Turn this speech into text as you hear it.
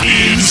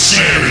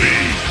Sincerity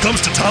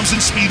comes to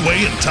Thompson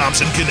Speedway in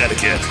Thompson,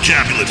 Connecticut.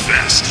 Capulet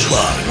Fest,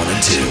 July 1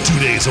 and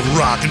 2. 2 days of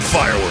rock and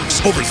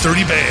fireworks. Over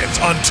 30 bands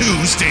on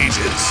 2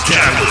 stages.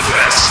 Capulet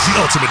Fest, the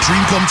ultimate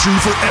dream come true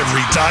for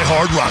every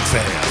die-hard rock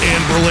fan.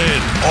 And Berlin,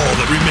 All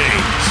That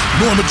Remains,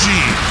 Norma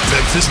Jean,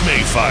 Memphis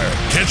Mayfire,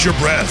 Catch Your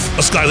Breath,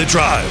 A Skylit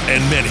Drive,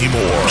 and many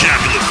more.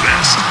 Capulet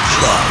Fest,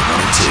 July 1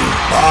 and 2.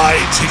 Buy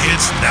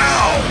tickets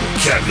now.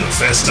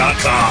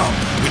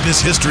 CapuletFest.com. Witness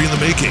history in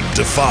the making.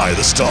 Defy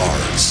the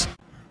stars.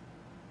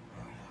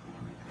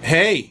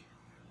 Hey,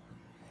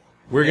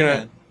 we're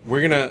gonna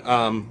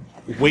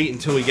wait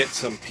until we get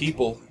some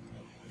people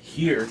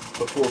here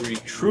before we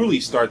truly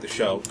start the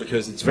show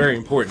because it's very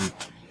important.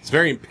 It's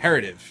very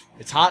imperative.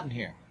 It's hot in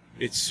here.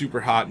 It's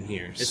super hot in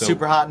here. It's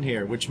super hot in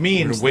here, which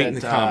means wait in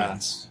the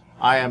comments.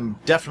 I am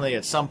definitely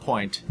at some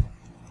point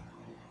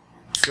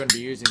going to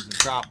be using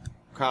some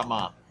crop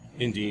mop.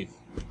 Indeed.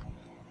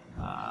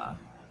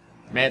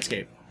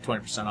 Manscaped,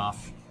 20%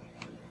 off.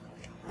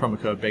 Promo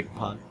code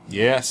BaconPod.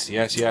 Yes.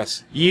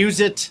 Use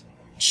it.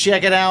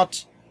 Check it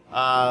out.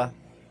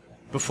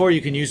 Before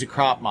you can use a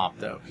crop mop,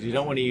 though, because you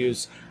don't want to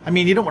use. I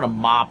mean, you don't want to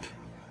mop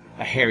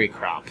a hairy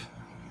crop.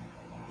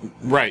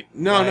 Right.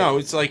 No.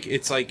 It's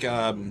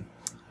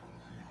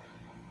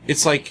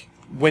like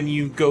when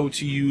you go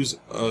to use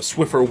a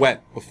Swiffer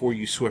wet before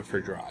you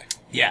Swiffer dry.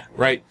 Yeah.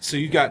 Right. So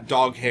you've got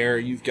dog hair.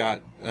 You've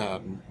got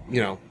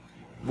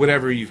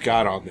whatever you've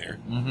got on there.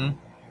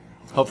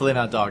 Mm-hmm. Hopefully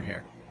not dog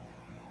hair.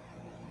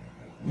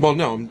 Well,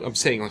 no, I'm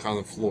saying like on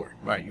the floor.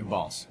 Right, your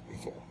balls.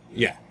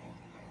 Yeah.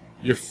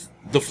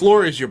 The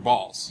floor is your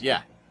balls.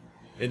 Yeah,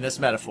 in this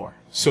metaphor.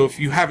 So if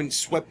you haven't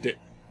swept it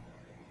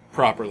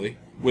properly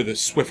with a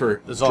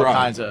Swiffer there's all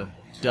kinds of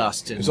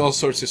dust. And there's all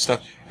sorts of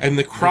stuff. And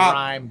the crop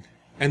grime.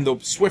 And the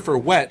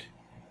Swiffer wet,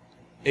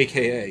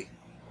 a.k.a.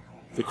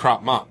 the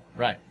crop mop.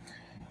 Right.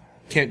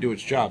 Can't do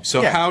its job.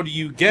 So how do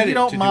you get it to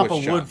do its job? You don't mop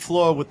a wood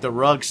floor with the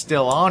rug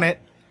still on it.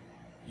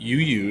 You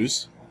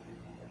use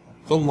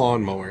the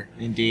lawnmower.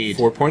 Indeed.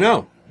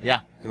 4.0. Yeah.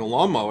 And the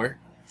lawnmower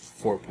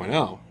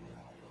 4.0.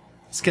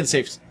 Skin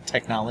safe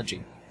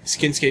technology.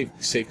 Skin safe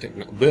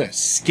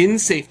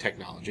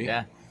technology.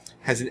 Yeah.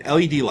 Has an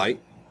LED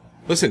light.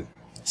 Listen.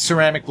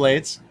 Ceramic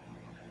blades.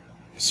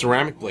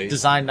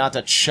 Designed not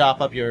to chop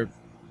up your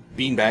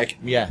beanbag.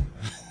 Yeah.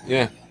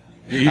 Yeah.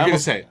 You're going to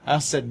say it. I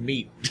almost said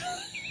meat.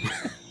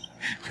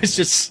 It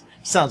just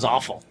sounds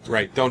awful.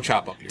 Right. Don't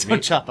chop up your meat.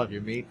 Don't chop up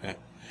your meat. Yeah.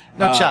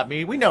 No chop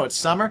meat. We know it's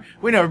summer.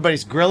 We know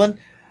everybody's grilling.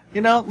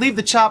 Leave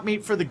the chopped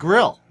meat for the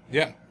grill.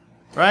 Yeah.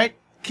 Right?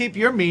 Keep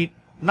your meat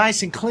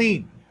nice and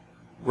clean.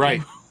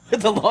 Right.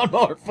 With the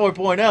lawnmower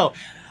 4.0.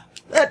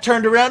 That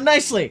turned around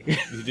nicely.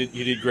 You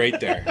did great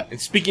there. And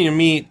speaking of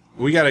meat,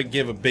 we got to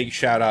give a big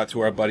shout out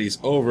to our buddies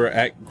over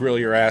at Grill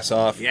Your Ass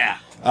Off. Yeah.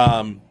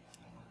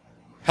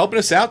 Helping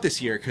us out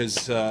this year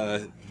because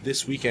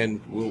this weekend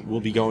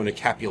we'll be going to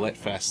Capulet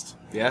Fest.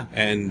 Yeah.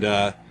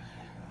 And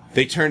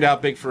they turned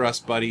out big for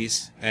us,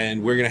 buddies,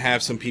 and we're going to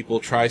have some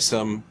people try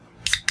some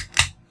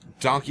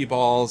donkey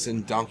balls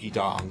and donkey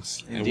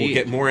dongs. Indeed. And we'll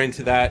get more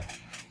into that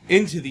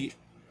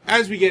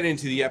as we get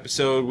into the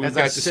episode. We've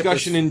got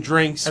discussion and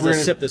drinks. As I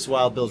sip this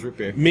Wild Bill's root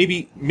beer.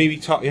 Maybe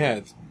talk, yeah,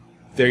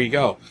 there you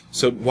go.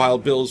 So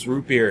Wild Bill's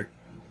root beer,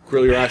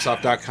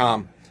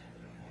 grillyourassoff.com.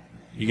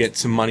 You get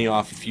some money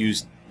off if you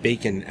use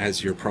bacon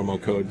as your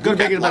promo code. Go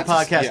to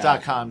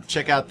baconpodcast.com. Yeah.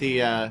 Check out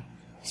the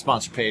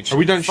sponsor page. Are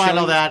we done? Find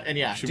all that, and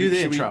do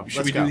the intro.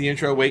 Should we do the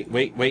intro?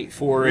 Wait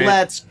for it.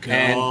 Let's go.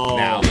 And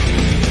now.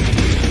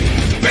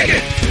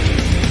 Bacon!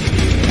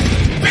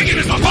 Bacon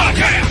is my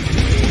podcast!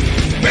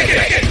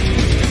 Bacon!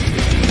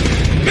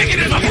 Bacon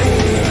is my...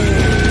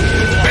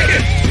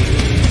 Bacon!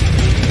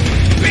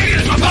 Bacon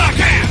is my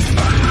podcast!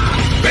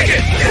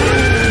 Bacon!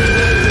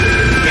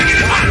 Bacon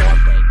is my...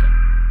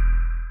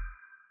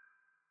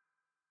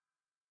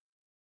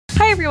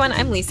 Hi everyone,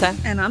 I'm Lisa.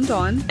 And I'm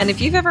Dawn. And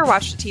if you've ever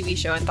watched a TV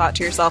show and thought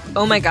to yourself,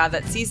 oh my god,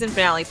 that season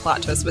finale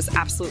plot twist was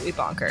absolutely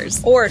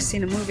bonkers. Or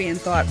seen a movie and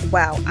thought,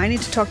 wow, I need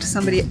to talk to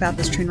somebody about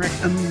this train wreck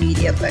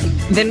immediately.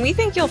 Then we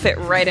think you'll fit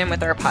right in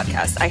with our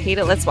podcast, I Hate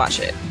It, Let's Watch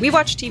It. We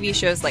watch TV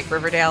shows like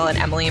Riverdale and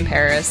Emily in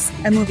Paris.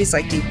 And movies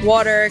like Deep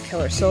Water,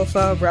 Killer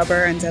Sofa,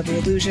 Rubber, and Deadly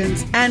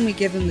Illusions. And we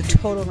give them the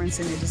total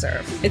rinsing they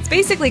deserve. It's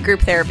basically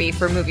group therapy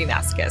for movie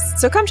masochists.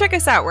 So come check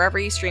us out wherever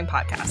you stream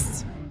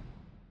podcasts.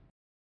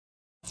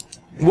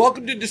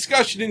 Welcome to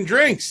Discussion and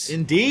Drinks.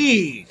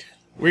 Indeed.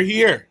 We're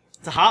here.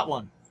 It's a hot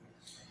one.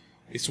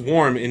 It's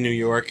warm in New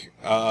York.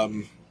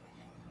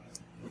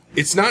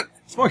 It's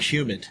more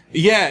humid.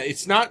 Yeah,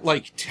 it's not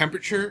like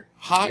temperature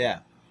hot. Yeah.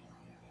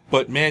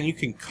 But man, you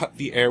can cut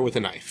the air with a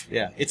knife.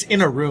 Yeah, it's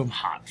in a room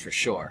hot for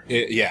sure.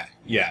 Yeah.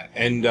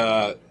 And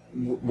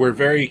we're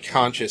very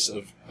conscious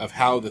of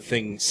how the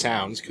thing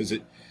sounds because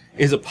it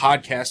is a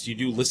podcast. You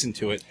do listen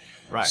to it.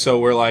 Right. So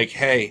we're like,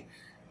 hey,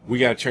 we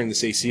got to turn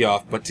this AC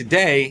off. But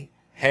today,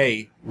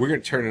 hey, we're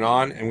going to turn it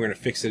on and we're going to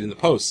fix it in the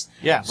post.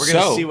 Yeah, we're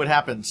going to see what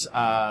happens.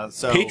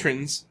 So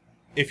patrons,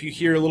 if you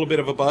hear a little bit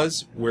of a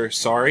buzz, we're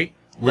sorry.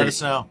 Let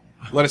us know.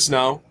 Let us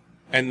know.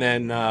 And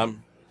then,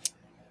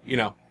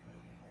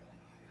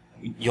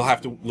 you'll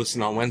have to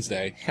listen on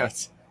Wednesday.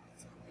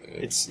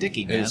 It's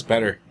sticky, man. It's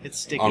better. It's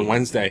sticky. On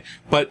Wednesday.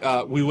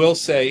 But we will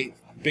say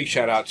big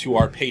shout out to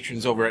our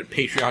patrons over at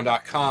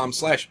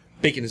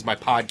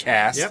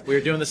patreon.com/baconismypodcast. Yep,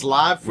 we're doing this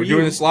live for We're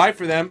doing this live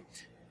for them.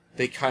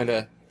 They kind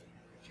of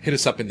hit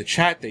us up in the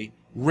chat. They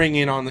ring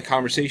in on the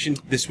conversation.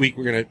 This week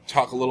we're going to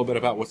talk a little bit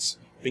about what's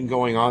been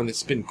going on.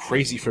 It's been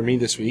crazy for me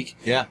this week.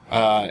 Yeah.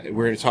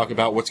 We're going to talk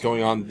about what's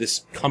going on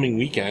this coming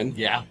weekend.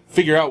 Yeah.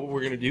 Figure out what we're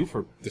going to do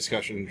for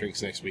discussion and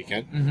drinks next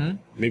weekend. Mm-hmm.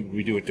 Maybe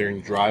we do it during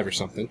the drive or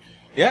something.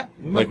 Yeah.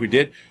 Like we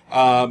did.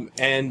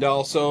 And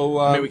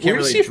also... we can't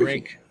really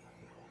drink.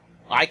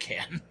 I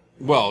can.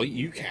 Well,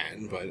 you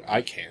can, but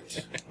I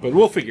can't. But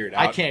we'll figure it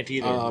out. I can't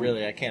either,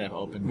 really. I can't have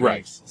open drinks.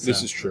 Right. So.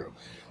 This is true.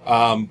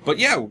 But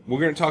yeah, we're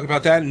going to talk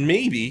about that, and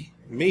maybe,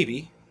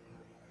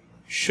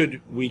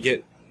 should we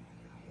get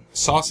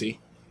saucy,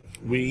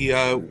 we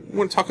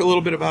want to talk a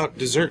little bit about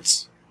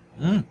desserts.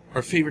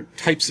 Our favorite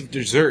types of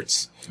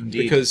desserts.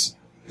 Indeed. Because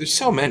there's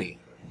so many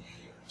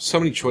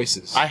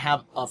choices. I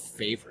have a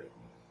favorite.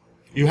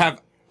 You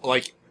have,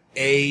 like,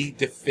 a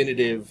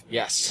definitive,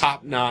 Yes.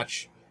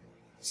 top-notch,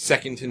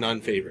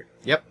 second-to-none favorite.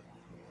 Yep.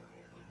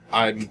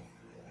 I'm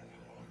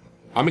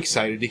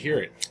excited to hear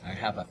it. I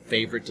have a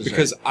favorite dessert.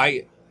 Because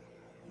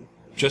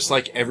just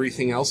like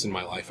everything else in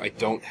my life, I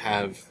don't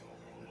have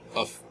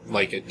a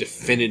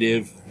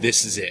definitive,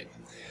 this is it.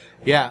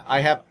 Yeah,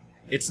 I have...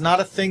 It's not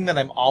a thing that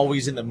I'm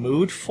always in the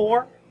mood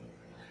for,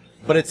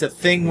 but it's a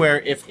thing where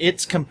if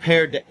it's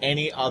compared to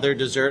any other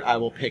dessert, I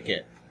will pick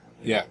it.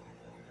 Yeah.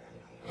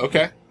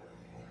 Okay.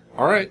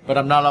 All right. But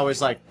I'm not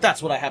always like,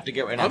 that's what I have to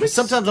get right now.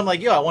 Sometimes I'm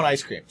like, yo, I want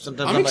ice cream.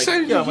 Sometimes I'm like,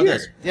 excited yo, to I want hear.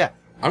 this. Yeah.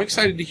 I'm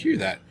excited to hear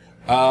that.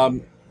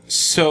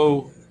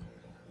 So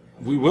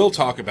we will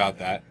talk about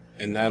that,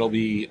 and that'll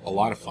be a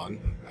lot of fun.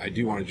 I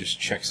do want to just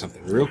check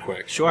something real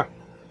quick. Sure.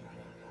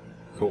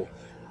 Cool.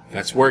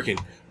 That's working.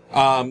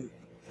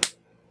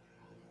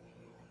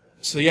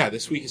 So yeah,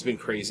 this week has been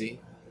crazy.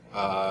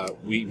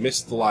 We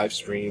missed the live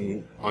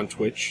stream on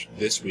Twitch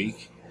this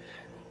week.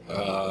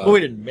 Well, we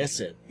didn't miss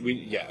it.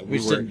 We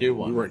just didn't do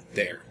one. We weren't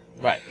there.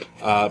 Right.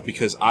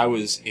 Because I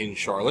was in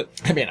Charlotte.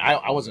 I mean,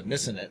 I wasn't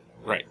missing it.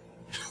 Right.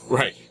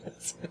 Right.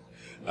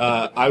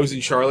 I was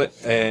in Charlotte,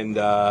 and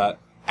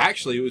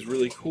actually it was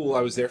really cool.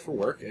 I was there for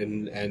work,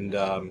 and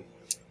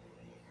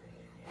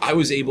I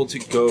was able to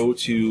go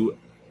to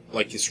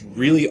like this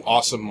really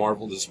awesome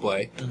Marvel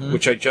display,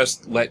 which I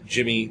just let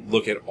Jimmy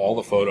look at all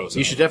the photos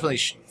You of. should definitely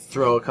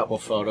throw a couple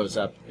photos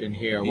up in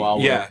here while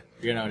Yeah.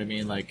 we're, you know what I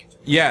mean? Like,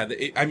 Yeah,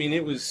 I mean,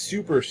 it was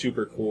super,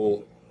 super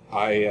cool.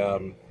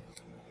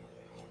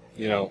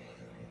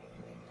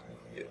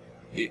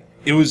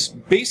 It was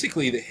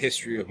basically the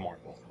history of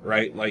Marvel,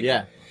 right? Like,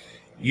 yeah.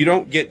 you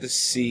don't get to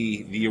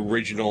see the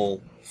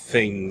original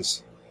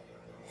things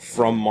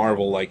from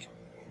Marvel, like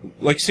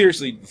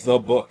seriously, the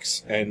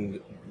books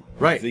and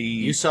Right. the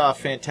You saw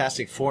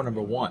Fantastic Four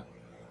 #1.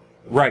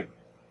 right.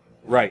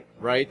 Right?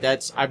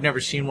 I've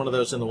never seen one of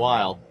those in the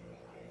wild.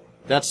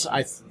 Is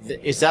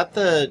that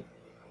the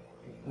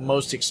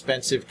most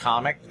expensive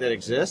comic that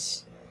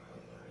exists?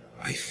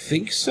 I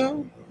think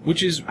so.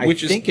 I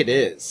think it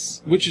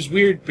is. Which is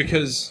weird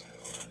because,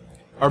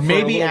 Or for a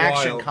maybe little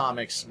Action while-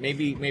 Comics.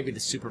 Maybe the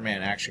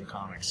Superman Action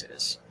Comics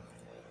is.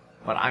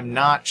 But I'm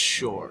not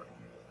sure.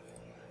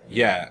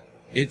 yeah,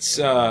 it's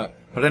But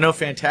I know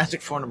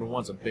Fantastic Four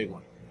 #1's a big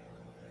one.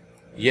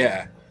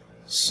 yeah.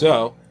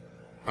 So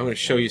I'm going to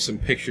show you some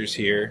pictures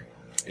here.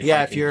 If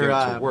I can you're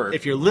get it to work.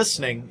 if you're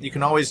listening, you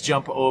can always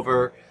jump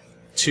over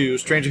to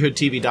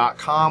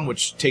strangerhoodtv.com,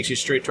 which takes you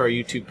straight to our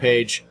YouTube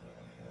page.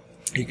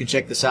 You can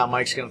check this out.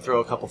 Mike's going to throw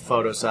a couple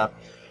photos up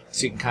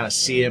so you can kind of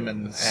see him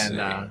and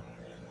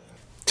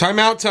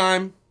Timeout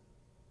time.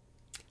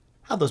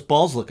 how those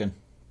balls looking?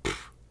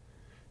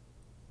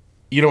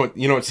 You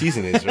know what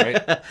season it is,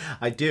 right?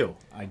 I do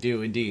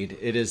indeed.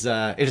 It is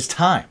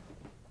time.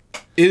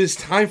 It is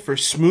time for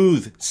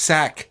smooth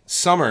sack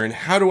summer. And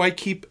how do I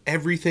keep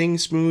everything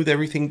smooth,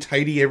 everything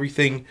tidy,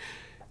 everything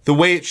the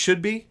way it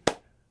should be?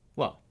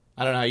 Well,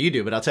 I don't know how you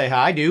do, but I'll tell you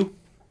how I do.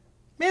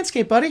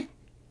 Manscaped, buddy.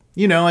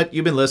 You know it.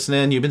 You've been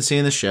listening. You've been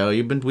seeing the show.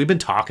 We've been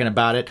talking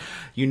about it.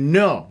 You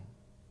know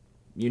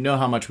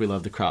how much we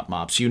love the crop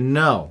mops. You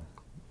know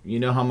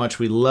how much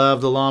we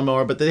love the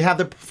lawnmower. But they have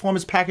the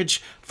Performance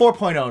Package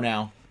 4.0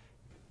 now.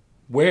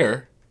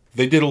 Where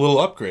they did a little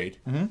upgrade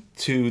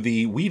to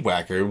the Weed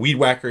Whacker. Weed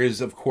Whacker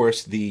is, of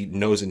course, the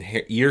nose and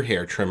ear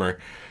hair trimmer.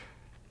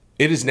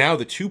 It is now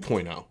the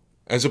 2.0,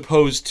 as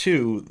opposed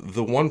to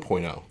the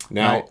 1.0.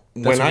 Now, Right.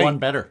 That's one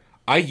better.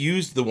 I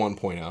used the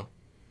 1.0.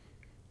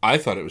 I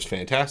thought it was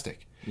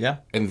fantastic. Yeah.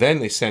 And then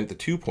they sent the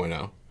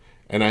 2.0,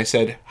 and I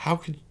said, how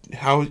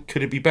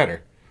could it be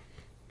better?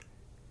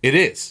 It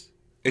is.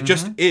 It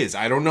just is.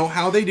 I don't know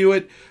how they do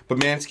it, but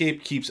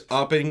Manscaped keeps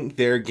upping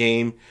their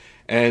game.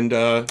 And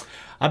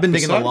I've been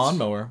digging the besides-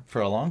 lawnmower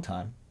for a long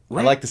time.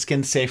 Right. I like the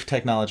skin safe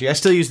technology. I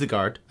still use the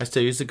guard.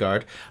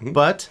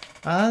 But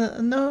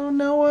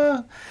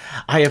no.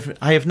 I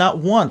have not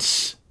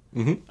once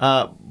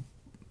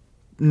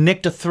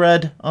nicked a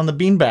thread on the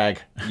beanbag.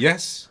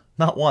 Yes.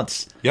 Not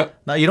once. Yep.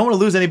 No, you don't want to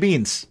lose any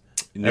beans.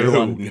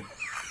 Everyone.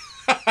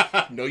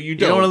 No, you You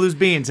don't. don't want to lose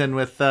beans, and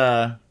with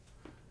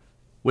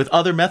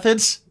other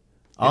methods,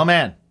 oh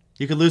man,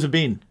 you could lose a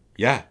bean.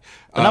 Yeah.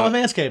 But not with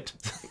Manscaped.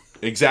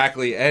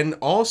 Exactly. And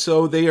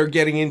also, they are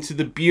getting into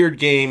the beard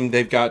game.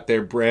 They've got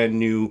their brand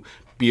new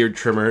beard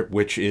trimmer,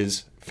 which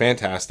is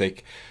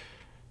fantastic.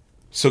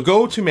 So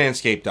go to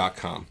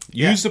manscaped.com.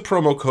 Use the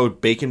promo code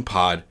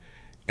BACONPOD,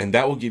 and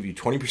that will give you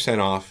 20%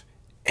 off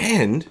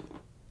and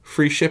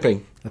free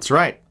shipping. That's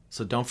right.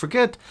 So don't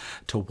forget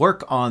to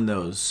work on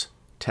those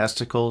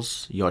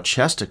testicles, your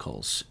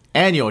chesticles,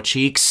 and your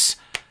cheeks.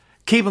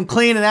 Keep them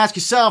clean and ask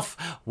yourself,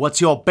 what's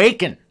your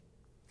bacon?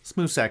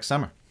 Smooth Sack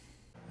Summer.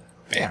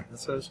 Bam.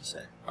 That's what I was just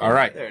saying. All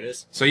right. There it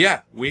is. So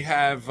yeah, we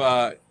have,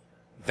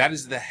 that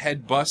is the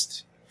head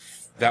bust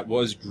that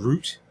was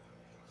Groot.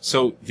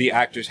 So the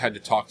actors had to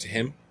talk to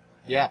him.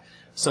 Yeah.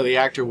 So the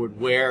actor would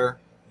wear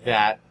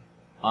that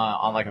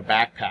on like a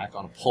backpack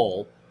on a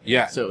pole.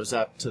 Yeah. So it was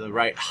up to the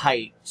right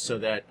height so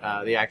that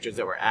the actors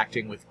that were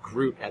acting with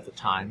Groot at the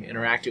time,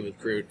 interacting with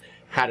Groot,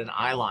 had an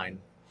eye line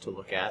to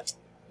look at.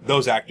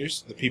 Those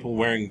actors, the people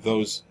wearing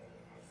those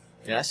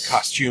Yes.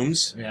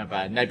 costumes. We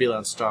have Nebula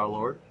and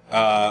Star-Lord.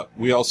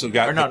 We also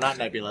got... Or no, not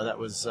Nebula. That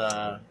was...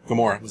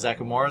 Gamora. Was that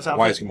Gamora's outfit?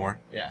 Why is Gamora?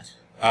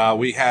 Yeah.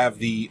 We have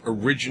the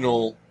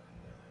original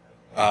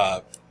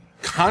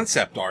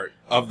concept art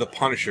of the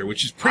Punisher,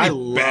 which is pretty I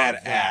love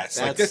badass. that.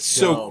 Like, That's that's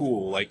so dope.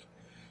 cool. Like,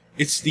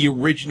 it's the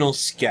original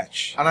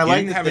sketch. And I He like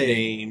didn't that have they, a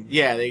name.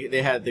 Yeah,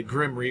 they had the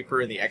Grim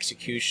Reaper and the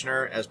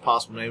Executioner as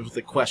possible names with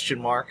the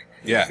question mark.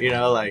 Yeah. You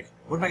know, like,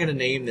 what am I going to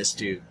name this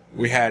dude?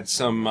 We had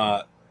some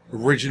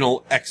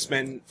original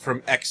X-Men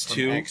from X2.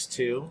 From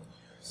X2.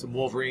 Some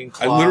Wolverine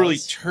I claws. literally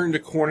turned a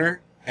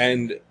corner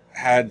and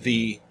had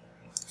the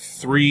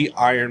 3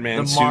 Iron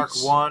Man the suits. Mark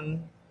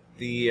 1,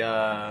 the,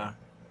 I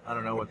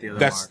don't know what the other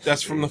marks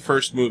That's would from be. the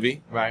first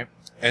movie. Right.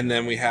 And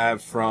then we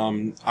have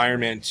from Iron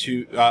Man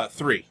 3.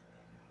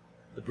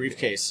 The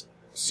briefcase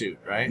suit,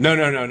 right?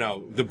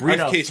 No. The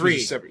briefcase 3.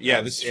 was a separate.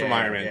 Yeah, this is from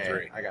Iron Man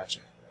 3. I got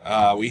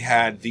you. We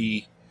had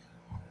the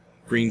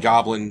Green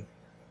Goblin.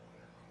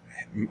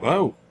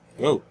 Whoa.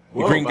 The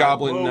Green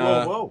Goblin.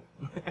 Whoa.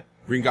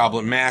 Green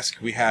Goblin mask.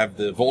 We have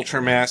the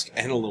Vulture mask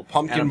and a little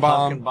pumpkin And a bomb.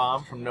 pumpkin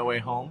bomb from No Way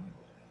Home.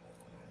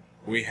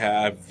 We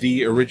have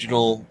the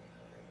original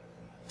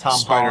Tom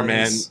Spider-Man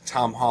Holland's-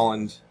 Tom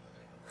Holland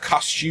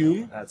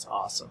costume. That's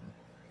awesome.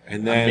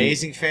 And then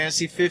Amazing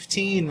Fantasy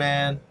 15,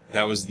 man.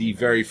 that was the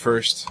very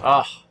first.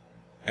 Oh,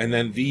 And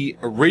then the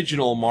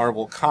original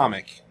Marvel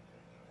comic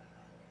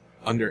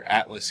under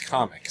Atlas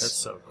Comics. that's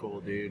so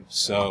cool, dude.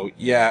 So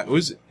yeah, it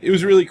was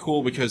really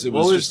cool because it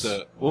was just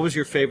a. What was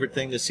your favorite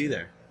thing to see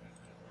there?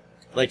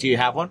 Like, do you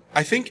have one?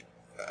 I think,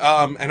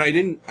 and I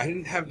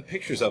didn't have the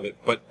pictures of it,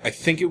 but I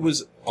think it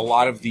was a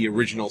lot of the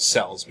original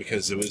cells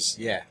because it was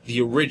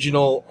the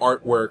original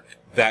artwork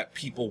that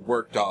people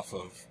worked off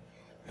of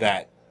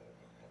that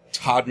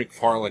Todd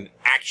McFarlane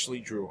actually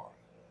drew on.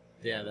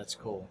 Yeah, that's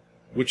cool.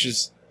 Which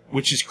is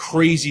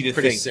crazy to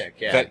Pretty think sick,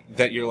 yeah.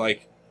 that you're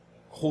like,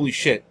 holy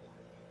shit,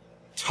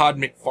 Todd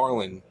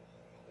McFarlane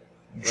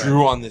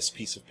drew on this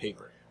piece of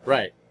paper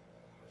Right,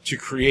 to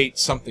create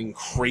something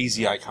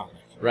crazy iconic.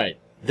 right.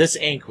 This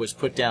ink was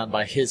put down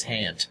by his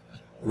hand.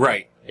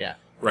 Right. Yeah.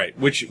 Right,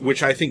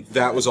 which I think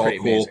that was all Pretty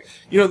cool. amazing.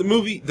 You know,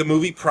 the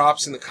movie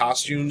props and the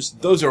costumes,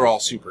 those are all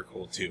super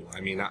cool too. I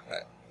mean,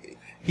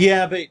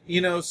 Yeah, but,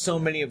 you know, so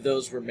many of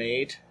those were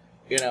made.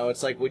 You know,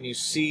 it's like when you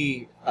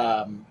see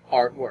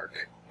artwork,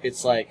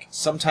 it's like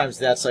sometimes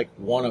that's like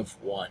one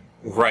of one.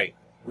 right.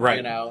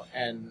 You know,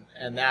 and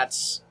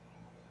that's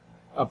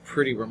a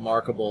pretty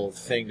remarkable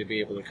thing to be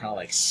able to kind of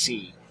like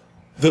see.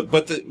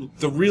 But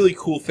the really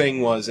cool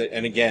thing was,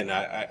 and again,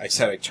 I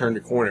said I turned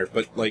a corner,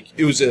 but like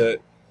it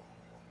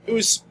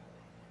was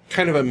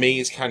kind of a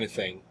maze kind of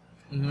thing,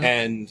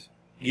 and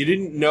you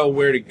didn't know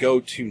where to go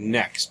to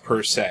next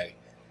per se,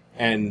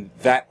 and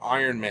that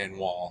Iron Man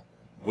wall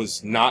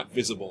was not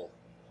visible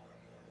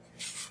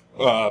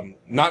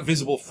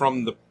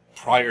from the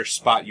prior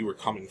spot you were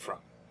coming from.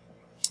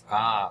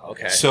 Ah,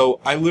 okay. So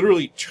I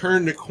literally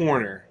turned a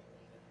corner,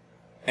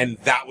 and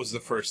that was the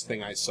first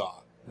thing I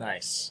saw.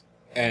 Nice.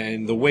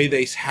 And the way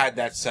they had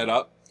that set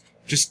up,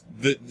 just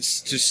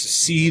to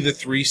see the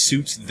 3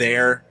 suits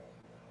there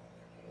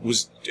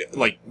was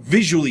like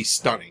visually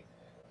stunning.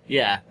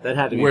 Yeah, that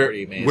had to be Where-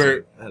 pretty amazing.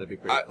 where that had to be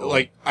pretty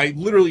cool. I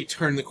literally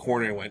turned the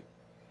corner and went,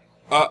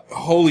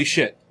 holy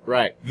shit,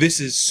 right. this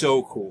is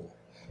so cool.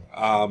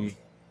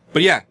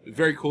 But yeah,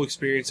 very cool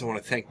experience. I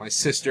want to thank my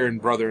sister and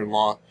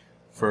brother-in-law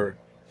for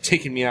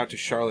taking me out to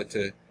Charlotte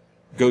to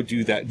go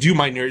do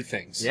my nerd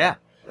things. Yeah,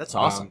 that's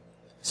awesome.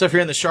 So if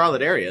you're in the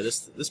Charlotte area,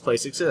 this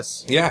place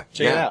exists. Yeah,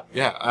 Check it out.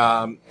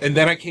 Yeah, and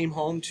then I came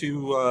home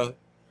to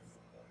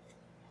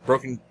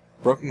broken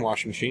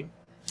washing machine,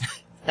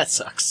 That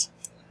sucks.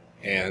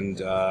 and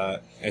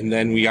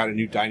then we got a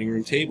new dining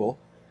room table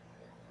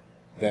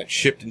that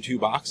shipped in 2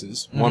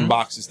 boxes. One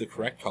box is the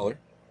correct color.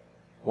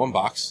 One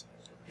box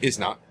is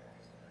not.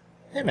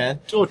 Hey man,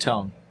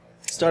 duotone.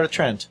 Start a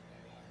trend.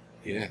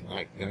 Yeah.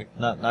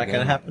 Not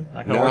gonna happen.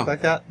 Not gonna No. work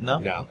like that. No.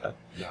 No. Okay.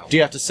 No. Do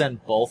you have to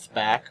send both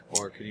back,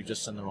 or can you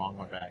just send the wrong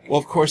one back? Well,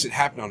 of course, it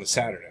happened on a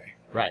Saturday.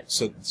 Right.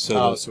 So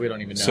we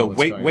don't even know. So what's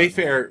going on.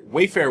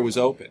 Wayfair was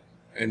open,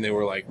 and they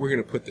were like, "We're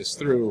going to put this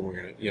through, and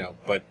we're going to,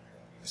 but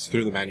it's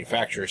through the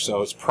manufacturer,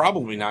 so it's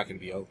probably not going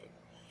to be open."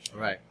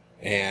 Right.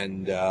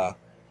 And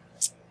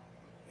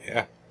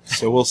yeah,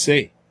 so we'll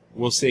see.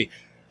 We'll see.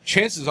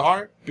 Chances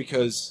are,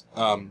 because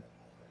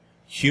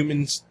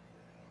humans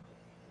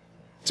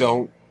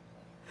don't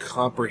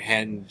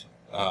comprehend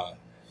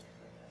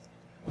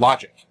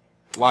logic.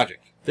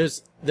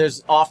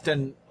 There's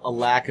often a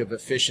lack of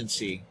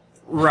efficiency.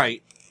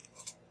 Right.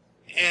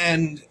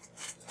 And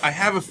I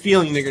have a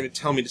feeling they're going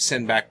to tell me to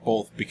send back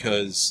both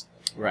because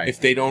if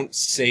they don't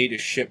say to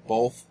ship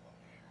both,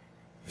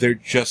 they're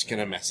just going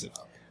to mess it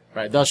up.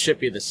 Right. They'll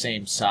ship you the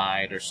same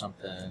side or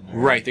something.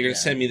 Right. They're going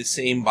to send me the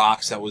same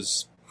box that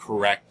was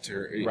correct.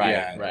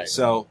 Right.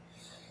 So,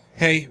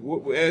 hey,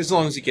 as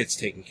long as it gets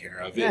taken care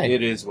of,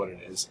 it is what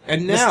it is.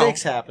 And now,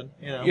 mistakes happen.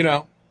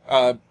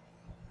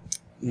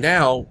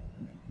 Now,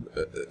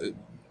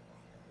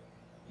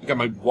 I got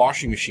my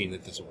washing machine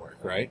that doesn't work,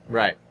 right?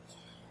 Right.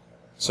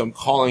 So I'm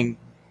calling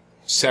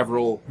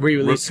several. Were you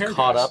at least repair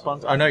caught guys. up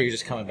on? Oh no, you're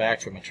just coming back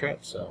from a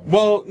trip. So.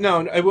 Well,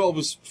 no. Well, it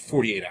was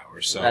 48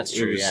 hours, so That's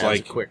true. It was yeah,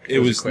 like it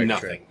was a quick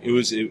nothing.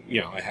 Trip.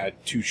 I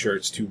had 2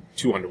 shirts,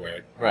 two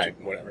underwear, right?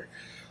 Whatever.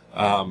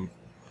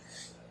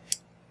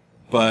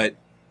 But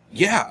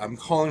yeah, I'm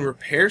calling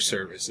repair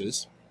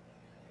services.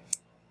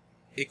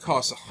 It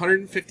costs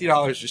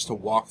 $150 just to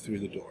walk through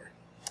the door.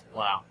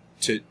 Wow.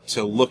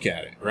 To look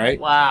at it, right?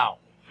 Wow.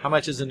 How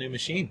much is a new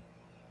machine?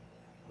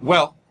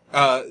 Well,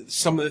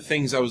 some of the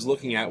things I was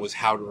looking at was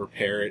how to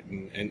repair it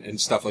and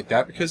stuff like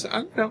that because I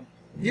don't know.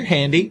 You're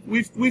handy.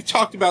 We've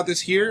talked about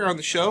this here on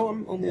the show.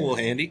 I'm a little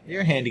handy.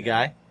 You're a handy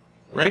guy.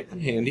 Right? I'm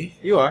handy.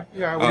 You are.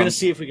 We're going to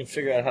see if we can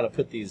figure out how to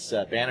put these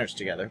banners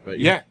together. But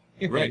you're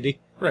handy.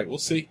 Right. We'll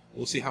see.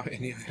 We'll see how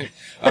handy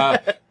I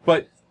am.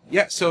 But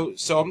yeah, so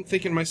I'm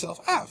thinking to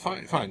myself,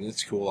 fine,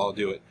 that's cool. I'll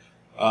do it.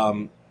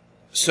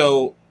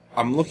 So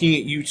I'm looking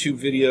at YouTube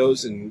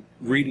videos and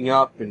reading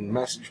up and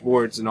message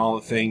boards and all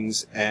the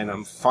things, and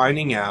I'm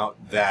finding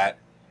out that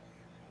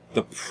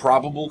the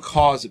probable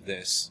cause of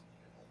this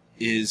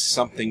is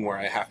something where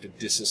I have to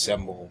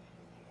disassemble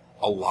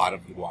a lot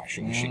of the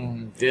washing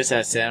machine.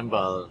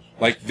 Disassemble.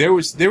 Like there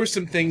was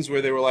some things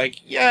where they were like,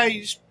 yeah,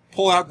 you just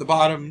pull out the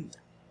bottom,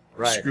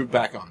 right, screw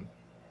back on.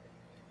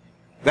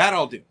 That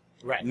I'll do.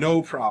 Right.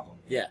 No problem.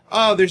 Yeah.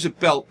 Oh, there's a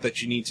belt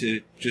that you need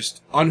to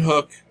just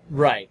unhook.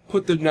 Right.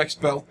 Put the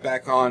next belt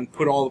back on,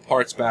 put all the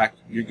parts back,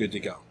 you're good to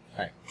go.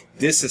 Right.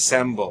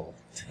 Disassemble.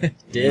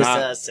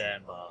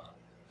 Disassemble.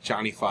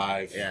 Johnny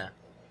 5. Yeah.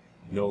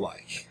 No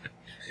like.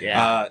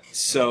 Yeah.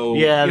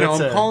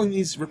 I'm calling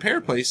these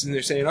repair places and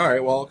they're saying, all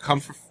right, well, I'll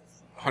come for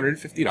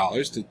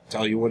 $150 to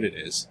tell you what it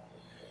is.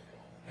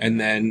 And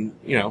then,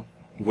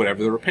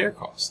 whatever the repair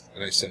costs.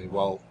 And I say,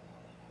 well,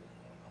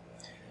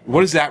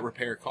 what does that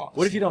repair cost?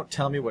 What if you don't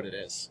tell me what it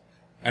is?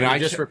 And I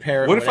just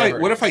repair it.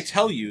 What if I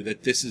tell you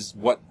that this is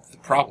what the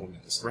problem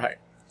is? Right.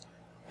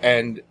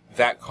 And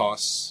that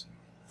costs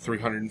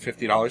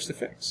 $350 to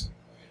fix.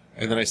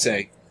 And then I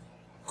say,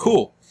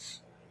 cool.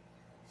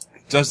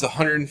 Does the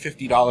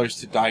 $150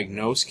 to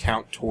diagnose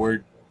count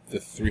toward the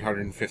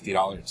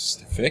 $350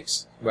 to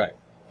fix? Right.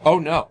 Oh,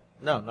 no.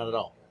 No, not at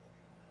all.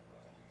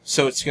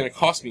 So it's going to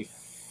cost me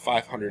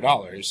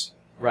 $500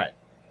 right,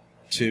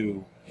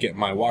 to get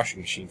my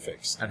washing machine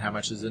fixed. And how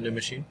much is the new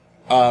machine?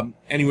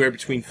 Anywhere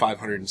between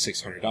 $500 and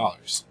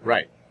 $600.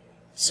 Right.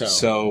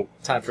 So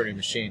time for a new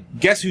machine.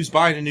 Guess who's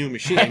buying a new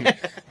machine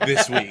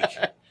this week?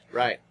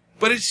 Right.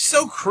 But it's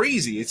so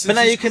crazy. But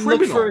now you can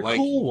look for a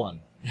cool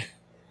one.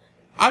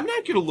 I'm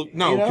not going to look.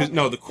 No, because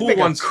the cool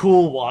one's a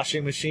cool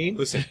washing machine.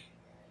 Listen,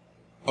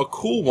 a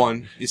cool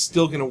one is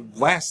still going to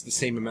last the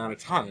same amount of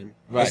time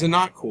as a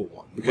not cool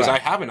one because I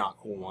have a not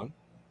cool one.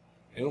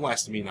 It'll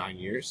last me 9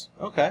 years.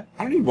 Okay.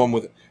 I don't need one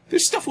with.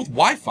 There's stuff with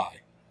Wi-Fi. What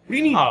do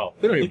you need? Oh,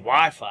 they don't need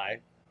Wi-Fi.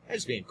 They're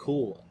just being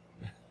cool.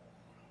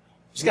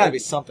 There's got to be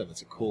something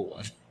that's a cool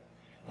one.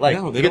 Like,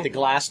 you get the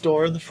glass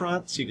door in the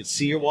front so you can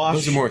see your wash.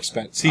 Those are more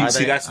expensive.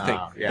 See, that's the thing.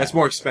 Yeah. That's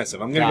more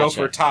expensive. I'm going to go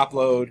for a top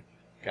load,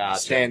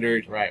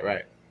 standard,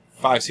 right,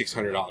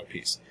 $500-$600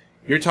 piece.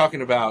 You're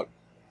talking about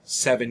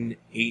 $700,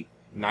 $800,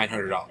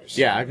 $900.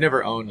 Yeah, I've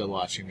never owned a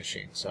washing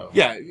machine, so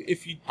yeah,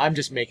 I'm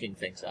just making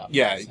things up.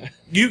 Yeah,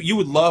 you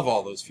would love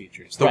all those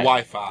features. The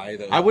Wi-Fi.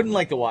 I wouldn't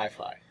like the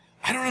Wi-Fi.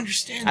 I don't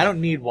understand. I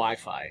don't need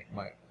Wi-Fi.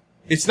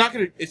 It's not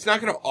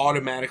gonna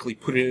automatically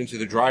put it into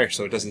the dryer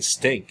so it doesn't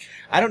stink.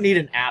 I don't need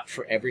an app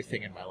for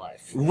everything in my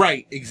life.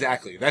 Right,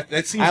 exactly.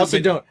 That seems. I also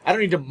don't. I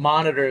don't need to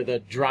monitor the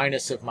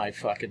dryness of my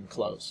fucking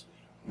clothes.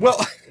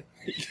 Well,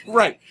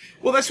 right.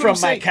 Well, that's what I'm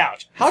saying. From my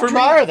couch. How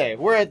dry are they?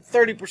 We're at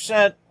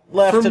 30%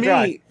 left to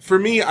dry. For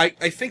me, I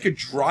think a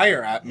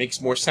dryer app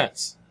makes more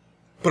sense,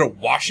 but a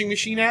washing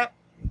machine app,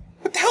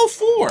 what the hell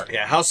for?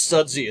 Yeah, how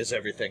sudsy is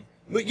everything?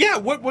 But yeah,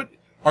 what?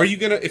 Are you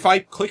gonna, if I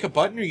click a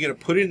button, are you gonna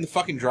put it in the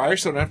fucking dryer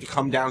so I don't have to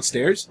come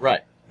downstairs?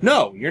 Right.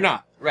 No, you're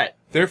not. Right.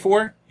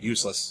 Therefore,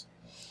 useless.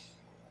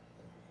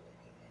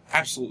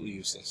 absolutely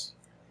useless.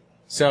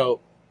 So,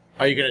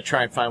 are you going to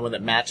try and find one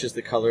that matches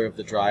the color of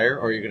the dryer,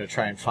 or are you going to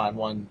try and find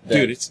one that...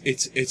 Dude,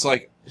 it's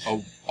like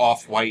a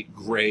off-white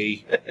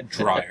gray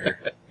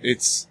dryer.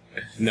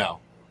 No.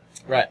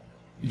 Right.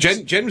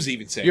 Jen was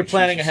even saying... You're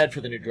planning ahead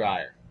for the new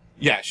dryer.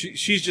 Yeah,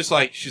 she's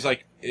like,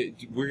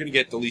 we're going to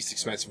get the least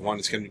expensive one.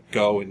 It's going to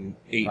go in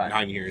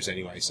 9 years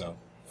anyway, so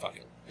fuck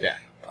it. Yeah.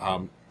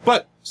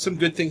 But some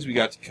good things I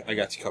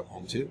got to come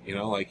home to, you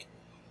know, like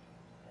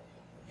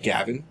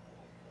Gavin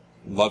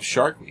loves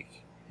Shark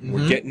Week. Mm-hmm.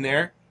 We're getting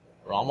there.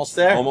 We're almost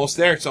there. Almost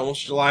there. It's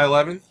almost July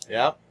 11th.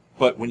 Yep.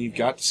 But when you've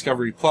got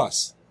Discovery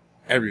Plus,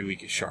 every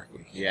week is Shark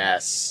Week.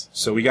 Yes.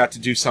 So we got to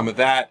do some of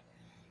that.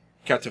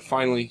 Got to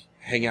finally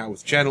hang out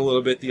with Jen a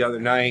little bit the other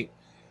night.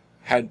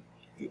 Had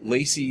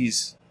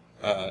Lacey's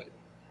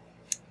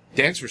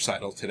dance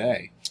recital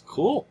today.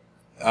 Cool.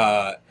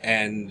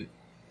 And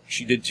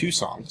she did 2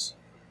 songs.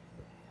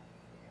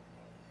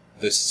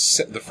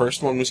 The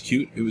first one was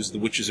cute. It was The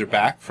Witches Are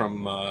Back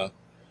from...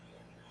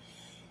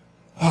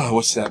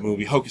 what's that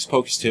movie? Hocus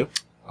Pocus 2.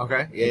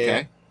 Okay. Yeah.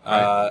 Okay.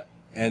 Right.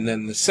 And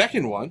then the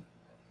second one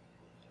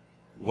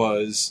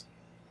was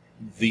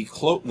the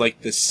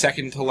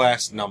second to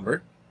last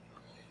number,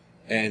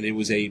 and it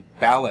was a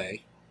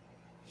ballet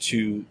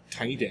to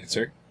Tiny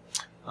Dancer.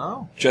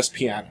 Oh. Just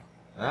piano.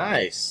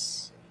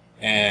 Nice.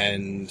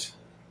 And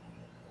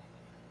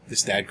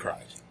this dad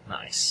cried.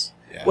 Nice.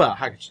 Yeah. Well,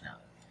 how could you not?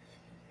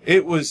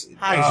 It was...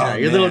 How could you not?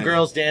 Your little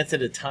girl's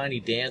dancing to Tiny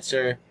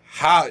Dancer.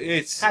 How do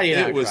you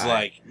not cry? Was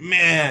like,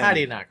 man. How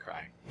do you not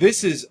cry?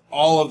 This is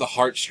all of the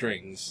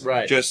heartstrings.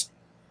 Right. Just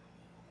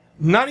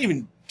not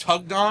even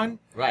tugged on.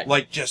 Right.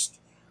 Like just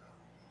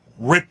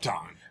ripped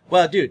on.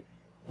 Well, dude,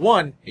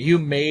 one, you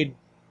made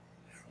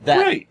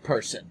that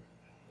person.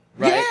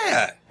 Right?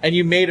 Yeah. And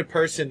you made a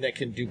person that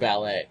can do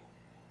ballet.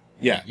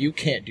 Yeah. You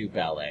can't do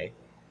ballet,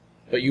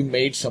 but you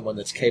made someone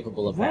that's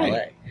capable of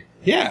ballet.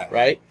 Yeah.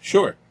 Right?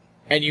 Sure.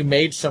 And you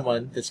made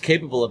someone that's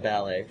capable of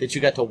ballet that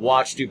you got to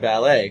watch do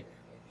ballet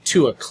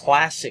to a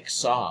classic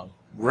song.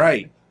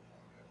 Right.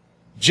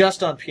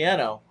 Just on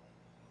piano,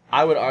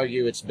 I would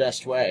argue its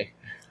best way.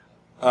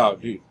 Oh,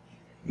 dude.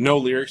 No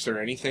lyrics or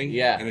anything.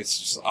 Yeah. And it's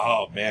just,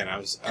 oh, man, I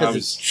was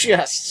it's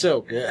just so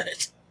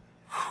good.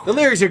 The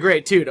lyrics are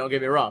great, too, don't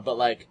get me wrong, but,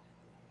 like,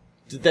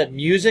 the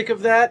music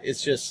of that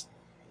is just,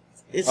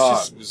 it's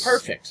just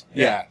perfect.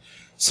 Yeah.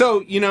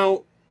 So, you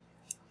know,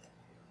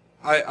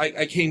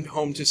 I came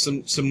home to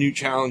some new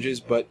challenges,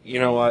 but you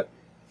know what?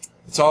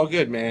 It's all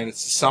good, man.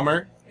 It's the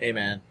summer. Hey,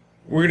 man.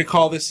 We're going to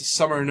call this a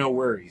summer no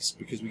worries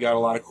because we got a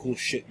lot of cool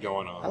shit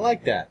going on. I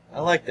like that.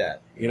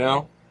 You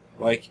know?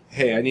 Like,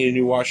 hey, I need a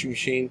new washing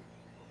machine.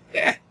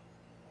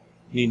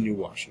 Need a new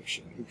washing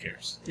machine. Who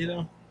cares? You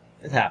know?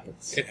 It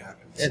happens. It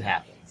happens. It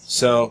happens.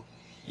 So,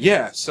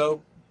 yeah.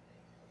 So,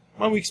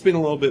 my week's been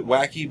a little bit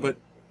wacky, but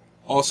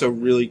also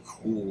really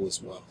cool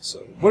as well. So,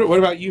 what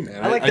about you,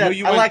 man? I like that.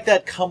 I like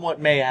that come what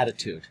may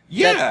attitude.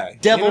 Yeah.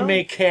 That devil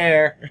may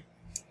care.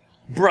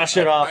 Brush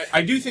it off.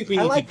 I do think we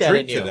need like to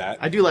drink to that.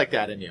 I do like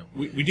that in you.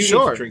 We do need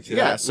to drink to that.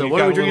 Yeah, so what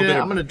are we drinking?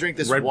 I'm going to drink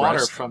this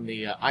water from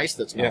the ice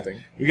that's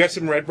melting. We got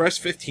some Redbreast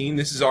 15.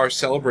 This is our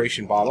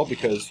celebration bottle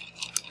because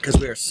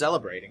we are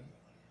celebrating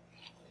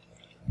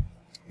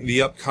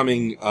the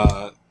upcoming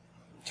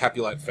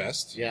Capulet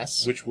Fest.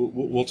 Yes. Which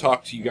we'll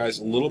talk to you guys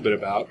a little bit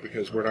about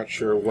because we're not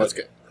sure what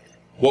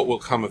will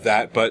come of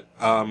that. But,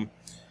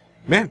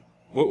 man,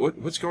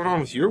 what's going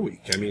on with your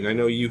week? I mean, I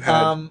know you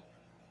had...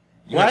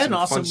 I had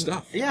fun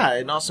stuff. Yeah,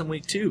 an awesome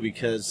week too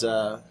because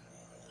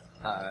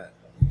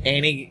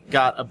Annie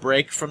got a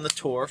break from the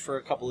tour for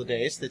a couple of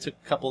days. They took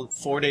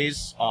 4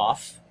 days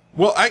off.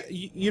 Well,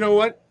 you know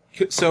what?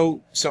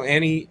 So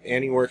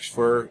Annie works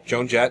for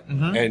Joan Jett,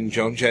 and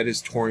Joan Jett is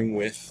touring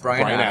with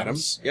Bryan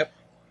Adams. Yep.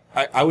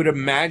 I would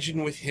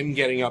imagine with him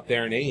getting up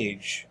there in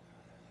age,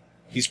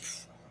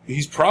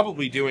 he's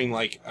probably doing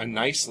like a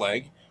nice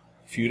leg,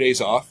 a few days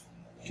off,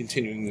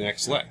 continuing the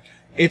next leg.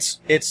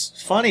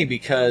 It's funny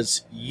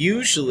because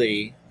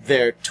usually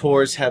their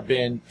tours have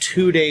been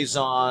 2 days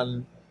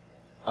on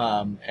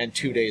and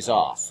 2 days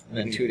off, and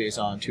then 2 days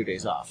on, 2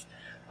 days off.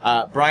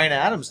 Bryan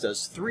Adams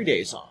does 3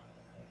 days on.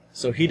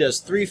 So he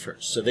does 3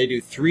 first. So they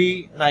do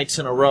 3 nights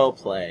in a row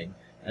playing,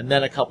 and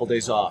then a couple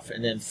days off,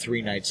 and then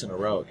 3 nights in a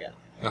row again.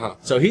 Uh-huh.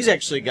 So he's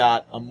actually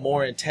got a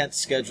more intense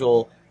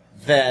schedule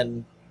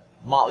than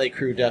Motley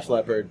Crue, Def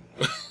Leppard,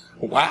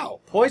 wow,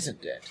 Poison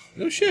did.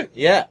 No shit.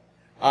 Yeah.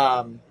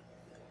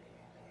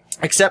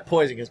 Except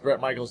Poison, because Bret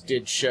Michaels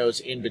did shows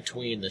in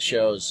between the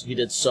shows. He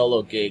did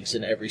solo gigs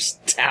in every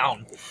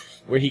town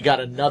where he got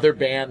another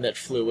band that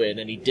flew in,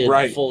 and he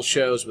did full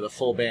shows with a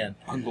full band.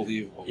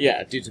 Unbelievable.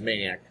 Yeah, dude's a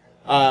maniac.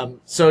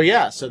 So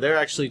they're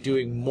actually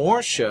doing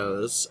more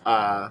shows,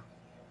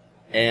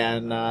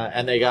 and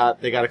they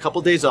got a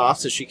couple days off.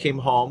 So she came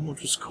home,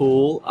 which was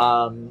cool.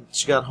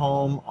 She got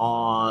home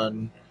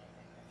on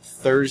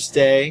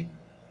Thursday.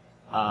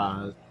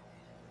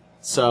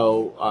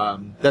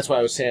 So that's why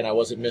I was saying I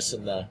wasn't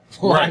missing the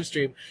live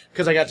stream,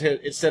 because I got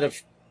to, instead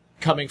of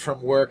coming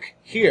from work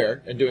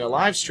here and doing a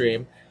live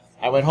stream,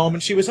 I went home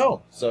and she was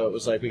home. So it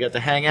was like we got to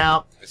hang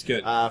out. That's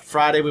good.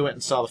 Friday we went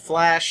and saw The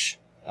Flash.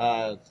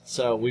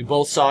 So we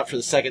both saw it for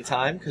the second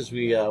time because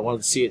we wanted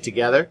to see it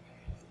together.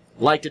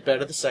 Liked it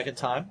better the second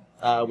time.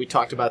 We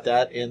talked about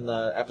that in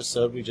the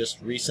episode we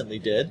just recently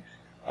did.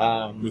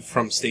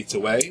 From States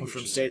Away.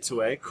 From States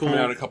Away. Cool.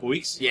 Coming out in a couple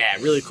weeks. Yeah,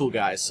 really cool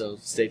guys. So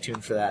stay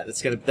tuned for that.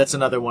 That's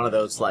another one of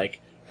those like.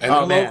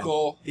 And they're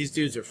local. These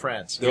dudes are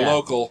friends. They're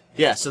local.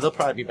 Yeah, so they'll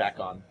probably be back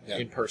on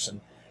in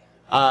person.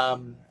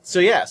 So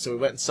we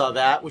went and saw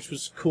that, which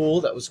was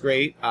cool. That was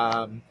great.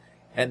 And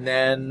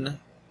then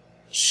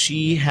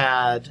she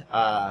had.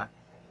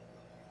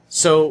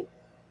 So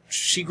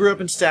she grew up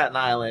in Staten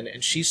Island,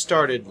 and she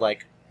started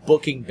like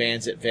booking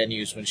bands at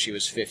venues when she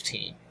was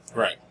 15.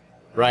 Right.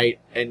 Right,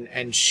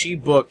 and she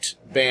booked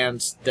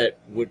bands that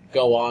would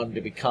go on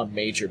to become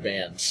major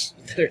bands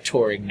that are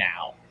touring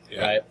now,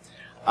 right?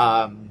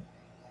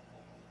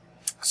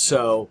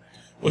 So,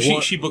 well,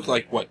 she booked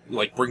like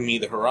Bring Me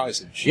the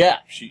Horizon. You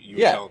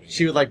were telling me.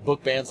 She would like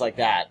book bands like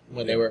that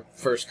when they were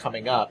first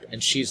coming up,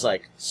 and she's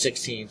like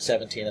 16,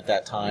 17 at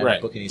that time,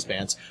 booking these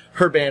bands.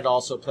 Her band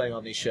also playing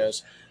on these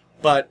shows.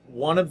 But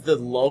one of the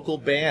local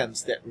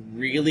bands that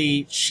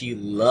really she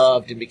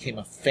loved and became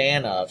a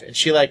fan of, and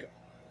she like.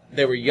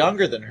 They were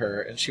younger than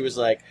her, and she was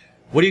like,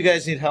 what do you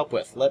guys need help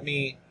with? Let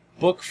me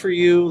book for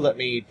you. Let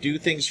me do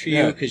things for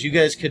you, because you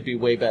guys could be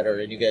way better,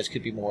 and you guys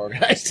could be more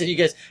organized than you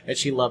guys. And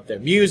she loved their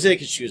music,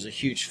 and she was a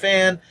huge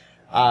fan.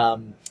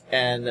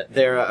 And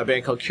they're a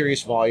band called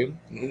Curious Volume,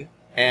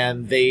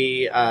 and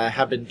they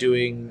have been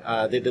doing,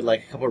 they did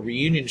like a couple of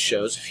reunion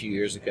shows a few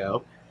years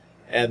ago,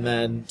 and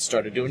then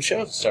started doing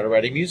shows, started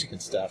writing music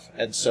and stuff.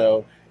 And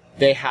so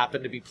they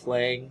happened to be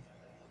playing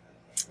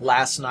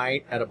last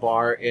night at a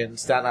bar in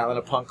Staten Island,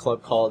 a punk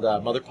club called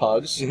Mother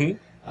Pugs.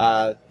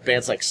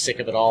 Bands like Sick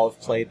of It All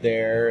have played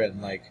there,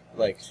 and like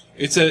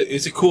it's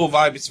a cool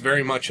vibe. It's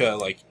very much a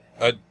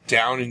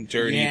down and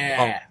dirty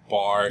punk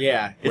bar.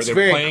 Yeah, it's where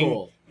very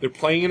cool. They're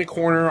playing in a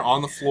corner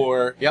on the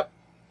floor. Yep,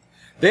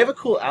 they have a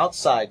cool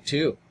outside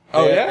too.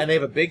 And they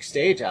have a big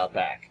stage out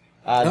back.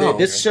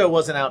 This show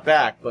wasn't out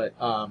back, but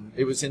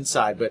it was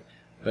inside. But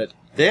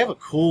they have a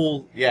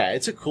cool,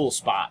 it's a cool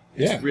spot.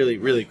 It's really,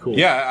 really cool.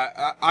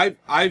 Yeah,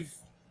 I've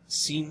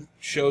seen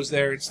shows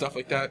there and stuff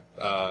like that.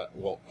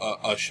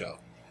 A show,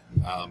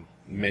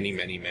 many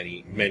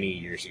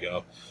years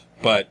ago,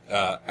 but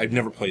I've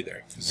never played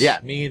there. Yeah,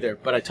 me either.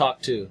 But I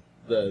talked to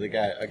a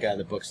guy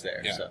that books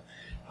there, so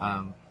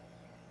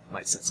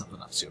might set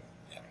something up soon.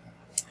 Yeah.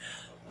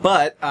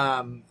 But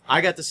I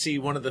got to see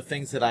one of the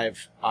things that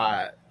I've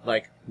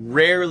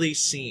rarely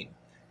seen,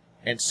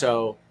 and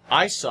so.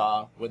 I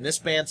saw, when this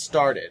band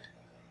started,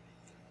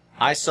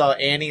 I saw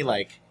Annie,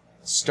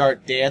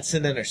 start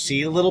dancing in her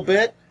seat a little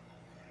bit,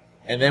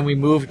 and then we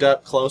moved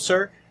up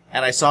closer,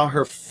 and I saw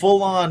her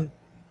full-on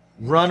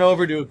run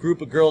over to a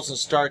group of girls and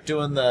start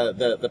doing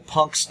the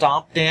punk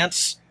stomp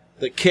dance,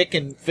 the kick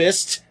and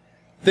fist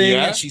thing,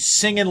 and she's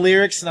singing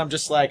lyrics, and I'm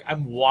just like,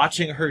 I'm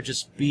watching her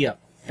just be a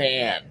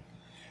fan.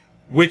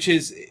 Which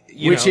is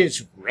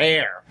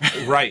rare.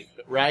 Right.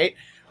 Right?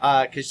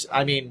 Because,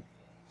 I mean...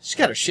 She's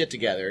got her shit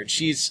together, and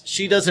she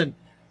doesn't,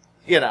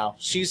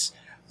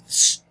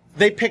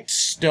 they picked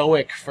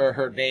Stoic for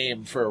her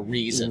name for a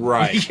reason.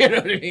 Right. You know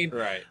what I mean?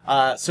 Right.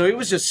 So it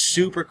was just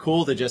super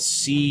cool to just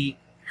see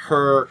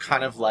her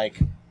kind of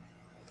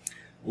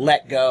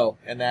let go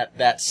and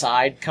that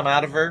side come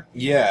out of her.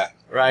 Yeah.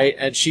 Right?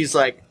 And she's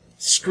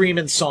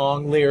screaming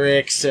song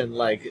lyrics and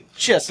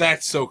just...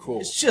 That's so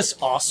cool. It's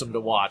just awesome to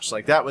watch.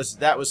 That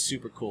was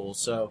super cool.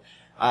 So...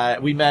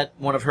 we met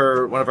one of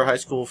her high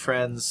school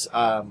friends,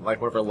 one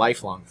of her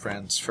lifelong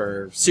friends,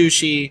 for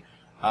sushi.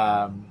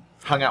 Hung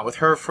out with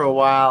her for a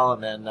while,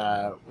 and then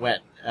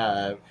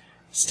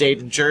stayed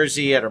in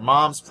Jersey at her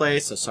mom's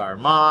place. I saw her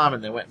mom,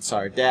 and then went and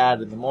saw her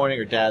dad in the morning,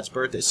 her dad's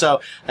birthday.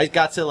 So I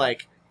got to I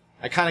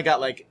kind of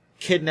got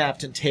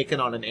kidnapped and taken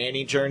on an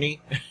Annie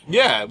journey.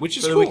 Yeah, which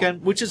is for the cool.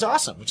 weekend, which is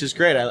awesome, which is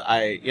great.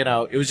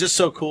 It was just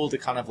so cool to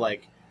kind of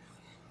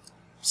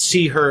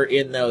see her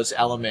in those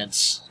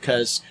elements,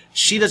 because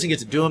she doesn't get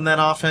to do them that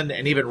often,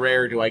 and even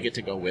rare do I get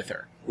to go with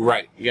her.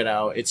 Right.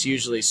 It's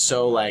usually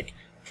so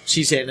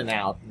she's in and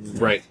out.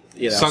 Right.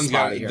 Sun's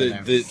got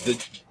the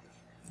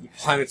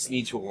planets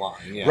need to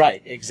align. Yeah.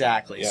 Right.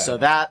 Exactly. Yeah. So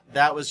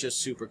that was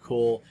just super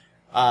cool.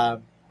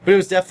 But it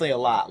was definitely a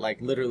lot.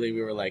 Literally,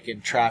 we were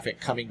in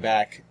traffic coming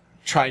back,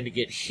 trying to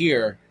get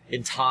here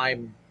in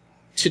time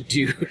to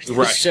do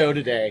the show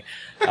today.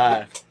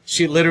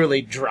 She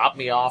literally dropped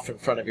me off in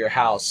front of your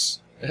house.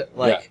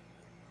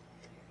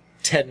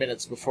 10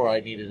 minutes before I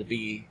needed to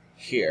be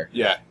here.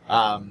 Yeah.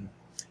 But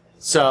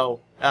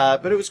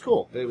it was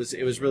cool. It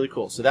was really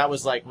cool. So that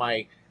was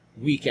my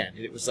weekend.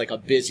 It was a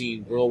busy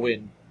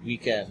whirlwind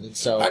weekend, and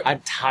so I'm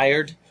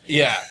tired.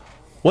 Yeah.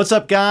 What's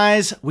up,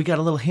 guys? We got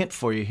a little hint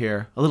for you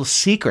here. A little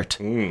secret.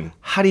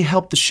 How do you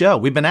help the show?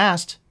 We've been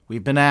asked.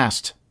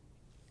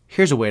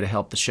 Here's a way to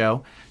help the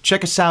show.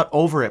 Check us out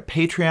over at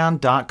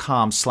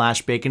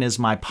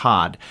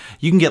patreon.com/baconismypod.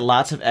 You can get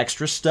lots of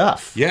extra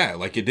stuff. Yeah,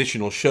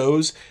 additional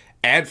shows,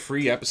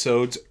 ad-free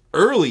episodes,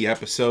 early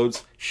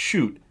episodes,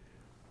 shoot,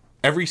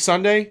 every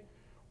Sunday,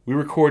 we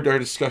record our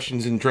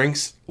discussions and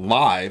drinks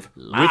live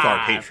with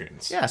our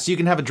patrons. Yeah, so you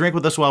can have a drink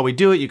with us while we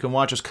do it. You can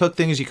watch us cook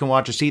things. You can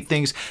watch us eat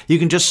things. You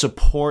can just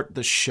support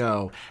the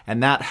show.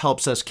 And that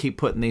helps us keep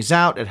putting these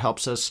out. It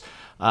helps us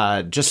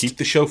just Keep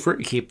the show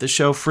free. Keep the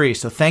show free.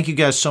 So thank you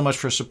guys so much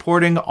for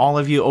supporting all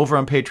of you over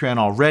on Patreon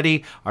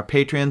already. Our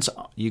patrons,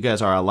 you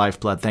guys are our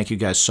lifeblood. Thank you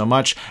guys so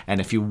much. And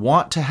if you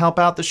want to help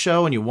out the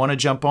show and you want to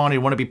jump on, and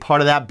you want to be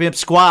part of that BIP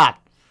squad,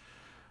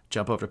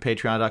 jump over to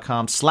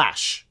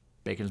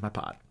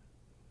patreon.com/baconismypod.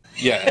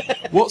 Yeah.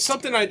 Well,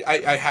 something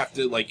I have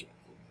to, like,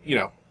 you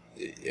know,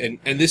 and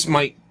this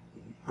might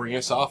bring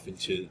us off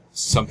into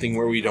something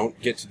where we don't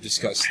get to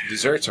discuss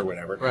desserts or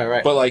whatever.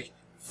 Right. But, like,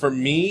 for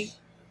me,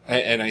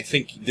 and I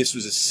think this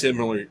was a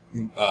similar,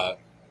 a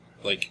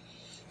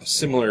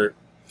similar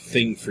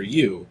thing for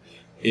you,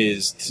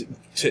 is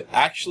to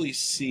actually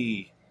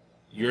see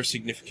your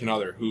significant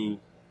other who,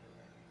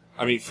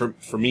 I mean, for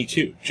me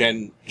too,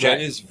 Jen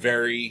is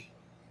very,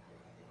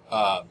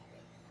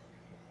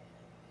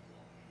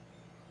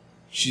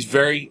 she's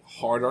very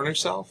hard on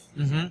herself,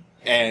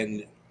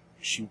 and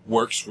she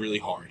works really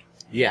hard.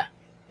 Yeah.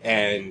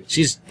 And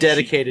she's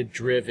dedicated,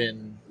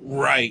 driven.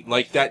 Right,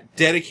 like that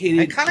dedicated,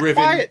 and kind of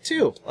driven. Quiet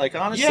too. Like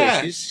honestly,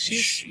 Yeah.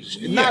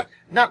 she's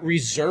not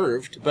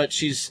reserved, but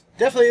she's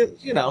definitely,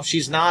 you know,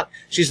 she's not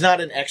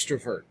an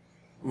extrovert.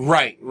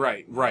 Right.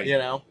 You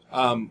know,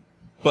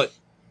 but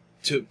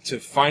to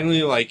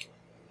finally like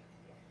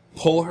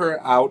pull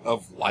her out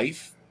of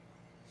life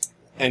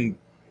and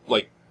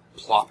like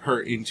plop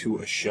her into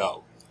a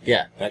show.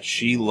 Yeah. That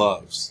she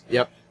loves.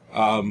 Yep.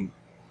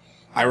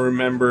 I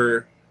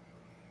remember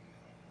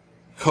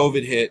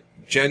COVID hit.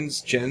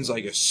 Jen's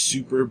like a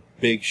super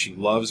big. She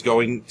loves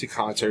going to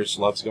concerts,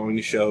 loves going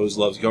to shows,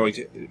 loves going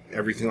to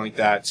everything like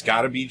that. It's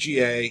got to be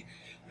GA.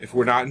 If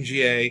we're not in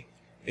GA,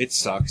 it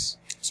sucks.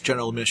 It's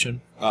general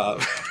admission.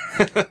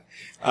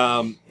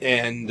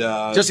 And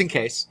just in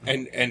case.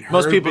 And her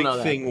most people big know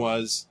that. thing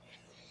was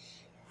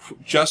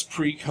just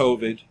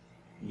pre-COVID,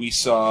 we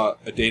saw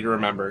A Day to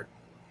Remember.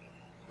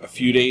 A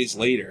few days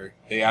later,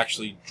 they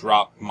actually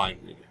dropped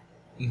Mind Reader.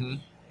 Mm-hmm.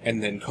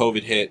 And then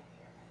COVID hit.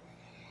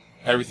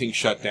 Everything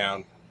shut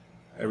down.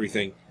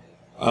 Everything.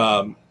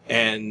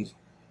 And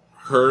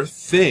her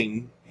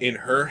thing in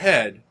her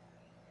head,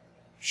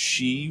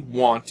 she's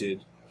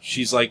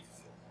like,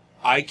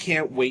 I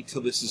can't wait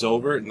till this is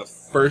over. And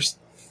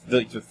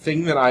the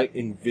thing that I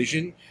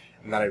envision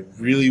and that I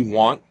really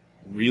want,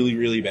 really,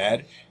 really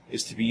bad,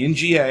 is to be in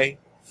GA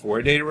for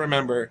A Day to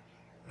Remember,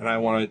 and I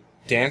want to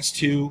dance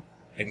to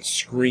and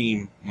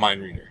scream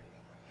Mind Reader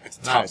at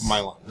the top of my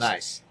lungs.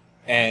 Nice.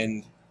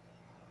 And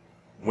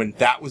when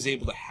that was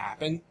able to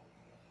happen,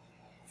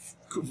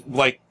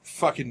 like,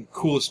 fucking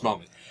coolest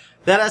moment.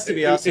 That has to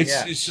be awesome.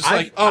 It's just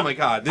like, oh my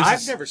god,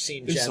 I've never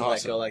seen Jen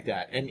awesome. go like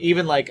that, and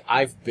even like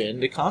I've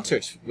been to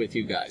concerts with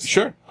you guys.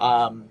 Sure.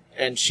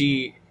 And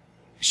she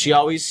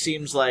always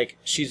seems like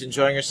she's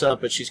enjoying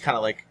herself, but she's kind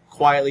of like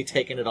quietly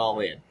taking it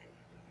all in.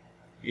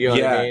 You know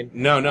what I mean?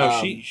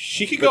 No,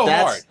 she could go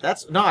hard.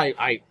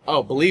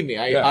 Believe me,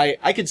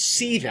 I could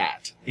see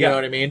that. You know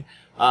what I mean?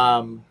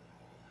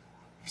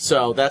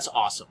 So that's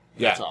awesome.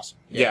 That's awesome.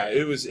 Yeah,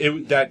 it was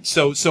that.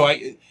 So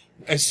I,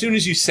 as soon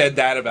as you said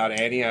that about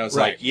Annie, I was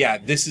like, yeah,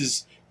 this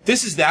is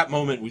that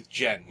moment with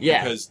Jen.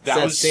 Yeah, because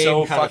that was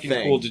so fucking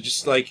cool to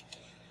just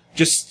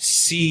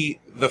see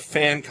the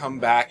fan come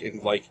back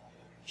and like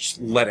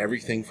just let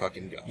everything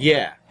fucking go.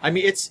 Yeah, I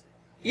mean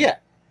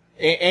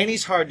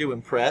Annie's hard to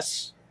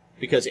impress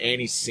because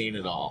Annie's seen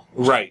it all.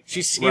 Right.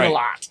 She's seen a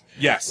lot.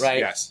 Yes. Right.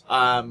 Yes.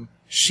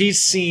 She's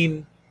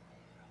seen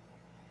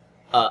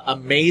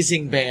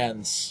amazing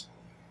bands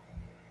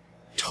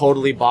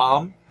totally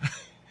bomb,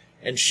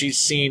 and she's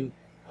seen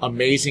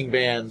amazing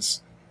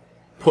bands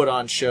put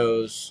on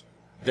shows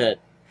that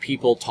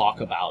people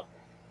talk about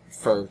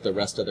for the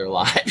rest of their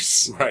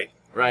lives. Right.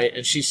 Right.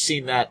 And she's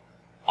seen that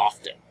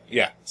often.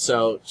 Yeah.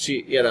 So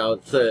she,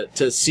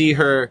 to see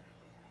her,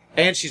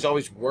 and she's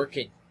always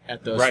working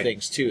at those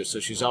things too. So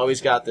she's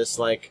always got this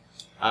like,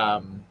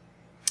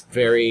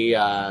 very.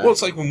 Well,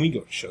 it's like when we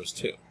go to shows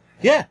too.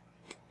 Yeah.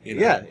 You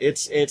know? Yeah.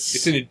 It's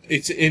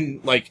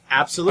in like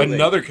absolutely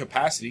another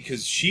capacity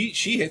because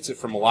she hits it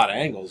from a lot of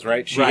angles,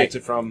 right? She hits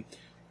it from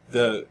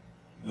the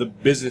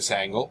business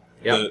angle,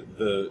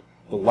 the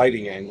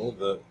lighting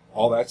angle,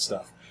 all that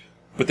stuff,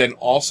 but then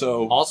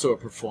also a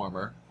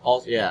performer.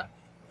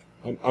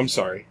 I'm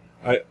sorry.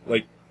 I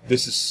like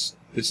this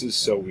is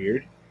so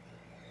weird.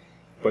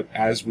 But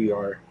as we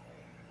are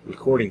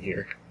recording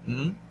here,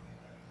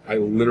 I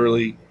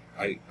literally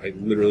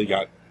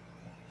got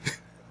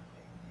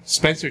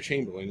Spencer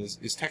Chamberlain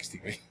is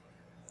texting me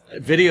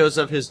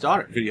videos of his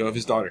daughter. Video of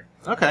his daughter.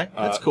 Okay,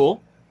 that's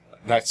cool.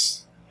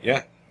 Nice.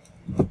 Yeah.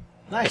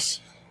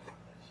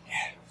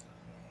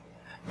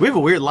 We have a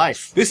weird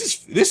life.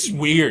 This is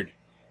weird.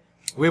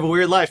 We have a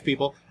weird life,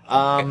 people.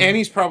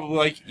 Annie's probably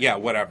like, yeah,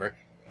 whatever.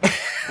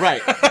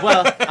 Right.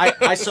 Well,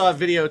 I saw a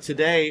video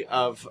today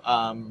of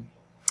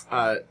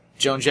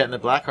Joan Jett and the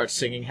Blackhearts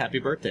singing "Happy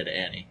Birthday" to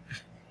Annie.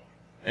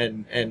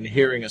 and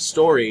hearing a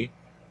story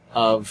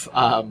of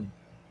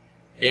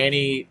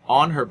Annie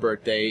on her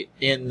birthday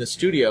in the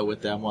studio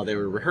with them while they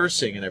were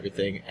rehearsing and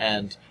everything,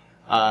 and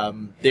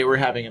they were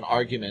having an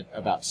argument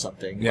about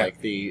something. Yeah.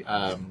 Like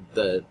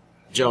the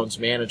Jones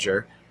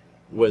manager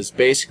was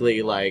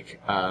basically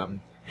like,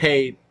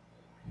 "Hey,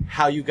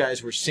 how you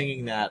guys were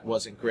singing that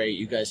wasn't great.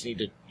 You guys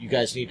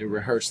need to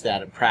rehearse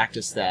that and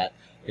practice that."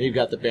 And you've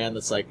got the band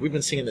that's like, "We've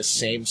been singing the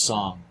same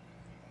song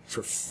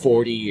for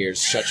 40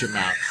 years. Shut your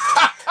mouth."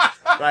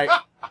 Right?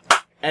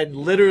 And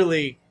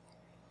literally,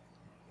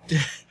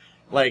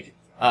 like,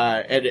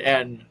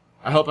 and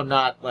I hope I'm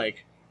not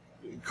like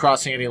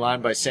crossing any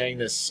line by saying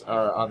this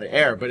on the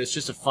air, but it's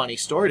just a funny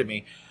story to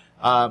me,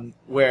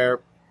 where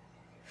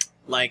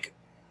like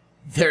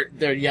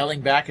they're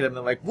yelling back at him.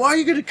 They're like, "Why are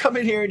you going to come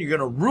in here and you're going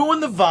to ruin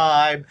the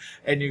vibe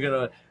and you're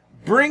going to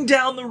bring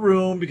down the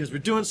room because we're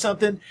doing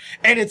something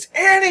and it's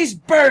Annie's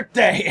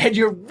birthday and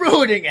you're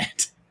ruining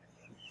it."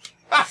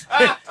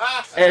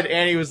 And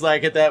Annie was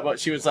like, at that moment,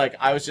 she was like,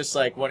 I was just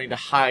like wanting to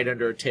hide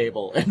under a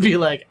table and be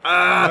like,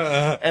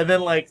 ah. And then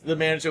like the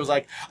manager was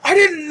like, "I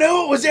didn't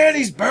know it was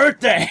Annie's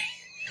birthday."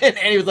 And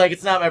Annie was like,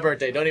 "It's not my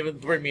birthday. Don't even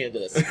bring me into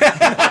this.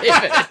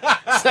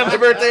 It's not my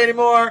birthday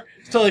anymore.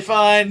 It's totally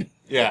fine."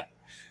 Yeah.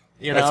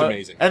 You know? That's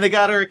amazing. And they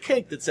got her a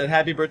cake that said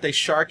 "Happy Birthday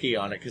Sharky"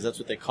 on it because that's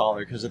what they call her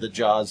because of the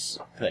Jaws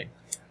thing.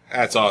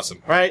 That's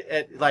awesome.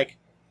 Right? Like,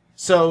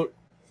 so,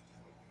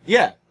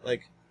 yeah,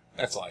 like,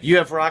 That's life. you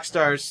have rock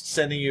stars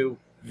sending you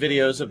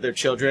videos of their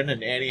children,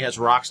 and Annie has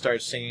rock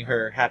stars singing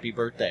her happy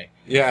birthday.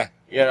 Yeah.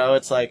 You know,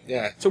 it's like,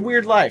 Yeah. it's a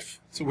weird life.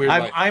 It's a weird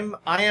life.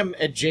 I am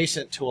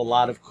adjacent to a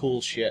lot of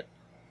cool shit.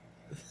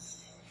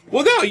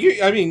 Well, no,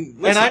 I mean,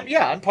 listen, And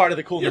I'm part of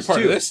the coolness You're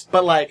part too. of this.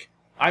 But like,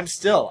 I'm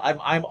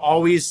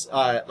always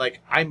like,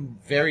 I'm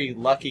very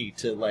lucky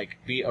to like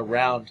be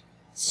around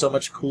so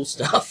much cool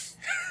stuff.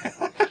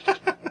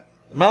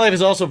 My life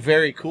is also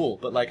very cool,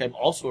 but like, I'm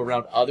also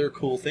around other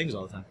cool things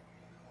all the time.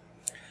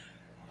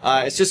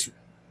 It's just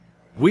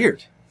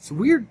weird. It's a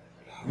weird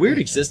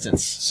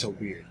existence. so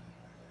weird.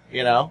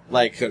 You know,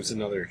 like, That was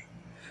another.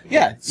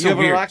 yeah, So you have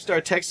weird. a rock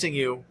star texting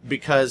you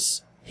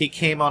because he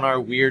came on our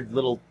weird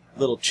little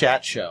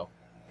chat show.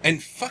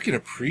 And fucking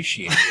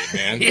appreciate it,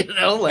 man. You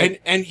know,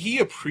 like, and he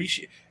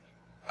appreciate.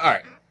 All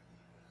right.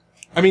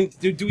 I mean,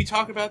 do we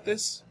talk about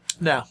this?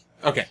 no,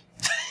 Okay.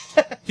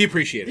 He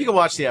appreciated you it. can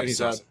watch the And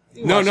he's episode. awesome.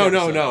 You can No, watch no, the no,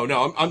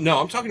 episode. no.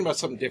 I'm talking about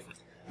something different.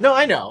 No,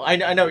 I know what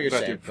you're About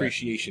saying. the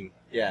appreciation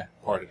but, yeah,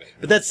 part of it.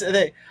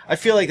 but I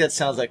feel like that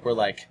sounds like we're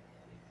like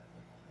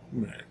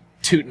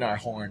tooting our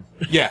horn.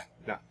 Yeah.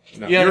 No. You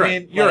know You're what I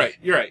right. mean? You're Like- right.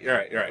 You're right. You're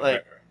right. You're right. like-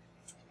 Right.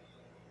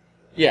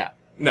 Yeah,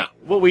 No.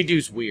 what we do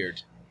is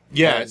weird.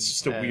 Yeah, And- it's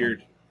just a and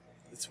weird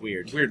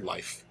Weird.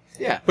 life.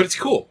 Yeah, But it's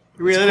cool.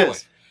 it really It's cool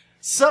is.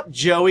 Sup,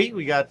 Joey?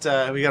 We got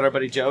our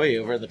buddy Joey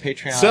over in the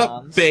Patreon.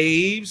 Sup,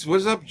 babes?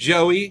 What's up,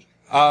 Joey?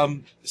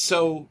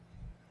 So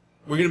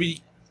we're gonna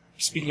be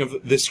speaking of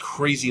this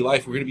crazy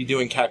life. We're gonna be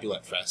doing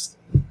Capulet Fest.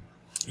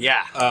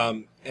 Yeah.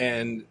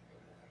 And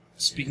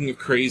speaking of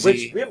crazy,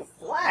 Which we have a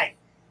flag.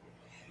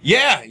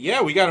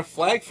 yeah, we got a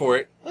flag for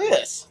it. Look at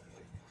this.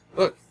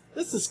 Look,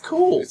 This is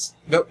cool. it's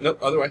nope,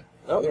 other way,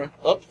 other way,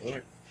 Oh, other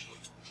way.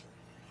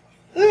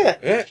 look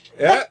at that.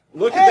 Yeah.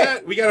 Look Hey. at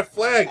that. We got a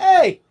flag.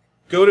 Hey.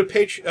 Go to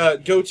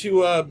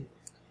Strangerhood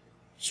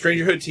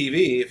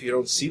TV. If you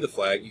don't see the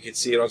flag, you can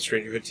see it on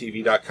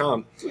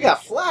StrangerhoodTV.com. We got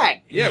a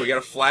flag. Yeah, we got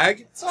a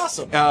flag. It's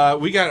awesome.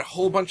 We got a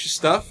whole bunch of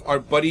stuff. Our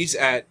buddies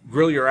at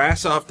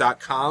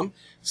GrillYourAssOff.com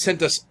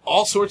sent us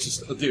all sorts of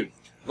stuff. Dude,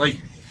 like,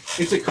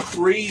 it's a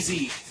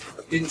crazy,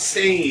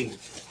 insane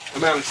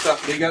amount of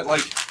stuff. They got,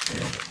 like,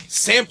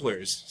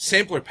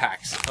 sampler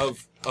packs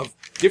of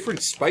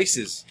different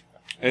spices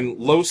and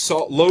low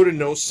to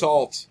no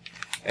salt.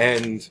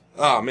 And,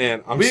 oh,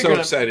 man, I'm so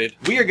excited.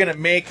 We are going to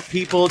make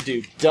people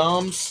do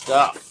dumb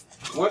stuff.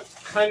 What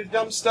kind of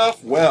dumb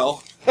stuff?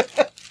 Well,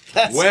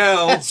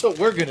 That's what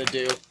we're going to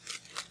do.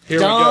 here we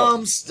go.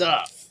 Dumb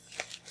stuff.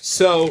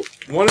 So,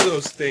 one of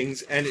those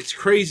things, and it's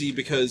crazy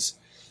because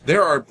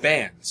there are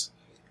bands,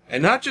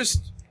 and not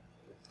just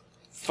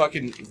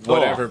fucking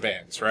whatever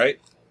bands, right?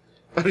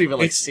 I don't even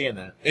like It's- seeing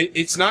that.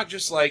 It's not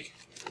just like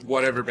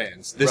whatever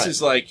bands. This Right.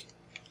 is like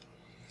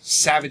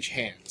Savage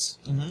Hands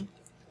Mm-hmm.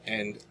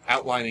 and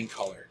Outline in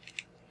Color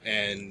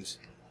and,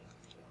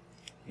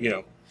 you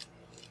know,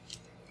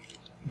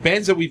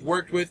 bands that we've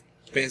worked with,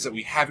 bands that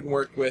we haven't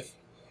worked with.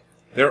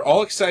 They're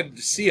all excited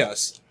to see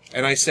us.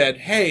 And I said,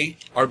 hey,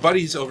 our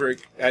buddies over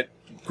at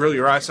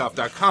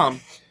GrillYourAssOff.com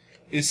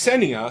is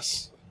sending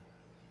us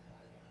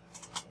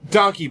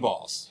Donkey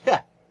Balls.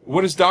 Yeah.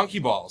 What is Donkey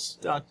Balls?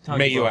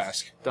 May you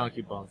ask?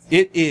 Donkey balls.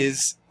 It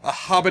is a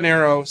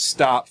habanero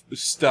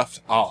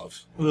stuffed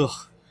olive.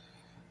 Ugh.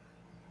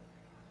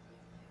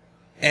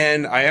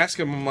 And I asked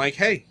him, I'm like,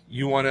 hey,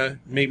 you want to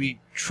maybe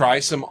try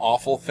some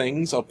awful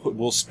things?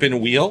 We'll spin a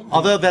wheel.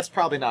 Although that's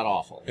probably not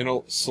awful. And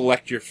it'll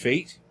select your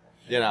fate.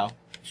 You know.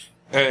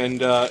 And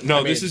no, I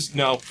mean, this is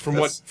no. From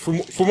that's-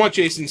 what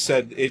Jason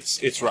said,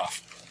 it's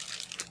rough.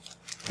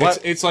 What?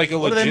 It's like a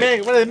What do legit. they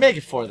make? What do they make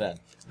it for then?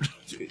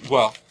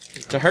 Well,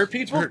 To hurt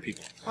people? To hurt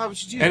people. Why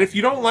would you do And that? if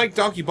you don't like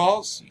donkey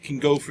balls, you can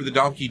go for the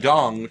donkey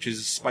dong, which is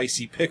a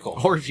spicy pickle.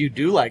 Or if you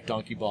do like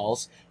donkey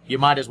balls, you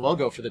might as well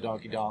go for the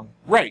donkey dong.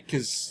 Right,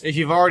 because... If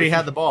you've already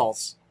had the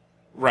balls.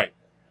 Right.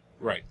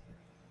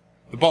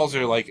 The balls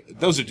are like...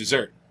 Those are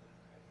dessert.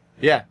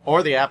 Yeah,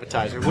 or the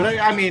appetizer.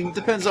 I mean,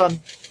 depends on...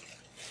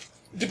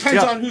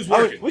 Depends on who's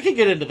working. We can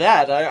get into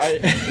that.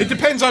 It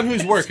depends on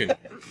who's working.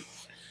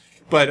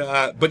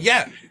 But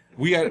yeah,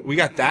 we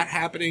got that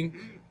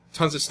happening.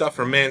 Tons of stuff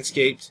from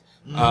Manscaped.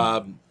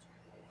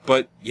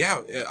 But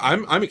yeah,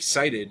 I'm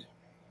excited.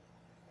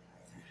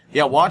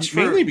 Yeah,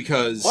 mainly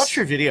because watch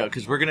your video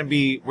because we're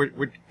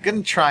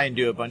gonna try and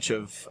do a bunch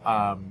of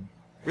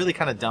really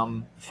kind of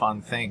dumb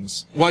fun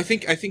things. Well, I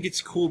think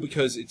it's cool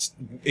because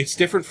it's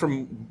different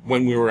from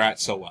when we were at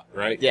So What,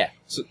 right? Yeah.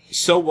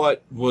 So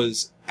What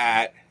was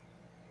at.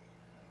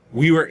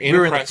 We were in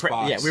a press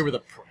box. Yeah, we were the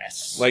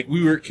press. Like,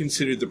 we were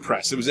considered the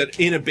press. It was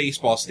in a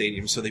baseball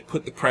stadium, so they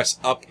put the press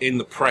up in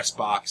the press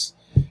box.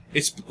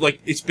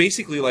 It's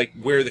basically like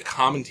where the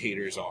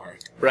commentators are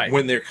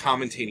when they're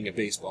commentating a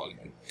baseball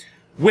game,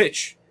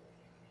 which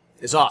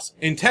is awesome.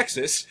 In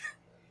Texas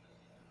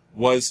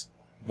was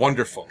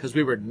wonderful because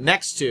we were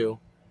next to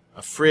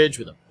a fridge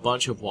with a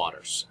bunch of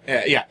waters.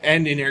 Yeah,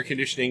 and in air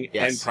conditioning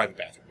and private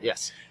bathroom.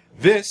 Yes,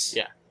 this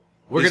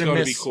we're going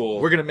to be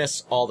cool. We're gonna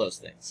miss all those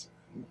things.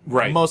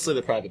 Right. Mostly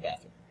the private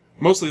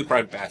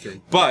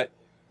bathroom. But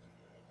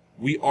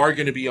we are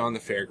going to be on the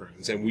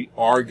fairgrounds, and we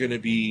are going to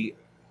be,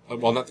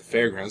 well, not the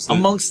fairgrounds.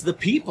 Amongst the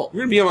people.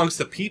 We're going to be amongst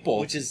the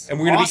people. And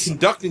we're going to be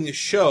conducting the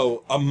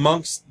show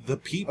amongst the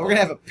people. We're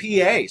going to have a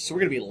PA, so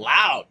we're going to be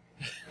loud.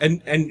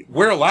 And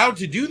we're allowed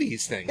to do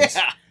these things.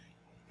 Yeah.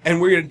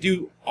 And we're going to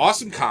do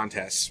awesome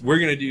contests. We're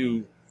going to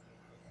do,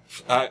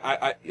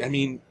 I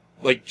mean,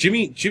 like,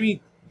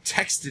 Jimmy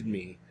texted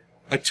me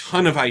a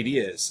ton of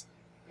ideas.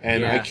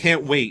 And I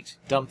can't wait.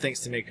 Dumb things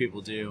to make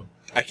people do.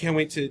 I can't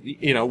wait to,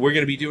 we're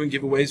going to be doing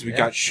giveaways. We've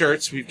got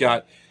shirts. We've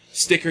got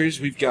stickers.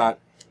 We've got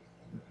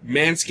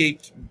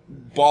Manscaped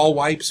ball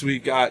wipes.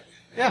 We've got...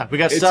 Yeah, we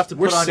got stuff to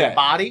put on your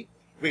body.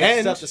 We got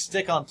and stuff to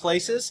stick on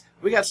places.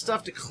 We got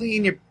stuff to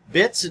clean your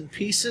bits and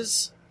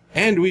pieces.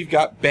 And we've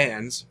got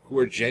bands who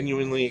are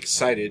genuinely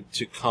excited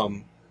to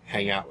come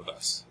hang out with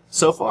us.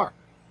 So far.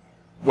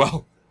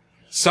 Well,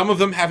 some of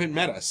them haven't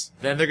met us.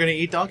 Then they're going to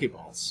eat donkey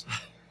balls.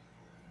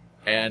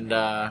 And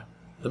the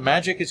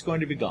magic is going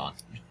to be gone.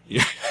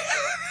 Yeah.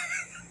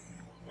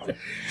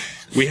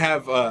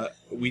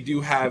 We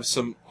do have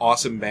some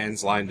awesome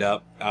bands lined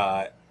up,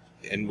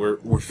 and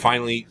we're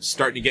finally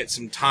starting to get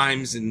some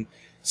times and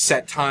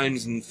set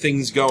times and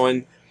things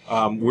going.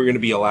 We're going to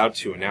be allowed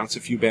to announce a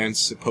few bands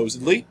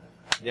supposedly.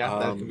 Yeah,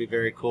 that could be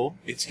very cool.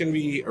 It's going to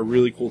be a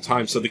really cool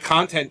time. So the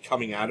content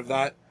coming out of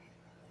that.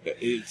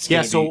 It's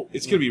going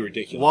to be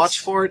ridiculous.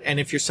 Watch for it,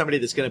 and if you're somebody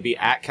that's going to be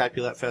at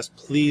Capulet Fest,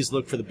 please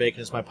look for the Bacon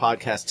is My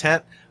Podcast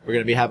tent. We're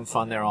going to be having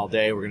fun there all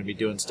day. We're going to be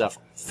doing stuff,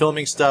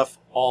 filming stuff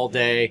all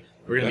day.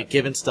 We're going to be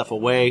giving stuff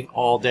away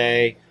all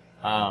day.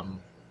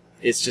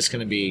 It's just going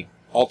to be...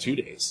 all 2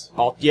 days.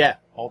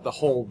 The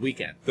whole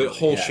weekend. The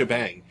whole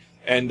shebang.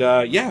 And,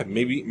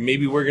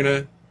 maybe we're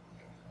going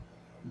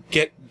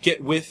to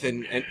get with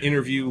and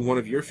interview one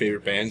of your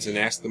favorite bands and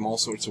ask them all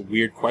sorts of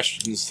weird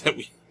questions that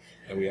we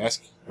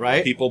ask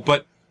people,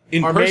 but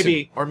in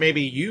person.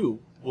 Maybe you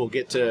will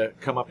get to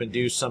come up and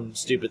do some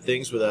stupid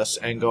things with us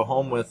and go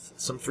home with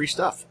some free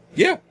stuff.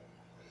 Yeah.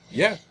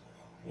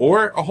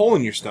 Or a hole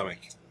in your stomach.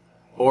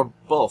 Or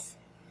both.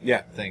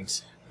 Yeah.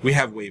 Things. We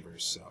have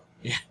waivers, so.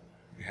 Yeah.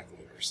 We have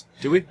waivers.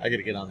 Do we? I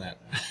gotta get on that.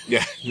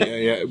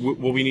 Yeah.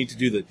 Well, we need to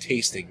do the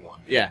tasting one.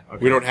 Yeah.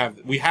 Okay.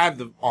 We have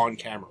the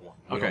on-camera one.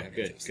 Okay,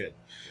 good.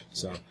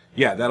 So,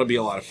 yeah, that'll be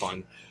a lot of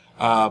fun.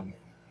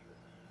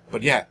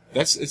 But yeah,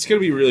 it's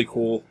gonna be really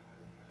cool.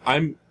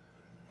 I'm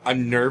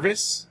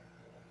nervous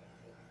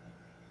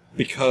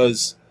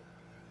because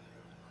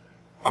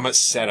I'm a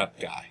setup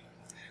guy.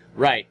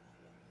 Right.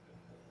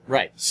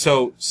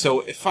 So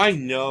if I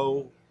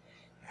know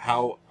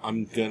how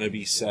I'm gonna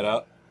be set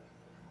up,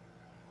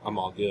 I'm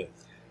all good.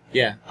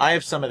 Yeah, I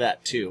have some of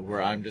that too,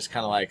 where I'm just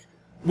kind of like,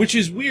 which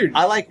is weird.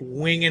 I like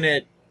winging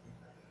it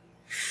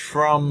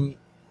from,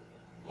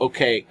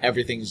 okay,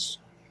 everything's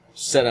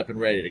set up and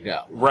ready to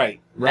go. Right.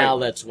 Now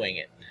let's wing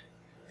it.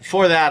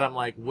 Before that, I'm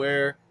like,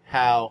 where,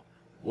 how,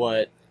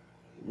 what,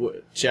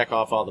 check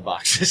off all the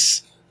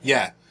boxes.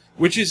 Yeah,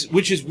 which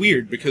is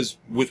weird because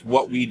with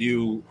what we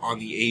do on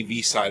the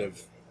AV side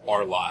of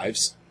our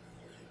lives,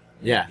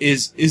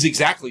 is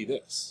exactly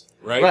this,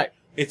 right? Right.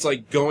 It's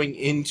like going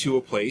into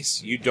a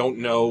place, you don't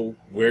know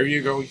where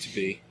you're going to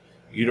be,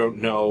 you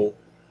don't know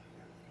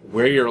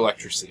where your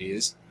electricity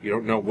is, you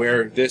don't know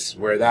where this,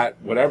 where that,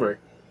 whatever.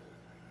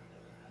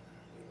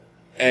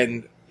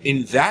 And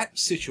in that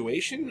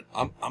situation,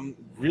 I'm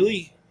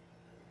really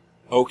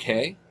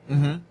okay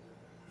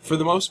for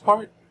the most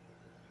part.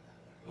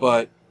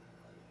 But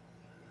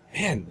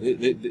man,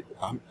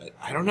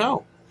 I don't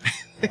know.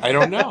 I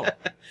don't know.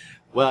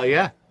 Well,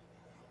 yeah,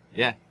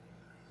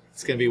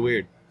 it's gonna be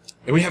weird.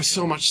 And we have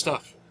so much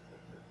stuff.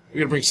 We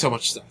gotta bring so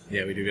much stuff.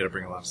 Yeah, we do gotta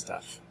bring a lot of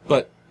stuff.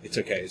 But It's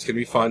okay. It's gonna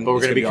be fun. But we're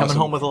It's going to be coming awesome.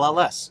 home with a lot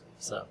less.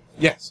 So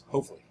Yes,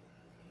 hopefully.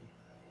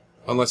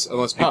 Unless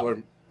people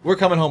are. we're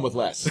coming home with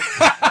less.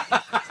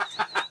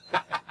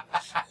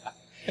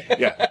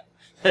 Yeah.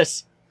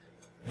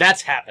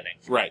 That's happening.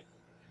 Right.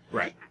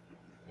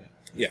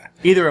 Yeah.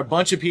 Either a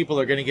bunch of people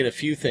are going to get a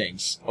few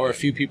things, or a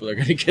few people are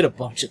going to get a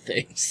bunch of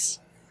things.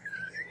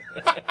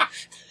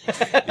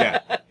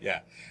 Yeah.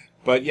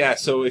 But yeah,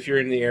 so if you're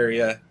in the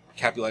area,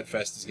 Capulet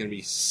Fest is going to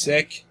be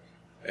sick,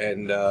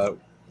 and we're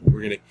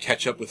going to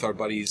catch up with our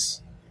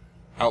buddies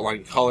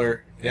Outline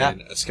Color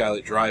and a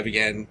Skylit Drive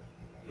again,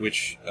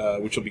 which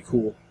will be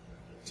cool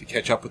to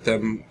catch up with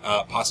them,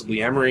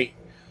 possibly Emery.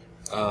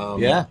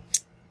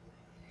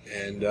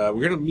 And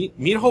we're going to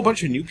meet a whole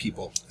bunch of new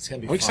people. It's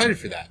going to be I'm excited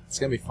for that. It's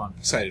going to be fun.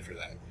 Excited for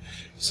that.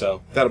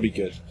 So that'll be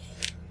good.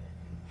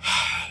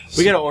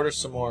 We got to order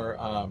some more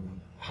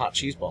hot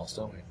cheese balls,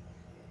 don't we?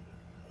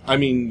 I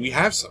mean, we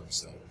have some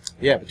still.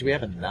 Yeah, but do we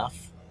have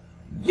enough?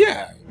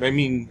 Yeah. I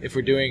mean, If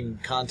we're doing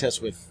contests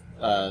with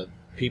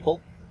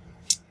people?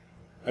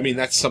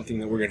 that's something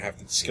that we're going to have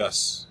to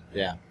discuss.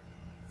 Yeah.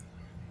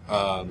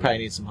 Probably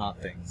need some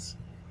hot things.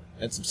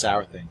 And some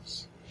sour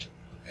things.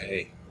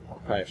 Hey,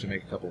 Probably have to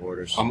make a couple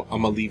orders. I'm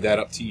going to leave that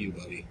up to you,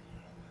 buddy.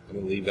 I'm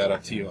going to leave that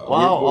up to you. Well,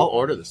 I'll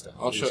order the stuff.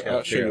 I'll show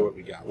you what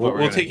we got. what we're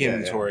We'll gonna- take yeah,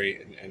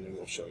 inventory and then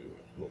we'll show you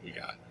what we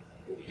got.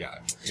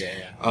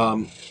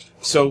 Yeah.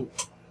 So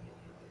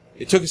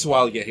it took us a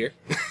while to get here,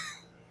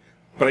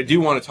 but I do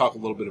want to talk a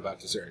little bit about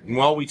dessert. And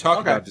while we talk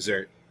about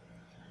dessert,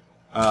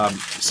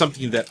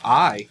 something that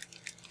I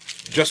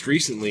just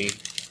recently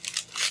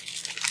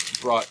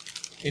brought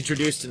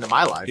Introduced into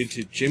my life.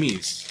 into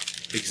Jimmy's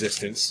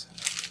existence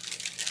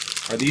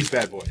are these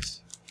bad boys.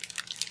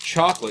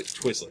 Chocolate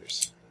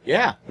Twizzlers.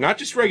 Yeah. Not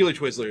just regular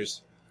Twizzlers,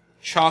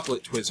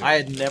 chocolate Twizzlers. I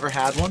had never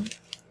had one.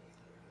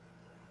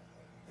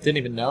 Didn't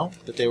even know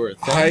that they were a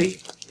thing.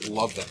 I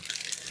love them.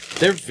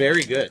 They're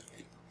very good.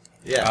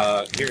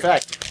 Yeah. Here, In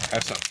fact,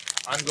 have some.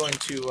 I'm going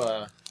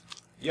to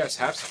Yes,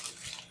 have some.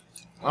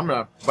 I'm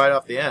going to bite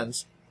off the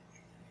ends.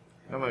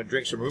 I'm going to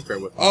drink some root beer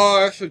with them. Oh,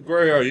 that's a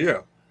great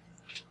idea.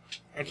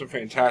 That's a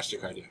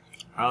fantastic idea.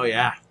 Oh,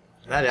 yeah.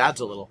 That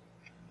adds a little.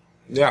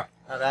 Yeah.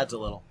 That adds a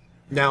little.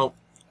 Now,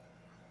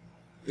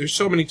 there's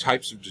so many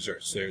types of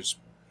desserts. There's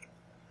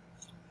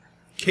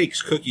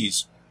cakes,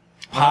 cookies,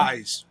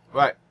 pies,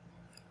 Right.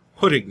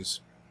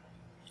 puddings,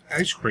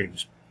 ice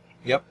creams,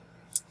 Yep.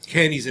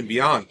 candies, and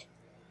beyond.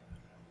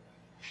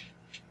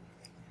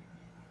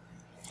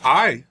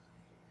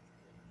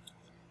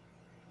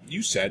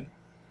 You said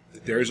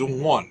that there is a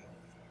one.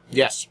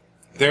 Yes.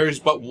 There is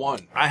but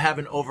one. I have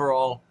an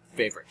overall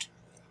favorite.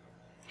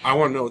 I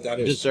want to know what that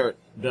is. Dessert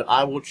that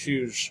I will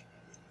choose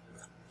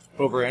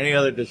over any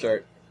other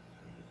dessert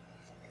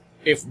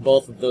if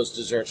both of those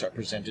desserts are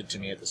presented to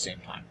me at the same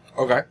time.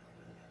 Okay.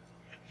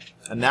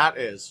 And that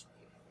is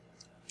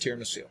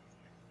tiramisu.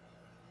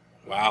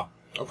 Wow.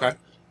 Okay.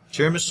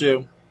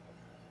 Tiramisu.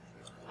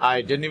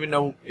 I didn't even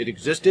know it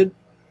existed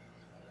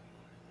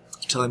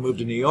until I moved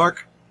to New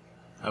York.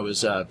 I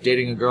was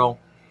dating a girl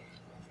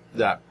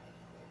that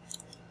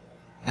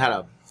had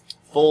a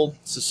full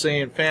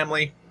Sicilian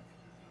family.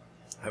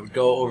 I would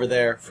go over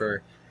there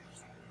for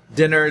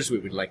dinners. We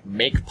would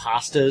make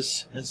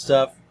pastas and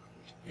stuff.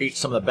 Eat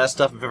some of the best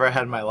stuff I've ever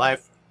had in my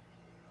life.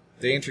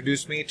 They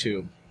introduced me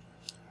to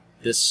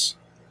this.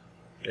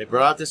 They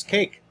brought out this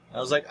cake. I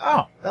was like,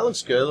 oh, that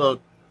looks good. A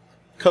little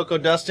cocoa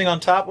dusting on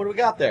top. What do we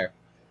got there?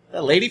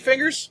 That lady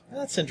fingers?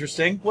 That's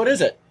interesting. What is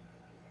it?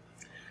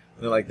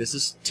 And they're like, this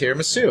is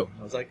tiramisu.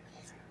 I was like,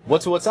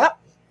 what's up?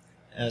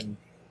 And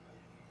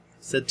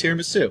said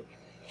tiramisu.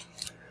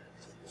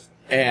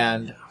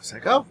 And I was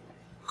like, oh,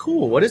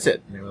 cool. What is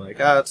it? And they were like,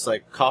 oh, it's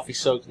like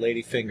coffee-soaked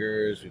lady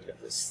fingers. We've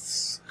got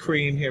this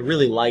cream here,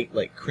 really light,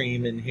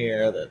 cream in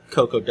here, the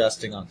cocoa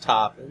dusting on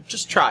top.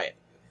 Just try it.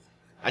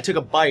 I took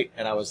a bite,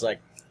 and I was like,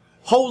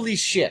 holy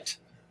shit.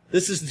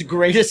 This is the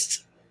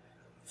greatest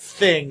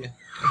thing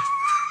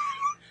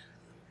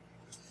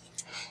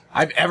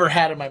I've ever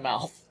had in my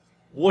mouth.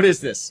 What is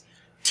this?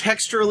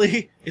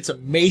 Texturally, it's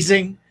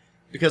amazing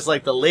because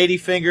the lady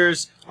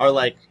fingers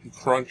are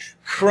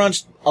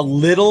crunched a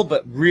little,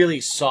 but really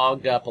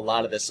sogged up a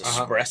lot of this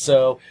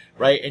espresso,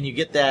 right? And you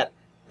get that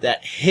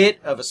hit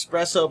of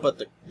espresso,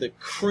 but the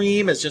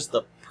cream is just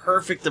the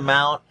perfect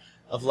amount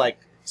of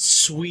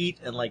sweet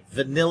and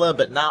vanilla,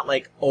 but not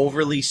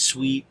overly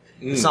sweet.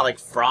 It's not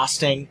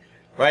frosting,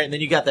 right? And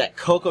then you got that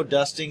cocoa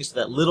dusting, so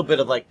that little bit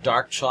of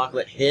dark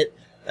chocolate hit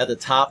at the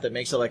top that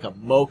makes it like a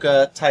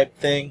mocha type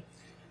thing.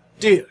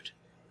 Dude,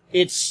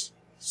 it's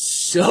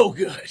so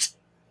good.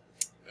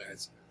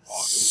 That's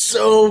awesome.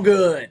 So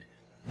good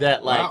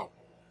that Wow.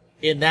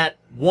 in that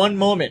one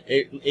moment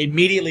it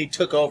immediately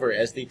took over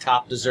as the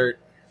top dessert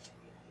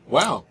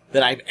Wow.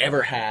 that I've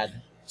ever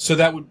had. So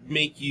that would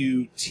make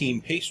you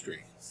team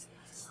pastry.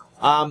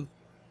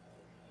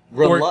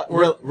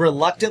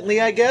 Reluctantly,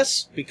 I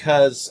guess,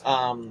 because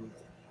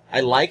I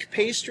like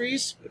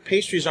pastries, but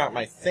pastries aren't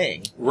my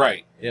thing.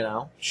 Right. You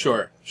know?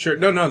 Sure.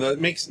 No, that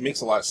makes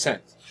a lot of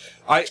sense.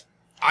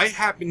 I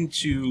happen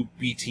to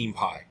be team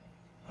pie.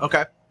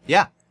 Okay.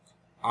 Yeah.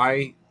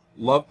 I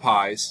love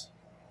pies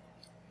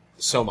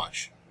so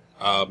much.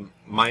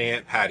 My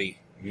Aunt Patty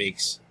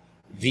makes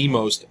the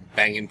most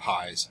banging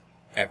pies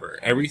ever.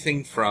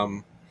 Everything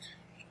from,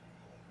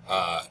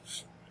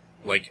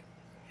 like,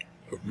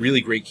 a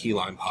really great key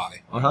lime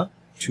pie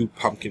to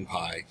pumpkin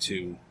pie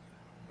to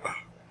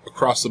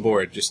across the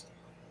board. Just,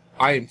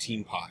 I am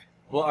team pie.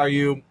 Well, are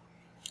you...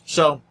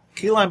 So,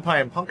 key lime pie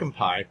and pumpkin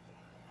pie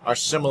are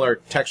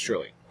similar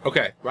texturally,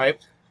 Okay. right?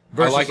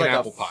 I like an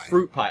apple pie.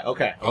 Fruit pie.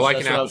 Okay. I like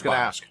That's an what apple I was going to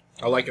pie. ask.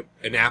 I like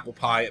an apple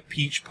pie, a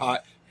peach pie.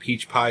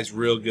 Peach pie's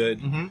real good.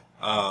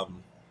 Mm-hmm.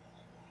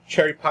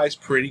 Cherry pie's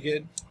pretty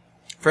good.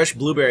 Fresh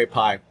blueberry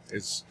pie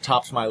is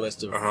tops my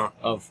list of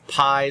of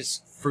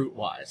pies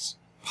fruit-wise.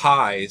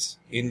 Pies,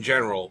 in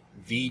general,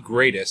 the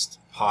greatest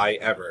pie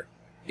ever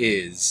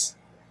is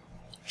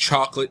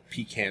chocolate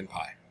pecan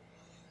pie.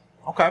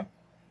 Okay.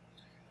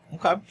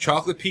 Okay.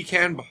 Chocolate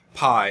pecan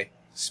pie,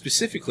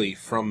 specifically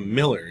from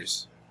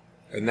Miller's,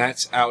 and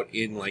that's out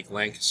in, like,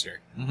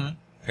 Lancaster,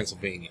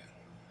 Pennsylvania.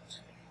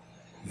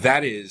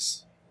 That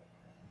is,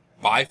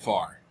 by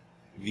far,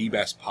 the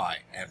best pie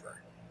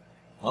ever.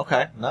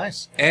 Okay,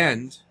 nice.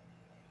 And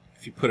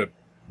if you put a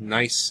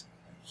nice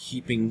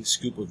heaping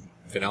scoop of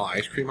vanilla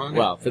ice cream on it.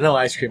 Well, vanilla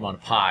ice cream on a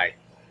pie.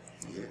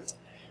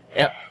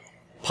 Yeah,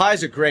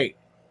 pies are great.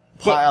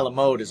 Pie a la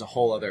mode is a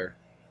whole other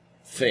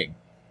thing.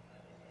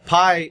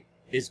 Pie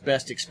is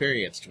best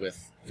experienced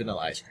with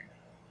vanilla ice cream,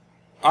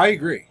 I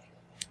agree.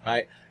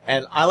 right?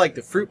 And I like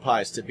the fruit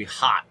pies to be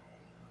hot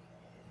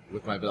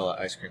with my vanilla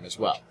ice cream as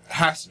well. It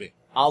has to be.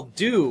 I'll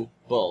do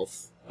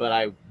both, but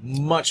I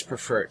much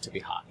prefer it to be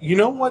hot. You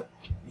know what?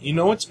 You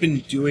know what's been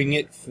doing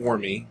it for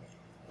me?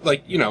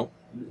 Like, you know,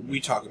 we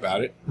talk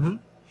about it. Mhm.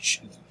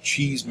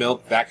 Cheese,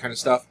 milk, that kind of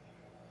stuff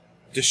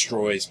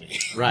destroys me.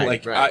 Right,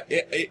 like, right.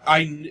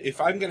 if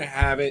I'm going to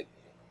have it,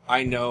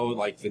 I know,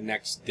 like, the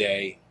next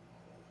day,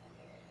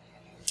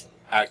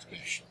 out of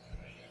commission.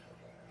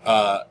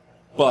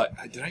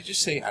 But, did I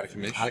just say out of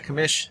commission? Out of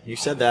commish. You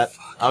said that.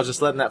 I was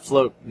just letting that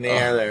float in the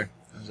air there.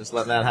 I was just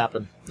letting that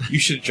happen. You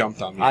should have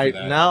jumped on me for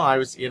that. No, I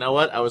was, you know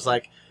what? I was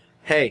like,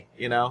 hey,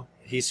 you know,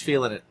 he's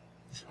feeling it.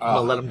 I'm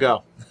going to let him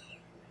go.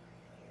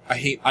 I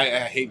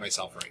hate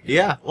myself right now.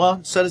 Yeah, well,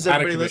 so does Out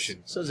of everybody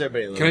commission. So does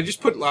everybody Can I just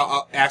put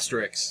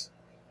asterisks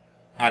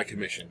out of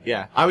commission?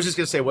 Yeah, I was just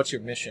going to say, what's your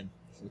mission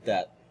with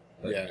that?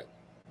 Yeah.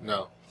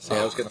 No. So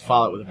I was going to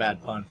follow it with a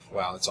bad pun.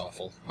 Wow, that's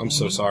awful. I'm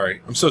so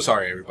sorry. I'm so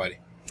sorry, everybody.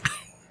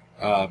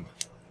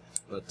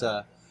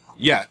 But,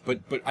 Yeah,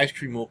 but ice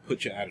cream will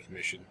put you out of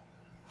commission.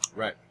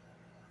 right.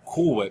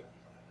 Cool Whip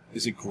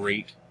is a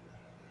great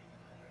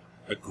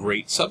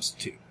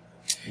substitute.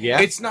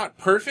 Yeah. It's not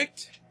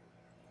perfect,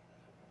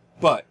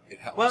 but it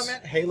helps. Well,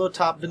 man, Halo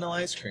Top vanilla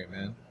ice cream,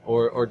 man.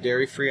 Or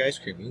dairy-free ice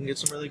cream. You can get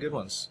some really good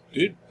ones.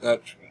 Dude,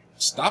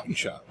 Stop and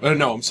Shop. Oh,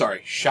 no, I'm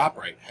sorry.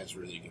 ShopRite has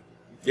really good.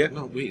 Yeah.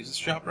 No, wait, is it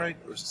ShopRite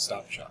or is it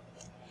Stop and Shop?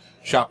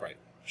 ShopRite.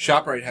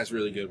 ShopRite has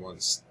really good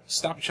ones.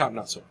 Stop and Shop,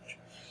 not so much.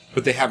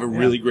 But they have a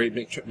really great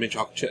mint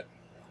chocolate chip.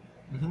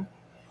 Mm-hmm.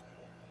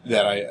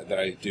 That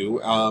I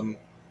do.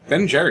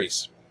 Ben &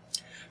 Jerry's.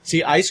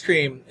 See, ice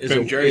cream is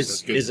Ben &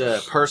 Jerry's is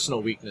a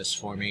personal weakness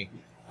for me.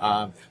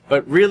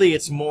 But really,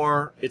 it's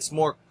more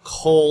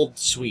cold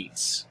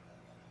sweets.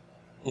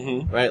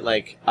 Mm-hmm. Right?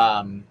 Like,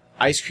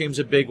 ice cream's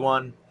a big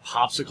one.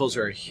 Popsicles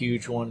are a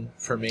huge one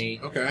for me.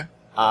 Okay.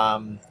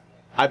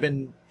 I've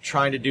been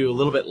trying to do a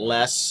little bit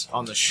less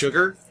on the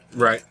sugar.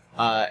 Right.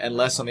 And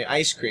less on the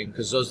ice cream,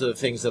 because those are the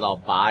things that I'll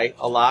buy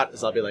a lot,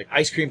 is I'll be like,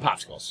 ice cream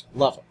popsicles.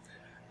 Love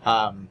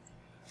them.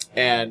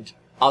 And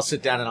I'll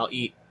sit down and I'll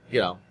eat,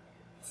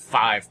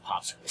 5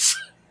 popsicles.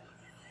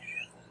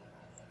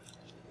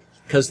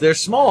 Because they're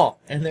small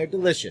and they're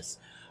delicious.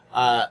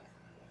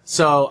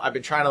 So I've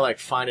been trying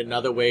to find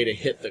another way to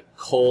hit the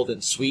cold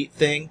and sweet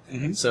thing.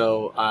 Mm-hmm.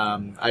 So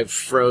I've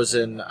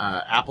frozen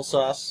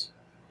applesauce,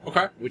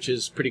 Okay. which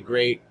is pretty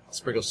great.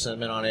 Sprinkle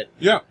cinnamon on it.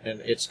 Yeah.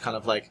 And it's kind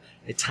of like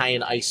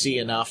Italian icy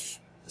enough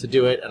to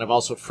do it. And I've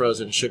also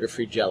frozen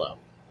sugar-free Jell-O,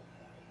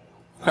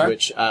 Okay.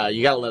 which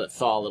you got to let it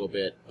thaw a little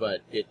bit, but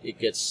it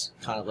gets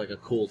kind of like a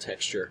cool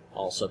texture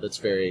also that's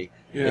very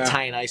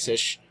Italian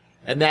ice-ish.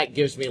 And that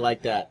gives me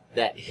that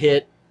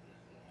hit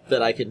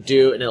that I can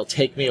do, and it'll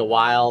take me a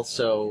while.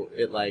 So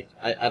it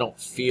I don't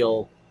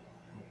feel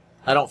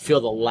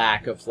the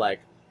lack of I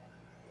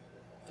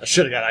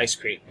should have got ice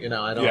cream.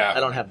 I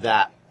don't have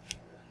that.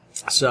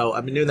 So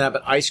I've been doing that,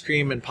 but ice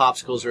cream and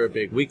popsicles are a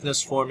big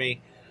weakness for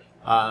me.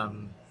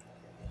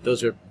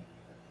 Those are,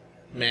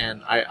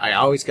 man, I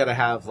always got to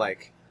have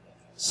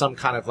some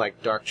kind of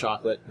dark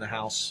chocolate in the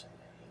house.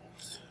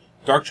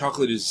 Dark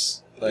chocolate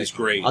is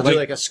great. I'll do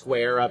a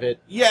square of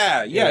it.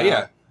 Yeah,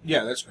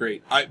 that's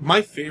great.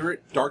 My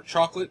favorite dark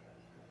chocolate,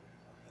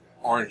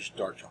 orange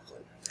dark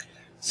chocolate.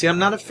 See, I'm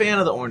not a fan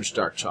of the orange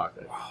dark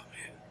chocolate. Oh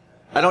man,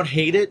 I don't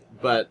hate it,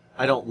 but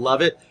I don't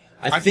love it.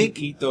 I think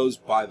can eat those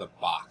by the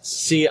box.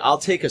 See, I'll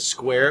take a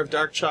square of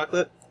dark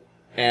chocolate,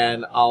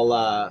 and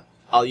I'll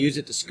use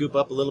it to scoop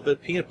up a little bit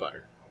of peanut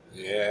butter.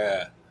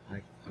 Yeah.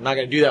 I'm not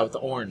going to do that with the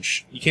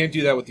orange. You can't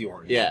do that with the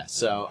orange. Yeah,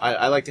 so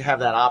I like to have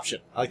that option.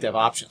 I like to have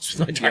options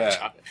with my dark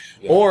chocolate.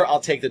 Yeah. Or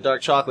I'll take the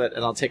dark chocolate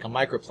and I'll take a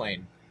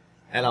microplane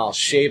and I'll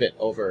shave it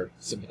over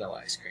some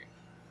vanilla ice cream.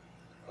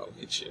 Oh,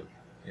 get you.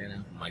 You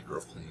know?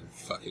 Microplane.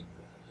 Fucking.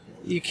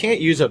 You can't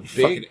use a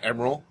Fucking big...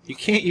 emerald. You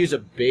can't use a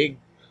big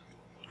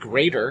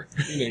grater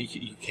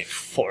You can't.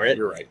 for it.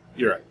 You're right.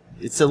 You're right.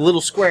 It's a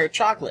little square of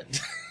chocolate.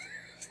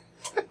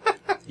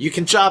 You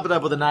can chop it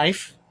up with a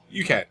knife.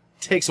 You can.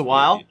 Takes a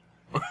while.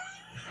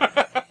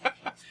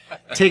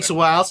 Takes a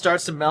while.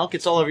 Starts to melt.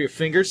 Gets all over your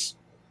fingers.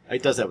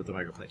 It does that with the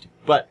microplane too.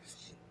 But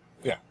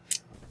Yeah.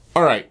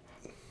 All right.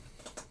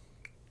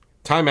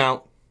 Time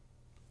out.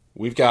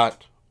 We've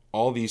got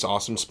all these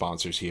awesome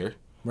sponsors here.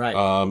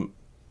 right.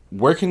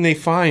 Where can they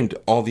find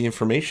all the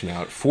information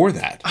out for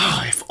that?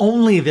 Oh, if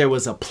only there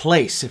was a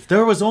place. If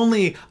there was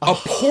only A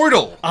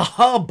portal. a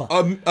hub.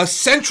 A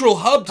central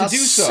hub to A do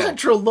so.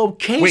 central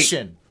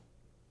location.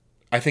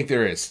 I think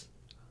there is.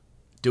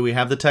 Do we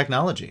have the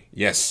technology?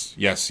 Yes.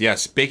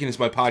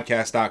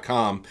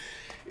 Baconismypodcast.com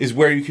is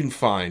where you can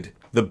find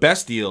the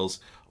best deals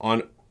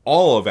on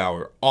all of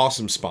our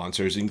awesome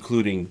sponsors,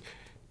 including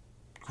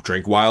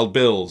Drink Wild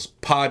Bills,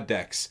 Pod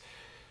Decks,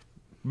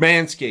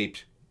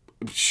 Manscaped,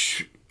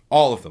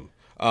 all of them.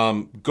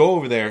 Go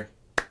over there,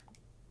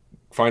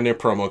 find their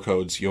promo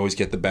codes. You always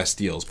get the best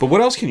deals. But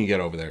what else can you get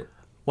over there?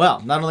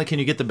 Well, not only can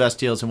you get the best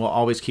deals, and we'll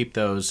always keep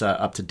those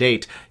up to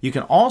date, you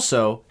can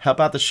also help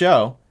out the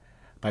show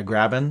by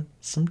grabbing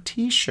some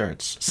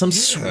t-shirts, some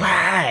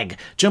swag.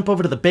 Jump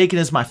over to the Bacon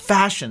is My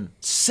Fashion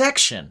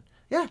section.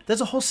 Yeah,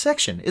 there's a whole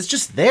section. It's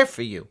just there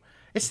for you.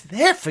 It's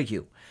there for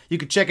you. You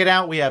can check it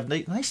out. We have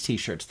nice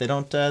t-shirts. They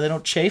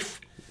don't chafe.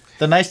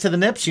 They're nice to the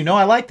nips. You know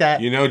I like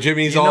that. You know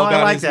Jimmy's You know all I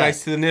about like his that.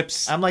 nice to the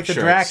nips. I'm like the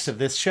shirts. Drax of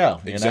this show.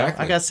 You Exactly.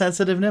 know? I got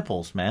sensitive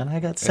nipples, man. I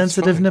got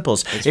sensitive fine.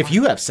 nipples. If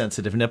you have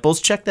sensitive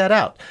nipples, check that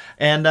out.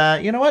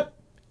 And you know what?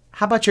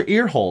 How about your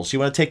ear holes? You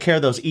want to take care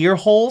of those ear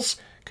holes?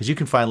 Because you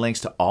can find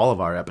links to all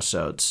of our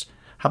episodes.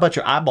 How about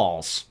your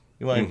eyeballs?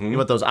 You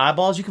want those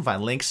eyeballs? You can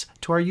find links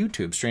to our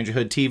YouTube,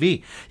 Strangerhood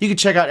TV. You can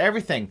check out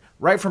everything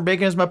right from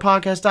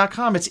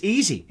baconismypodcast.com. It's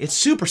easy. It's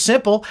super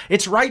simple.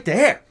 It's right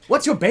there.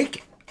 What's your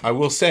bacon? I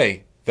will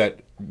say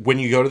that when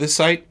you go to this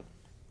site,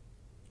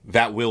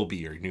 that will be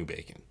your new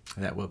bacon.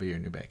 That will be your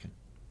new bacon.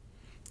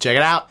 Check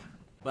it out.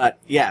 But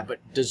yeah, but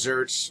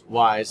desserts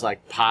wise,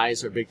 like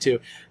pies are big too.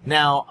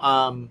 Now,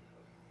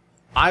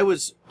 I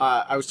was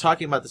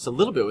talking about this a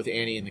little bit with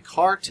Annie in the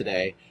car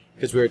today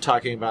because we were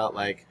talking about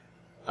like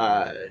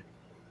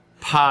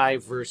pie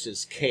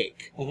versus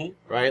cake,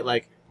 right?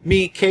 Like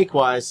me, cake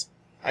wise,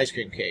 ice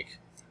cream cake.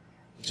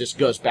 It just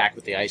goes back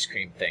with the ice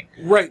cream thing.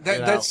 Right. You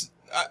know? That's.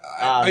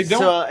 I don't.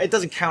 So it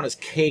doesn't count as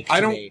cake to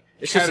I don't me.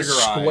 It's just a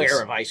categorize-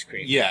 square of ice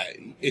cream. Yeah,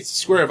 it's a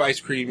square of ice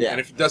cream, Yeah. and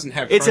if it doesn't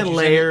have It's in crunchies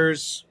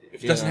layers.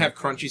 if it doesn't have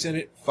crunchies in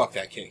it, fuck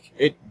that cake.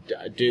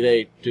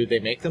 Do they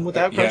make them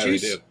without Yeah,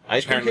 crunchies? they do.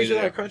 Ice cream Apparently cakes they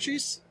without do.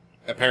 crunchies?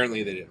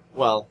 Apparently they do.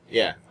 Well,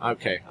 yeah,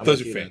 okay. I'm Those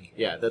with are you then. fake.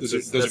 Yeah, Those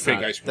are fake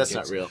ice cream That's cakes.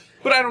 not real.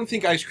 But I don't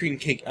think ice cream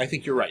cake. I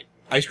think you're right.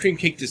 Ice cream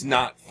cake does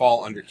not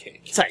fall under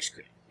cake. It's ice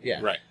cream.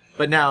 Yeah. Right.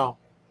 But now,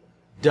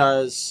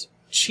 does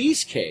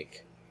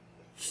cheesecake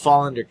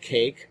fall under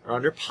cake or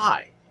under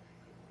pie?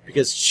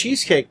 Because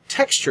cheesecake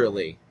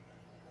texturally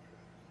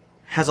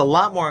has a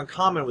lot more in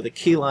common with a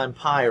key lime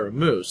pie or a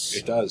mousse.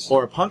 It does.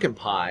 Or a pumpkin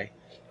pie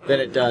than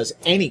it does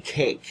any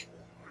cake.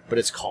 But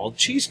it's called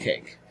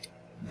cheesecake.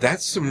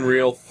 That's some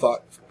real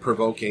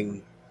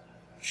thought-provoking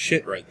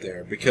shit right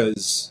there,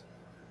 because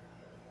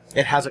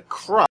It has a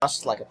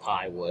crust like a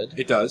pie would,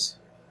 it does.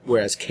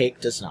 whereas cake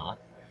does not.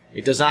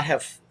 It does not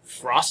have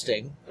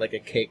frosting like a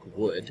cake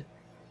would.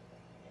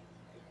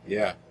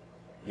 Yeah.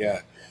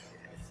 Yeah.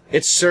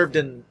 It's served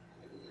in...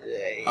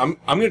 I'm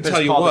going to But tell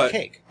it's you called a what.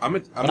 cake. I'm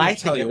but going I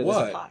to tell think you of it as a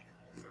what. pie.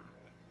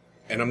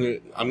 And I'm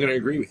going to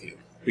agree with you,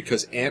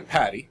 because Aunt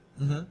Patty,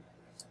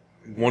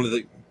 Mm-hmm. one of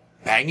the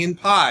banging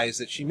pies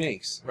that she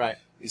makes, Right.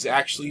 is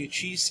actually a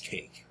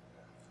cheesecake.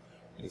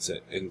 It's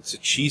a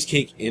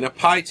cheesecake in a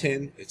pie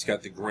tin. It's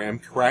got the graham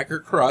cracker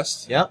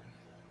crust, Yep.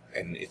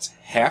 and it's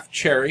half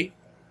cherry,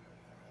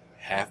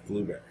 half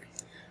blueberry.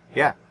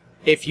 Yeah.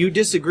 If you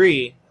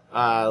disagree,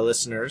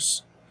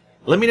 listeners,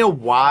 let me know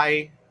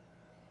why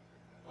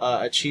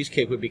a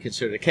cheesecake would be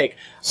considered a cake.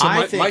 So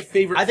my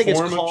favorite I think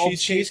form it's of called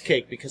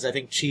cheesecake- because I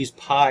think cheese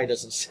pie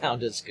doesn't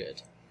sound as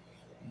good.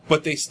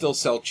 But they still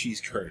sell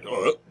cheese curd.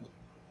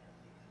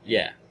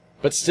 Yeah.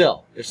 But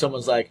still, if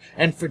someone's like,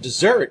 and for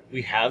dessert,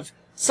 we have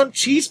some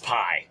cheese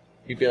pie.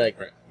 You'd be like,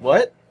 Right.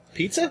 what?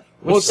 Pizza?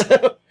 What's,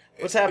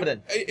 what's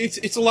happening?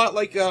 It's a lot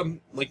like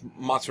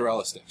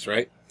mozzarella sticks,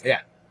 right?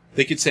 Yeah.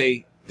 They could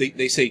say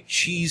they say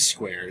cheese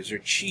squares or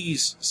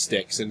cheese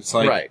sticks, and it's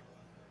like Right.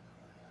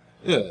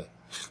 ugh.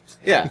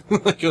 Yeah.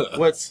 Like, ugh.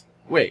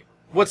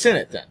 What's in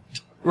it then?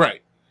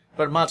 Right.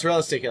 But a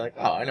mozzarella stick, you're like,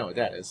 oh, I know what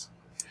that is.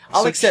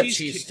 I'll So accept cheese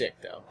cheese cake- stick,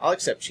 though. I'll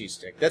accept cheese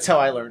stick. That's how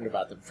I learned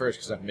about them first,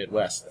 because I'm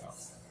Midwest, though.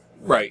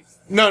 Right.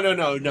 No.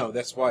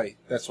 That's why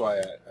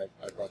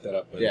I brought that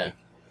up. But Yeah.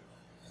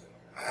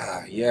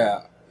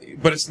 yeah.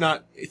 But it's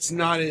not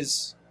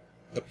as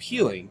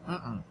appealing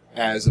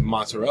as a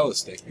mozzarella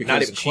stick. Because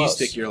Not even a cheese close.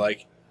 stick, you're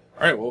like,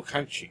 all right, well, what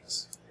kind of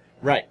cheese?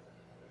 Right.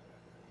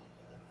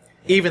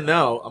 Even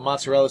though a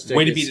mozzarella stick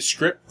Way to beat a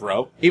script,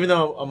 bro. Even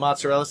though a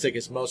mozzarella stick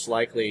is most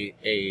likely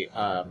a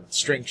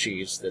string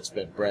cheese that's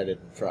been breaded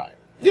and fried.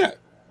 Yeah.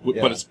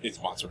 Yeah. But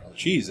it's mozzarella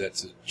cheese.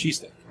 That's a cheese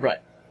stick. Right.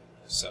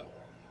 So.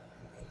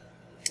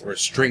 Or a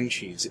string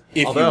cheese, if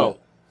you Although, will.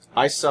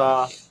 I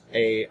saw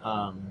a,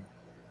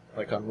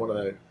 like on one of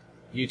the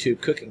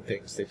YouTube cooking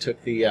things, they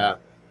took the,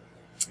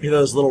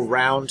 those little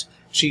round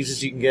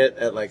cheeses you can get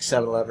at like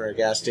 7-Eleven or a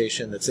gas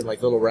station that's in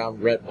like little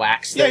round red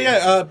wax things.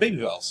 Yeah, Baby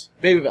Bells.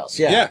 Baby Bells,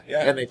 yeah.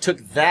 Yeah. And they took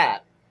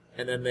that,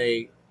 and then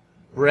they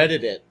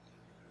breaded it,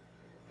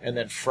 and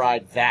then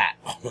fried that.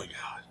 Oh my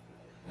god.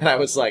 And I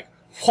was like,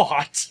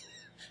 what?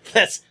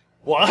 That's,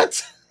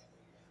 what?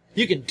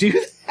 You can do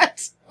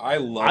that? I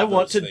love I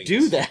want those to things.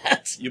 do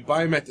that. You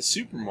buy them at the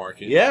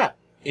supermarket. Yeah.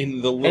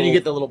 In the little... And you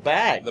get the little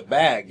bag. The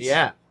bags.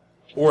 Yeah.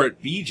 Or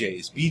at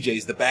BJ's.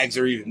 BJ's, the bags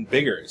are even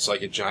bigger. It's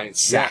like a giant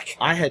sack.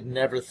 I had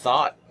never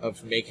thought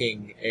of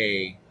making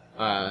a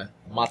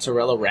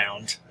mozzarella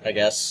round, I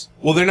guess,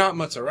 Well, they're not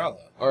mozzarella.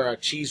 or a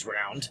cheese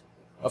round,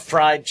 a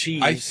fried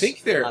cheese. I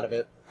think they're... out of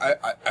it.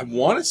 I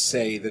want to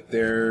say that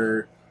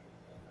they're...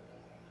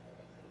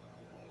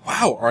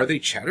 Wow, are they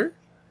cheddar?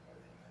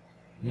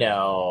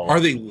 No, Are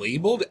they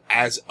labeled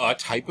as a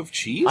type of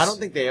cheese? I don't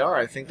think they are.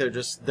 I think they're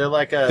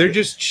like a. They're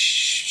just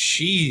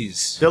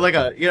cheese. They're like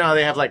a.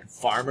 They have like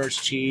farmer's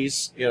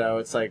cheese.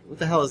 It's like, what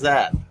the hell is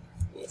that?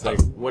 It's like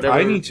whatever.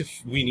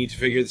 We need to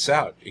figure this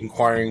out.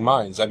 Inquiring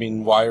minds. I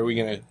mean, why are we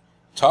going to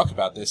talk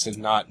about this and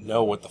not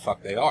know what the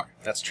fuck they are?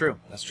 That's true.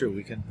 That's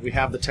true. We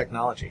have the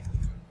technology.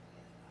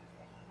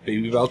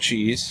 Baby Bell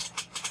cheese.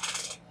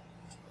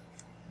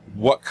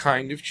 What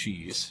kind of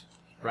cheese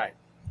Right.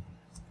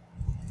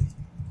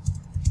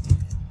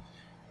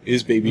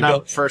 is Baby Now,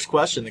 Bell? first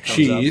question that comes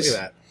Cheese. up. Look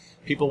at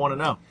that. People want to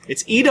know.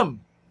 It's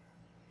Edam.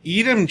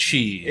 Edam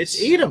cheese.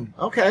 It's Edam.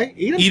 Okay.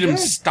 Edam's Edam good.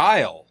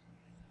 style.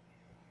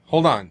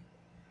 Hold on.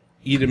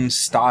 Edam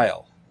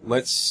style.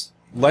 Let's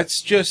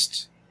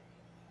just...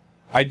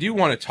 I do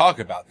want to talk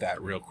about that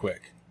real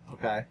quick.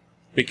 Okay.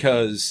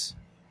 Because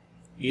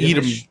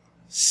Edam Edamish.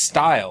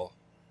 style...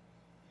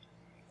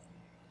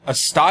 A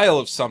style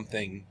of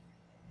something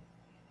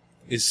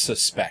is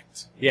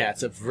suspect. Yeah,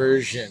 it's a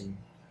version.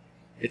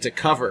 It's a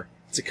cover.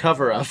 It's a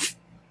cover of.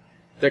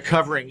 They're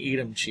covering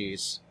Edam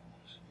cheese.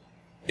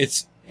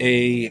 It's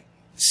a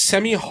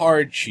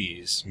semi-hard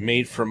cheese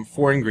made from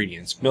 4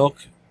 ingredients.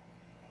 Milk,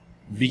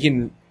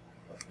 vegan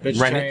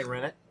Vegetarian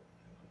rennet.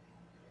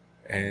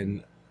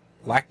 and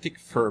lactic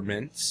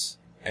ferments,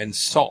 and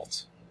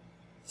salt.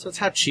 So it's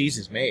how cheese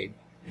is made.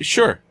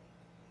 Sure,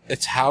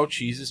 it's how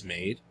cheese is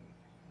made,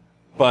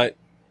 but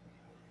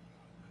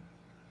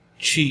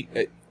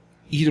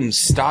Edam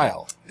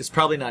style. It's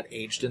probably not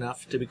aged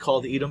enough to be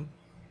called Edam,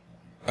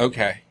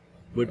 Okay.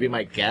 would be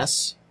my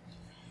guess.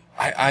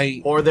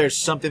 I Or there's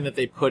something that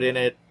they put in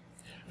it.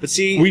 But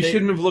see... we they-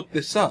 shouldn't have looked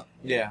this up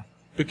Yeah.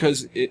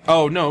 because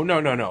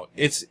no.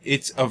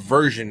 It's a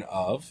version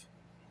of,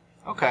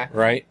 Okay.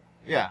 right?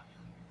 Yeah.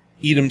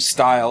 Edam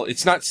style.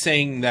 It's not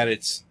saying that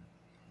it's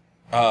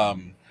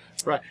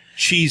Right.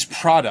 cheese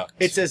product.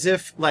 It's as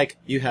if, like,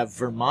 you have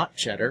Vermont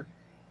cheddar,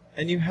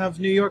 and you have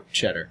New York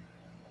cheddar,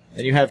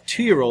 and you have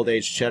 2-year-old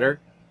aged cheddar,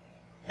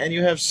 and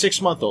you have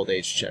 6-month-old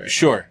aged cheddar.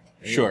 Sure.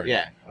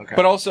 Yeah. Okay.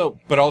 But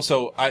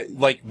also, I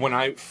like when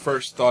I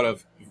first thought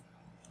of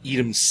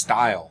Edam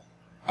style,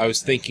 I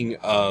was thinking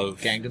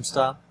of Gangnam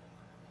Style?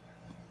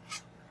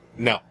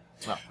 no.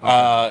 Oh,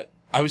 okay.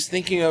 I was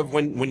thinking of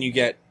when you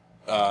get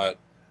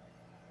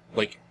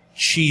like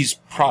cheese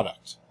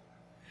product,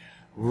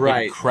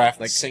 Right. like Kraft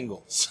Like-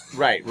 singles.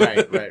 Right.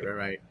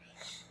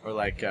 Or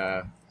like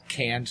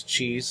canned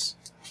cheese,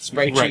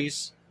 spray Right.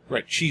 cheese.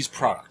 Right, cheese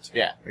product.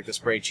 Yeah, like the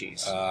spray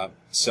cheese.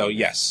 So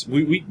yes,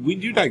 we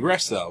do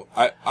digress though.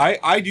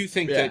 I do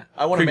think that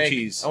I want to cream make.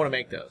 cheese. I want to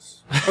make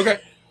those. Okay,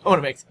 I want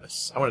to make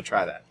those. I want to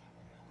try that.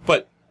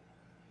 but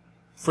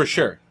for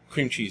sure,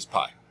 cream cheese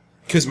pie.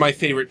 Because my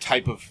favorite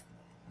type of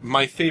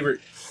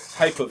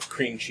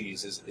cream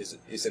cheese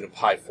is in a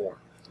pie form.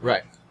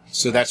 Right.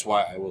 So that's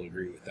why I will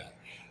agree with that.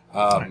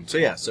 Right. So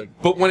yeah. So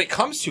But when it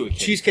comes to a cake,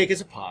 cheesecake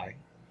is a pie.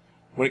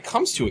 when it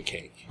comes to a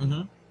cake,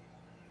 Mm-hmm.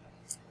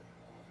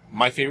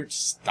 my favorite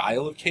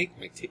style of cake,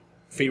 my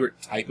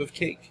favorite type of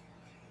cake,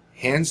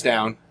 hands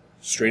down,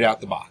 straight out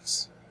the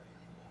box.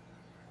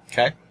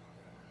 Okay.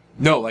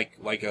 No,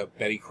 like a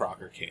Betty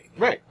Crocker cake,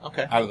 Right.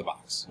 Okay. out of the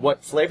box.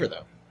 What flavor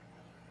though?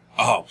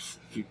 Oh,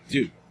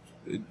 dude,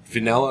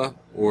 vanilla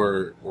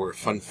or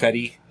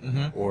funfetti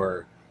Mm-hmm.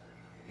 or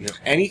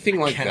anything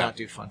like Cannot that.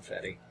 do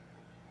funfetti.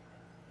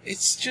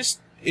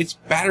 It's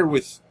batter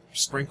with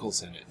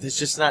sprinkles in it. It's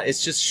just not.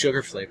 It's just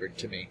sugar flavored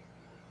to me.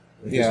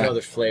 There's Yeah. no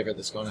other flavor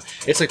that's going on.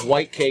 It's like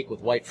white cake with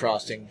white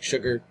frosting,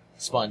 sugar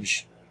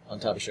sponge on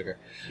top of sugar.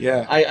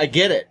 Yeah. I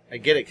get it. I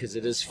get it because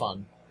it is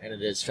fun and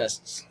it is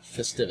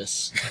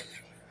festivus,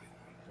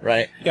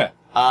 right? Yeah.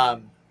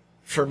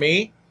 For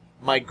me,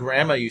 my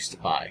grandma used to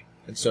buy,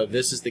 and so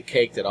this is the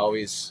cake that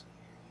always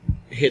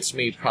hits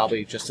me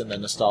probably just in the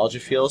nostalgia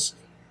feels.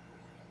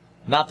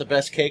 Not the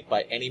best cake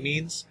by any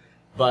means,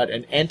 but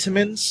an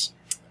Entenmann's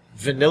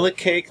vanilla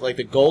cake, like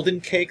the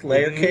golden cake,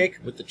 layer cake,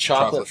 with the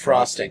chocolate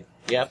frosting.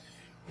 Yep.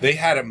 They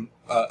had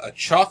a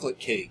chocolate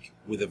cake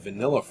with a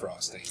vanilla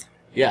frosting.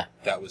 Yeah.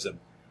 That was a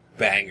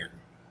banger.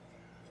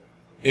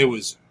 It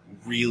was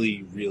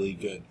really, really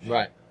good.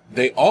 Right.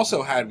 They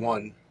also had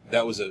one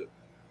that was I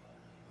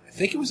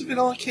think it was a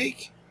vanilla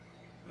cake,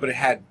 but it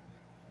had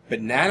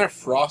banana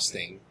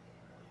frosting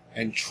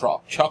and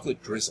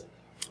chocolate drizzle.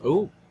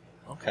 Ooh.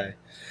 Okay.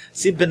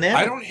 See,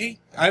 banana.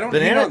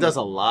 Banana does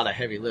a lot of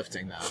heavy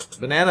lifting, though.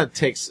 Banana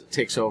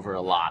takes over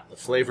a lot. The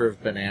flavor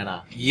of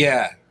banana.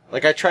 Yeah.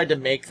 Like, I tried to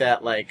make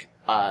that, like,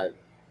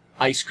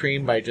 ice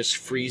cream by just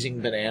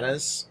freezing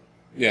bananas.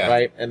 Yeah.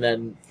 Right? And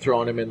then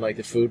throwing them in, like,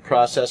 the food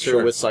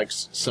processor with, like,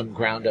 some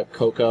ground-up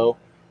cocoa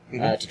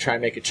to try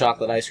and make a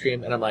chocolate ice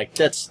cream. And I'm like,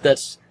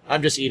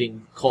 I'm just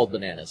eating cold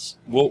bananas.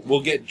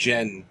 We'll get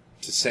Jen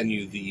to send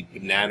you the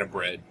banana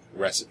bread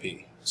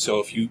recipe.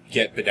 So if you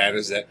get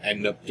bananas that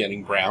end up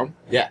getting brown,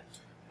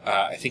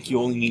 I think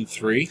you only need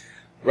 3.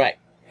 Right.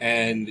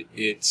 And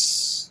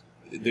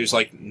there's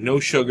like no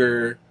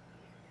sugar.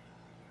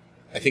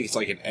 I think it's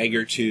like an egg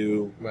or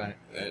 2. Right.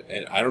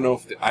 And I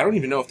don't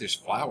even know if there's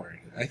flour in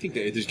it. I think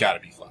there's got to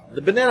be flour.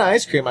 The banana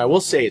ice cream, I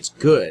will say, it's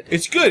good.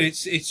 It's good.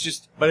 It's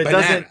just, but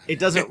banana. it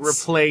doesn't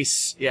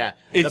replace. Yeah,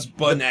 it's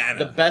banana.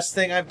 The best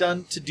thing I've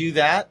done to do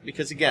that,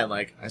 because again,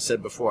 like I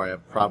said before, I have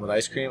a problem with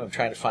ice cream. I'm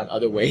trying to find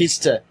other ways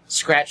to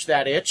scratch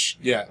that itch.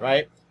 Yeah.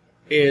 Right.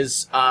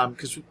 Is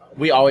because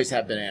we always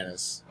have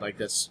bananas.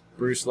 Like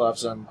Bruce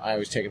loves them. I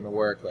always take them to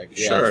work. Like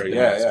sure,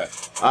 yeah.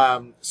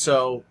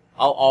 So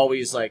I'll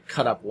always like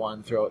cut up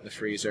one, throw it in the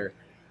freezer.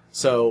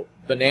 So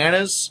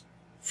bananas,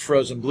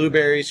 frozen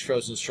blueberries,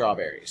 frozen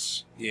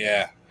strawberries.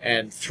 Yeah.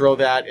 And throw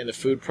that in the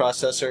food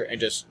processor and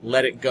just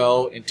let it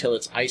go until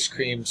it's ice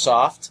cream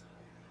soft.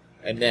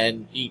 And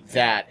then eat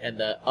that. And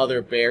the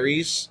other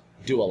berries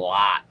do a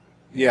lot.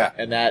 Yeah.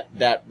 And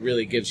that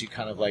really gives you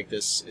kind of like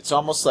this, it's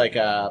almost like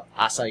a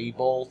acai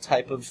bowl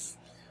type of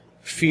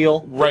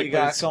feel right, you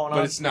got going on.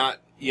 But it's not,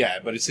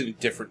 but it's in a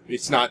different,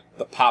 it's not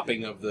the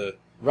popping of the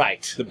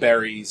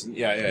berries.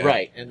 Yeah.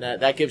 Right. And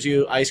that gives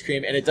you ice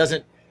cream. And it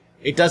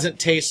doesn't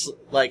taste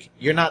like,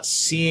 you're not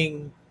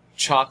seeing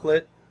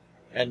chocolate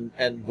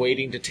and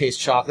waiting to taste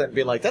chocolate and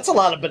being like, that's a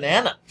lot of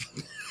banana.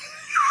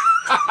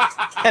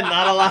 And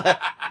not a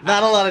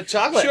lot of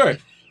chocolate. Sure.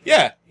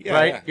 Yeah.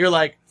 Right? Yeah. You're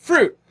like,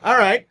 fruit. All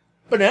right.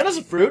 Banana's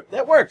a fruit.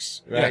 That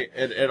works. Right?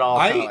 Yeah. It all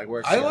kind of like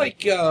works. I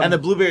like... and the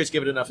blueberries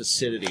give it enough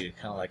acidity to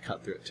kind of like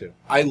cut through it too.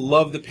 I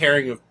love the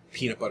pairing of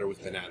peanut butter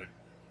with banana.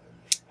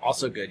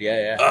 Also good.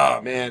 Yeah.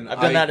 Oh, man. I've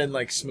done that in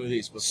like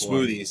smoothies before.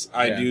 Smoothies.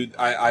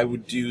 I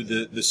would do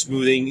the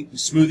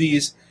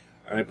smoothies.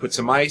 And I put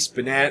some ice,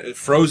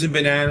 frozen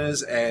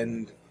bananas,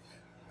 and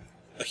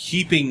a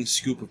heaping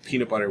scoop of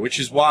peanut butter, which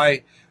is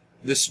why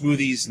the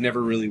smoothies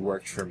never really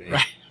worked for me.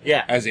 Right.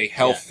 Yeah. As a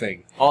health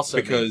thing. Also,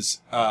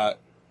 because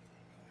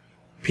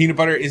peanut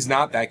butter is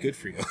not that good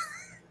for you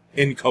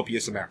in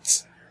copious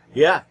amounts.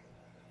 Yeah.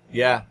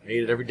 Yeah. I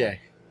eat it every day.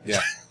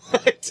 Yeah.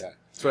 That's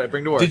what I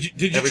bring to work.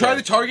 Did you try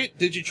the Target?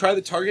 Did you try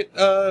the Target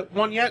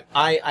one yet?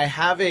 I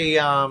have a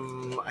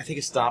I think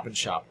a Stop and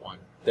Shop one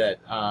that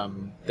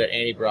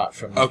Annie brought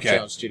from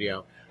Jones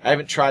Studio. I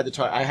haven't tried the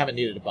Target. I haven't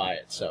needed to buy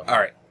it. So all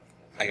right,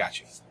 I got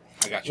you.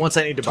 Once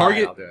I need to buy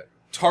it, I'll do it.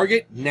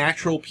 Target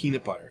natural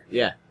peanut butter.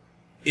 Yeah.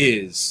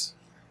 Is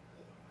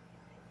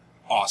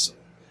awesome.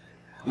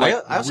 Like,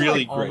 I also really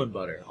like great. almond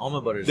butter.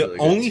 Almond butter is the really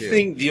only good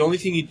thing. The only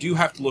thing you do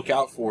have to look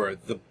out for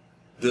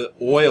the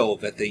oil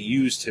that they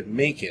use to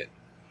make it.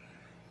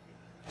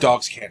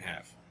 Dogs can't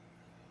have.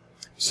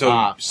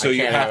 So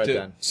you have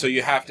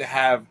to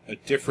have a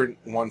different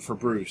one for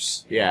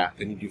Bruce. Yeah.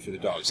 Than you do for the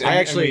dogs. I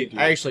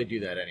actually do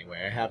that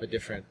anyway. I have a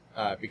different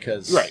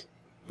because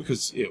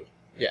because ew.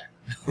 Yeah.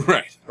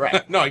 Right.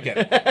 No, I get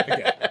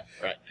it.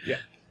 Right. Yeah.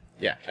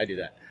 Yeah, I do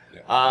that.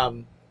 Yeah.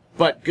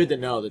 But good to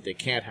know that they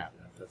can't have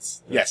that.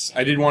 That's yes,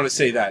 I did want to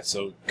say that.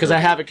 So because I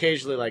have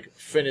occasionally like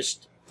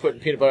finished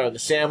putting peanut butter on the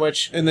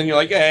sandwich, and then you're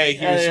like, "Hey,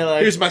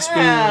 here's my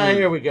spoon.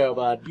 Here we go,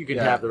 bud. You can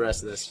have the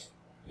rest of this."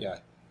 Yeah.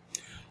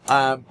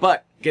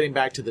 But getting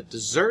back to the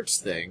desserts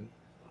thing,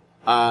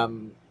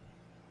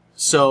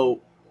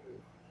 so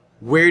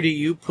where do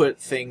you put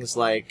things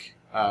like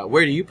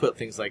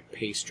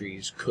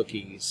pastries,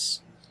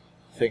 cookies,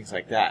 things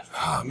like that?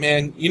 Oh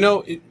man,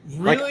 it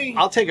really. Like,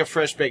 I'll take a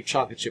fresh baked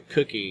chocolate chip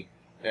cookie.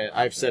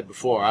 I've said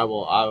before, I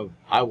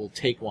will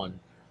take one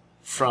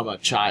from a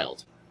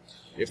child.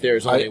 If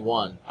there's only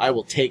one, I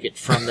will take it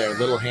from their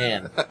little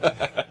hand.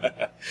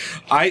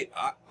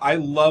 I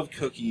love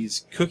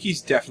cookies.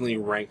 Cookies definitely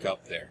rank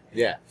up there.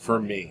 Yeah. For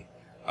me.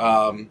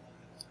 I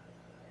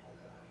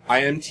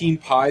am team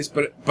pies,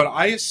 but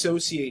I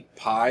associate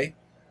pie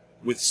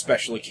with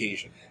special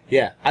occasion.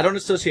 Yeah. I don't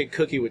associate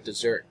cookie with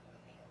dessert.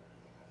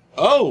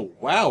 Oh,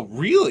 wow,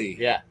 really?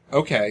 Yeah.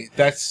 Okay,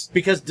 that's...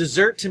 Because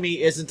dessert to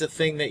me isn't a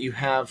thing that you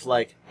have,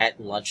 like, at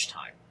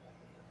lunchtime.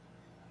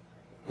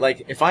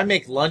 Like, if I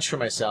make lunch for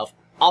myself,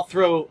 I'll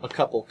throw a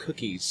couple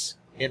cookies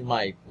in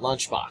my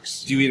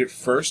lunchbox. Do you eat it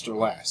first or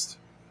last?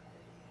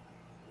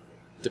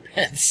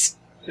 Depends.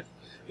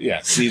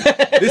 Yeah, see,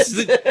 this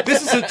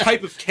is a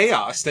type of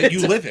chaos that you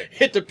live in.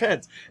 It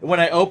depends. When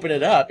I open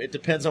it up, it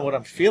depends on what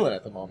I'm feeling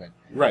at the moment.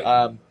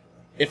 Right.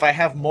 If I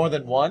have more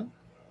than one,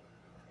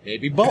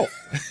 maybe both.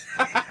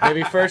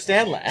 Maybe first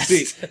and last.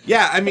 See,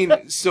 yeah, I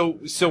mean, so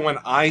when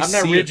I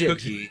see rigid. a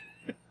cookie,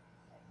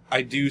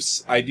 I do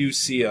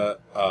see a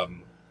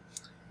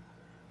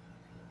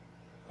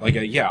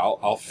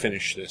I'll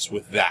finish this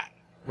with that.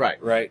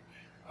 Right.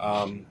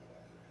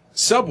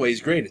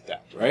 Subway's great at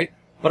that, right?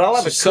 But I'll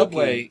have So a cookie.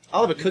 Subway-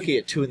 I'll have a cookie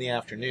at 2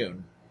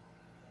 p.m.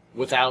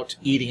 without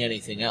eating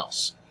anything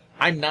else.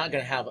 I'm not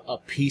going to have a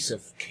piece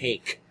of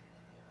cake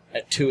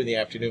at 2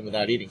 p.m.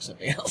 without eating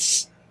something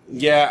else.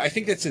 Yeah, I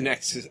think that's an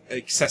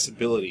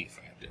accessibility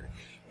factor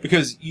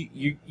because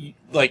you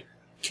like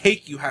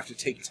cake. You have to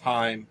take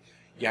time.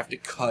 You have to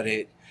cut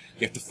it.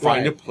 You have to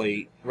find a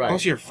plate. Right.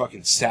 Unless you're a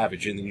fucking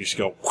savage and then you just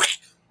go.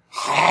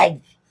 I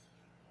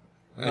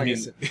mean,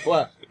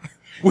 well,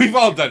 we've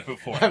all done it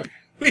before.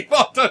 We've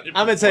all done it before.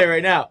 I'm going to tell you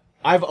right now.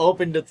 I've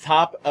opened the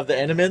top of the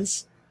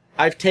Entenmann's.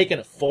 I've taken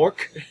a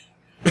fork.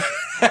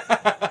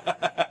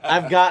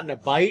 I've gotten a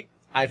bite.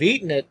 I've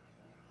eaten it.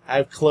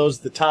 I've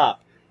closed the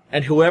top.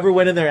 And whoever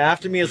went in there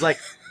after me is like,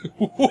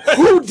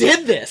 who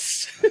did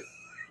this?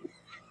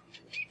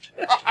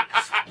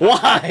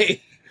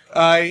 Why?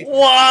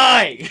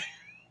 Why?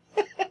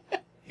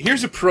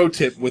 Here's a pro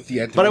tip with the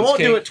Entenmann's But I won't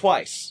cake. do it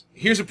twice.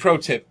 Here's a pro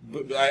tip.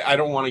 I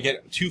don't want to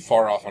get too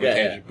far off on a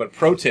tangent, but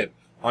pro tip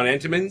on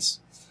Entenmann's,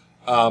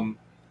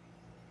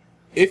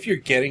 if you're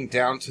getting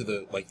down to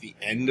the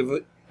end of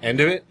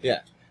it, Yeah.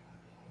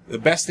 the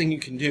best thing you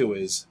can do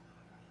is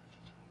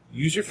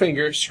use your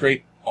finger,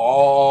 scrape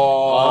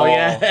all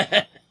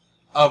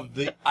of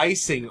the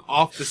icing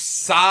off the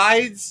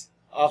sides.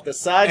 Off the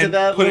sides And of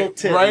that put little it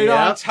tip. right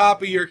yeah. on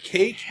top of your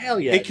cake. Hell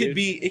yeah, It could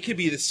dude.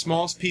 be the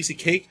smallest piece of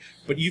cake,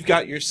 but you've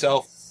got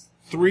yourself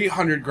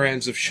 300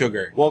 grams of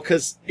sugar. Well,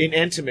 because in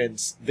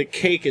Entenmann's, the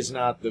cake is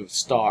not the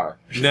star.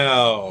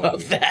 No,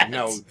 Of that.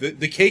 no,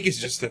 the cake is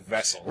just a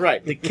vessel.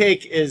 Right. The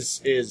cake is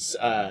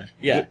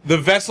yeah. The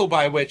vessel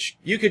by which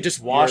You could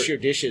just wash your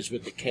dishes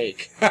with the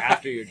cake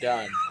after you're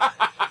done.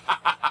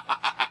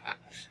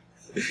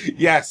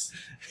 yes,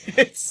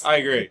 It's I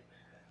agree.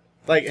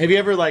 like, have you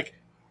ever the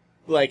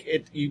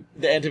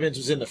Entenmann's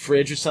was in the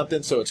fridge or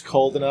something, so it's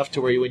cold enough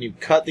to where when you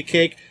cut the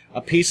cake, a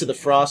piece of the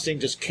frosting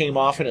just came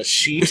off in a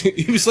sheet,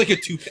 It was like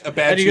a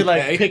bad and you could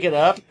toupee. pick it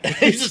up, and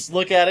you just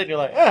look at it, and you're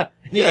like, and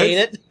you ate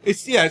it.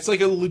 It's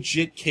like a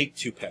legit cake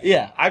toupee.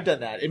 Yeah, I've done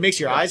that. It makes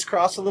your eyes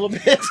cross a little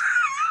bit.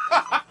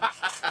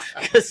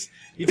 Because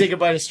you take a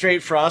bite of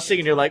straight frosting,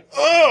 and you're like,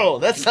 oh,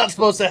 that's not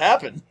supposed to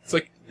happen. It's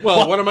like,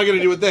 well, what am I going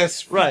to do with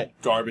this? Right.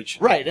 Garbage.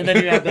 Right, and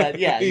then you have that,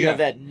 you have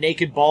that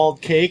naked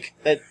bald cake.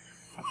 That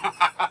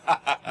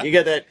you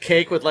got that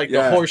cake with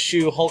the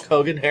horseshoe Hulk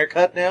Hogan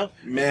haircut now.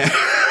 Man.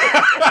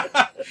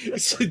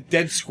 It's a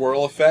dead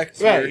squirrel effect.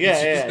 Right,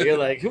 yeah. You're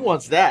like, who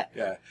wants that?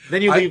 Yeah.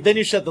 Then you leave. Then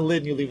you shut the lid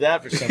and you leave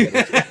that for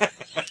somebody.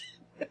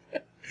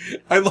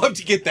 I'd love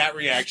to get that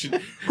reaction.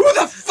 Who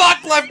the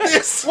fuck left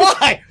this?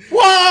 Why?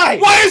 Why?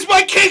 Why is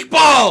my cake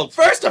bald?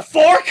 First a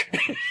fork.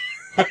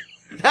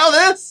 Now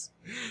this.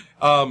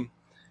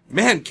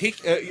 Man,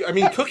 cake. I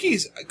mean,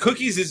 cookies.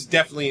 Cookies is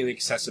definitely an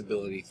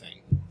accessibility thing.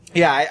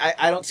 Yeah,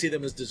 I don't see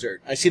them as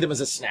dessert. I see them as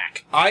a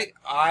snack.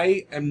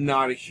 I am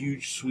not a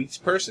huge sweets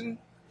person,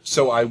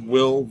 so I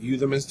will view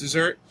them as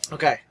dessert.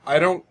 Okay. I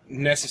don't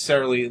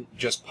necessarily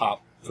just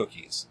pop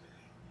cookies.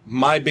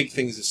 My big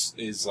thing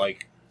is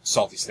like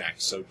salty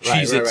snacks. So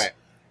Cheez-Its. Right.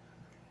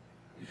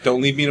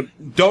 Don't leave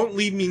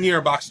me near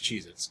a box of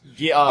Cheez-Its.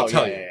 Yeah, I'll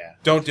tell you. Yeah.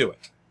 Don't do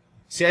it.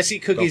 See, I see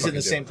cookies in fucking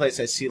the same place.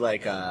 I see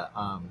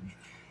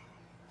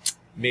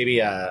maybe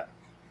a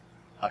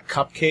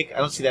cupcake. I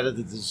don't see that as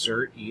a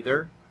dessert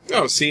either.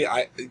 No, see,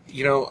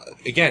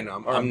 again,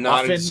 I'm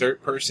not a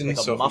dessert person. Like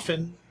so a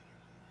muffin.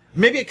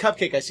 Maybe a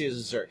cupcake I see as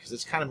dessert because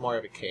it's kind of more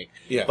of a cake.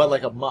 Yeah. But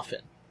like a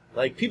muffin.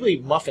 Like people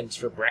eat muffins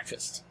for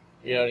breakfast.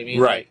 You know what I mean?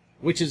 Right.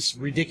 Which is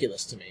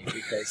ridiculous to me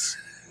because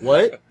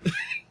what?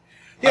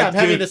 Yeah, I'm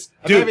having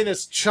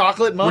this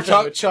chocolate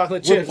muffin with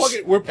chocolate chips.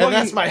 We're plugging and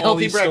that's my all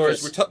healthy these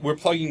breakfast. stores. We're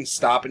plugging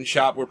Stop and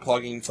Shop. We're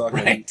plugging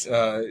fucking Right.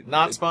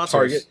 Not sponsors.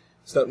 Target.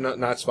 Stuff,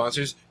 not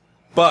sponsors.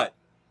 But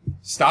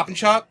Stop and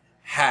Shop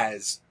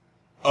has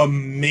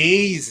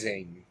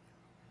amazing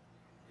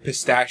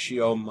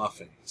pistachio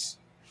muffins.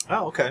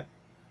 Oh, okay.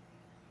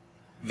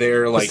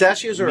 They're like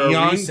Pistachios are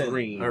neon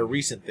a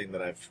recent thing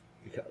that I've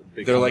become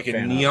They're like a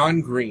fan neon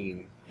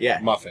green Yeah.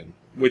 muffin,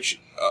 which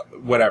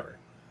whatever.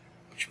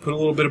 But you put a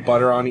little bit of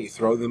butter on it. You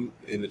throw them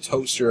in the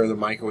toaster or the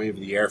microwave or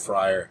the air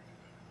fryer.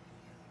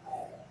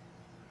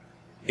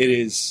 It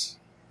is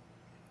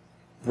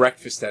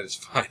breakfast at its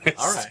finest.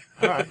 All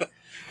right.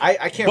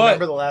 I can't But-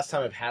 remember the last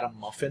time I've had a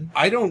muffin.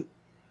 I don't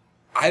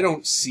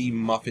see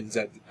muffins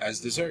as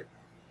dessert.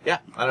 Yeah,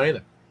 I don't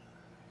either.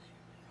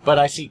 But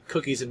I see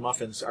cookies and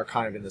muffins are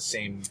kind of in the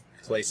same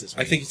places.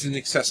 I think it's an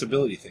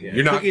accessibility thing. Yeah.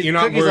 You're not Cookies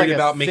worried like a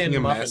about thin making a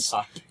muffin mess.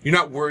 top. You're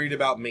not worried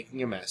about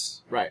making a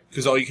mess. Right.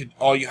 Because all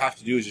you have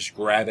to do is just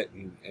grab it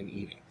and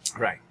eat it.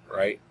 Right.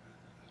 Right.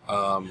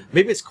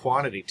 Maybe it's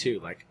quantity too.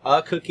 Like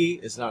a cookie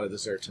is not a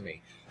dessert to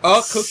me.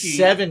 A cookie.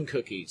 7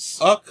 cookies.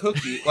 A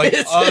cookie, like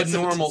It's a a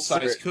normal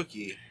dessert. sized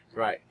cookie,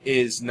 Right.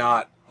 is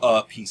not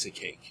a piece of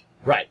cake.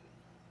 Right.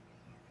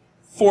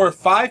 4 or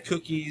 5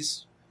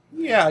 cookies,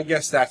 yeah, I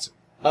guess that's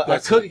A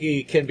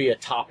cookie can be a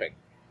topping.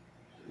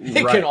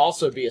 It right. can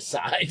also be a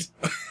side.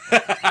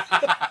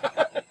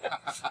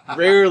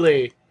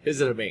 Rarely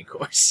is it a main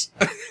course.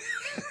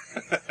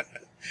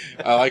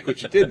 I like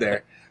what you did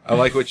there.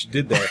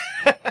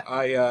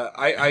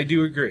 I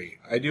do agree.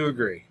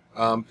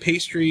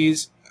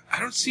 Pastries, I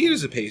don't see it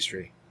as a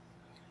pastry.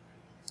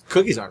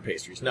 Cookies aren't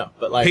pastries, no.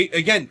 But like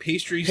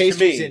Pastries pastries to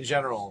me, in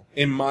general.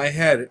 in my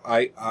head,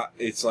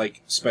 it's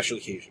like special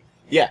occasion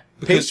Yeah,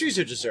 Because- pastries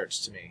are desserts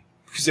to me.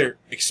 because they're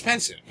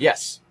expensive.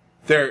 Yes,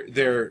 They're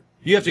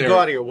you have to they're go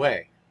out of your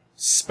way.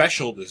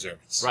 special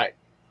desserts. Right.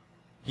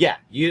 Yeah,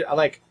 you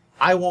like.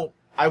 I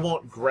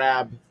won't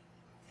grab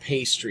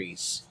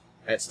pastries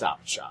at Stop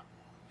and Shop.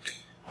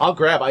 I'll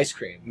grab ice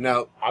cream.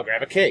 Now, I'll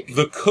grab a cake.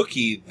 the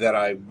cookie that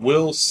I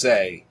will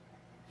say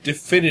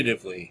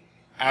definitively,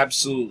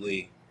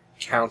 absolutely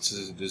counts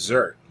as a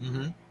dessert.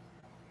 Mm-hmm.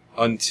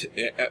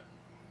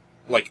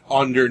 Like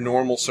under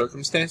normal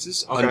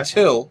circumstances, Okay.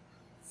 until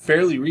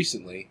fairly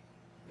recently,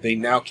 they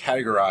now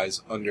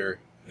categorize under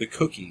the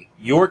cookie.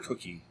 Your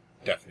cookie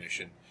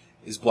definition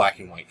is black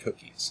and white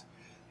cookies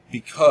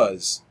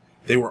because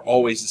they were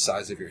always the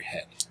size of your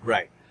head.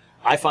 Right.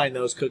 I find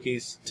those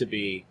cookies to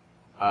be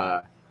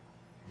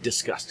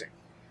disgusting.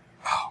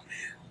 Oh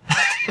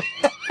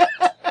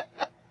man,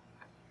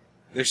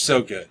 they're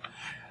so good.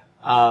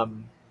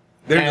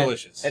 They're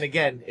delicious. And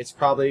again, it's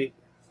probably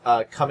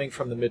coming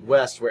from the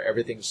Midwest where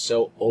everything's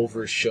so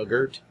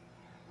over-sugared,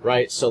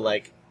 right? So,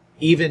 like,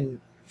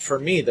 even for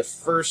me, the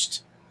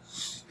first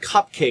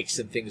cupcakes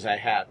and things I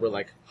had were,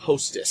 like,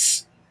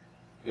 Hostess,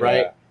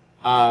 right?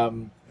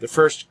 The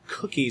first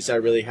cookies I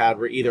really had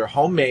were either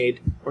homemade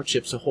or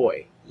Chips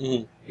Ahoy,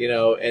 Mhm. you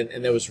know,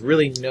 and there was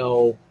really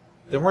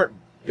there weren't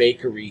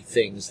bakery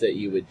things that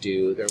you would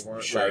do. There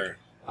weren't, Sure.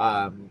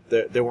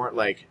 there weren't,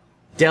 like,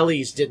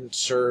 delis didn't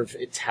serve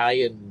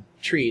Italian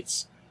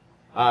treats.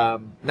 Now,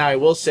 I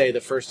will say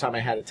the first time I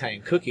had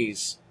Italian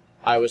cookies,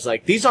 I was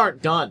like, these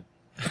aren't done.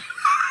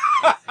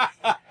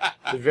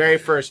 The very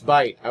first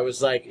bite, I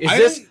was like,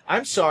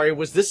 I'm sorry,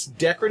 was this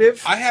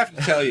decorative? I have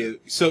to tell you,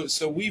 so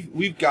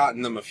we've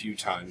gotten them a few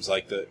times,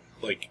 like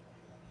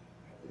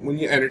when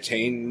you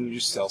entertain, you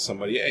just tell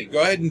somebody, hey,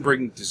 go ahead and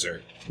bring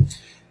dessert.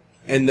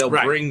 And they'll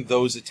Right. bring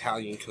those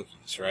Italian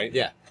cookies, right?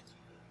 Yeah.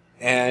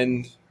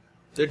 And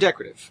They're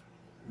decorative.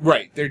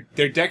 right,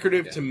 they're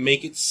decorative to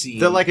make it seem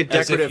They're like a as if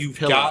decorative you've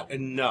pillow. got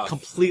enough.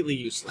 Completely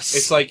useless.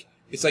 It's like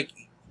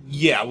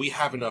yeah, we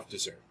have enough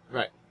dessert.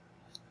 Right.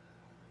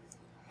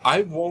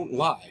 I won't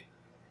lie.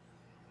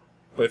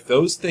 But if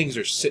those things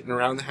are sitting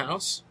around the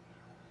house,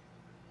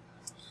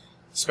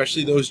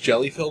 especially those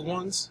jelly-filled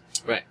ones,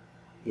 Right.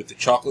 with the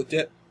chocolate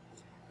dip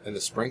and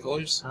the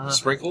sprinkles, Right.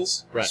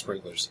 sprinkles,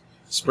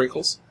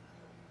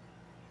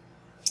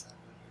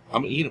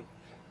 I'm gonna eat them.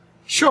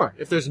 Sure,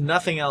 if there's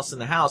nothing else in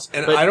the house.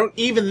 And but I don't-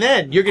 even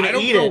then, you're going I to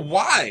don't eat know it.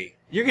 why.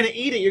 You're going to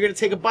eat it. You're going to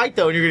take a bite,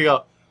 though, and you're going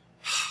to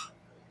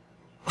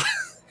go,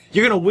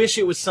 you're going to wish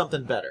it was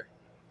something better.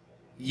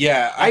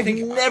 Yeah, I've think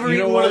never you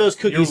know eaten one what? of those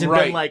cookies You're and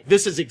right. been like,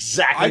 this is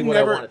exactly what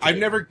I want it to I've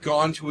be. never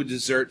gone to a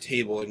dessert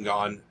table and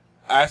gone,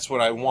 that's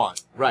what I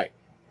want. Right.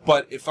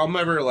 But if I'm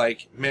ever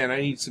like, man, I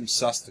need some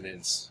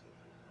sustenance,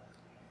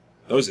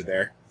 those are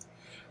there.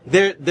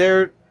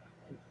 They're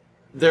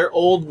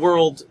old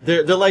world.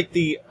 They're like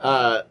the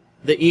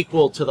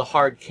equal to the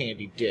hard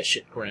candy dish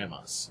at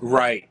grandma's.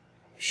 Right.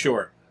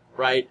 Sure.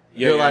 Right?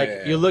 Yeah, You're yeah, like,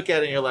 yeah. you look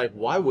at it and you're like,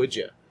 why would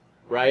you?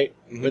 Right?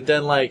 Mhm. But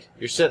then, like,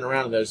 you're sitting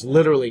around and there's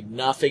literally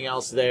nothing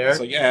else there. It's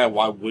like, yeah,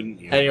 why wouldn't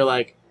you? And you're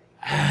like,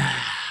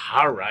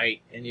 all right.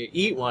 And you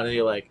eat one and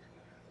you're like,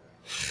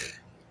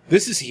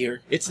 This is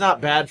here. it's not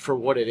bad for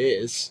what it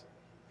is.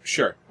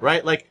 Sure.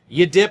 Right? Like,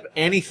 you dip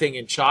anything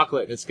in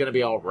chocolate and it's going to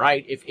be all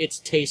right if it's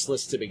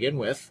tasteless to begin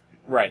with.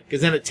 Right.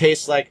 Because then it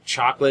tastes like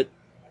chocolate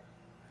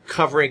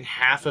covering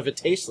half of a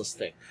tasteless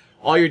thing.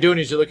 All you're doing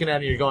is you're looking at it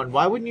and you're going,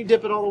 why wouldn't you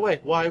dip it all the way?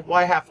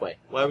 Why halfway?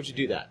 Why would you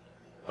do that?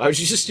 Why would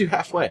you just do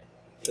halfway?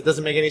 That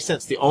doesn't make any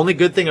sense. The only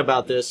good thing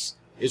about this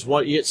is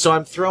so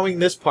I'm throwing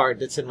this part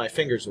that's in my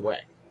fingers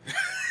away.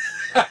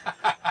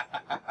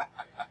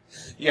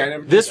 Yeah, I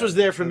never did This that. was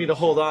there for me to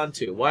hold on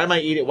to. Why am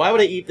I eating? Why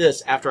would I eat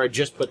this after I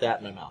just put that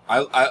in my mouth?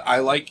 I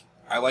like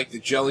the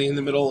jelly in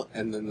the middle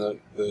and then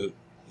the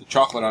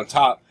chocolate on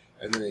top,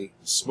 and then they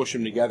smush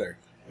them together.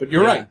 But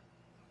you're Yeah. right.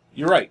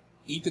 You're right.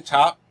 Eat the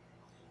top.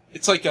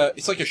 It's like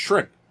a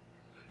shrimp.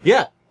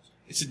 Yeah,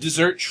 It's a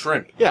dessert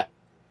shrimp. yeah.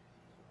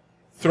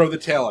 Throw the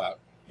tail out.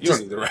 You Just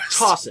don't need the rest.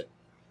 Toss it.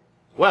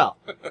 Well,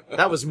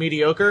 that was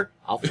mediocre.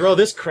 I'll throw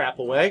this crap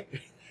away.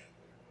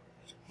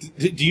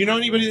 Do you know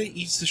anybody that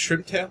eats the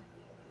shrimp tail?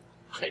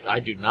 I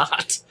do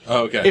not.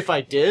 Oh, okay. If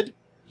I did,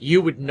 you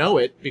would know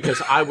it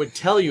because I would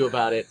tell you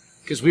about it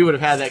because we would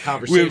have had that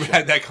conversation. We would have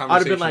had that conversation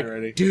I'd have been like,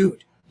 already.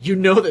 dude, you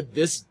know that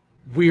this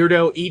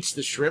weirdo eats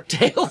the shrimp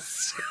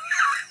tails?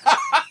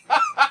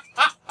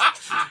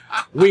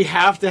 We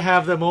have to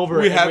have them over.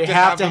 We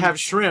have to have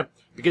shrimp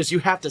because you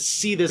have to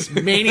see this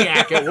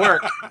maniac at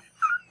work.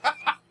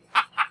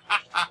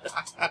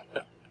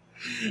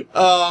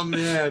 Oh,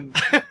 man.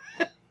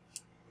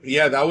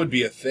 Yeah, that would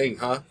be a thing,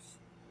 huh?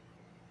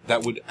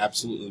 That would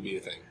absolutely be a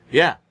thing.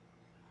 Yeah.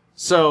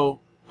 So,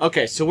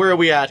 okay, so where are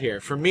we at here?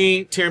 For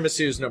me,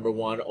 tiramisu is number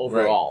one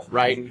overall,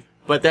 right? Mm-hmm.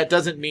 But that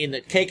doesn't mean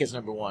that cake is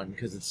number one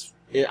because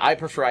I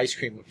prefer ice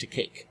cream to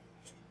cake.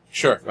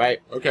 Sure. Right?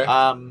 Okay.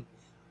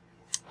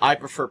 I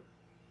prefer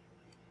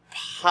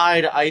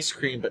pie to ice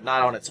cream, but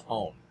not on its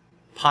own.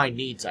 Pie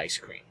needs ice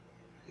cream.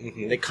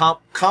 Mm-hmm. They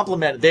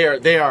complement.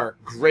 They are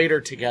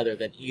greater together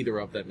than either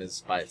of them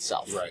is by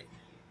itself.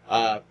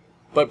 Right.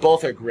 But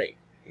both are great.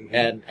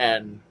 Mm-hmm.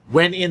 And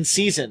when in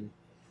season,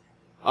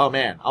 oh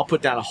man, I'll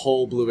put down a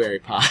whole blueberry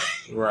pie.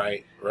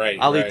 Right.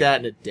 I'll eat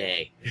that in a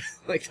day.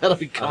 Like that'll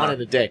be gone in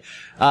a day.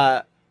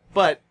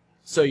 But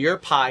so you're a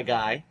pie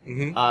guy.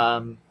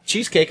 Mm-hmm.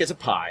 Cheesecake is a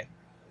pie.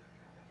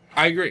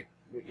 I agree.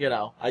 You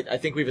know, I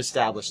think we've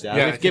established that.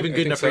 Yeah, We've given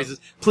good enough so. reasons.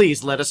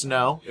 Please let us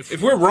know.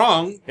 If we're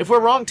wrong, If we're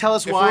wrong, tell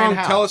us why and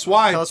how. tell us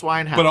why. Tell us why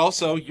and how. But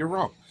also, you're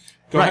wrong.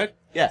 Go right.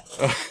 ahead.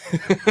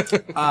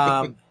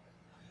 Yeah.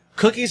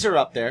 Cookies are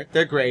up there.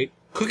 They're great.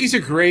 Cookies are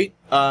great.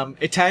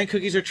 Italian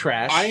cookies are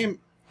trash.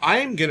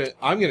 I'm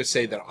gonna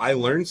say that I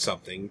learned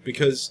something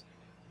because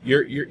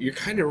you're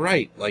kind of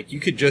right. Like you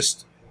could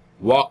just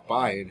walk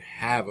by and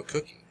have a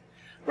cookie,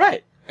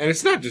 Right. and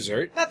it's not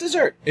dessert. Not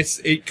dessert.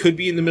 It could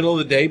be in the middle of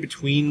the day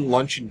between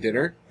lunch and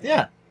dinner,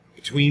 Yeah.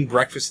 between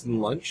breakfast and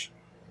lunch,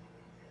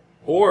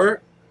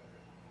 or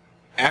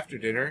after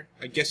dinner.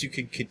 I guess you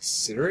could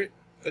consider it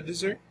a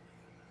dessert.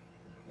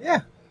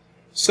 Yeah.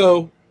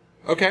 So,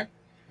 okay,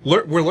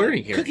 we're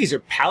learning here. Cookies are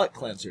palate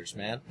cleansers,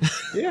 man.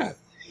 Yeah,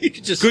 You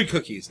could just good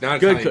cookies,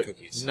 not good Italian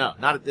cookies. No,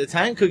 not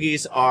Italian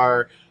cookies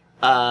are,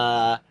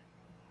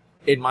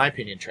 in my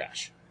opinion,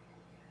 trash.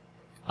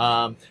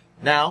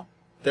 Now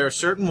there are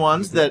certain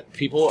ones that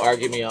people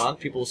argue me on.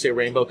 People will say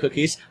rainbow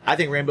cookies. I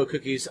think rainbow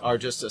cookies are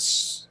just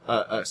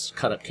a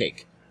cut up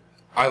cake.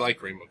 I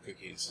like rainbow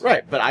cookies.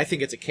 Right, but I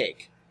think it's a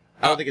cake.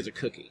 I don't think it's a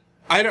cookie.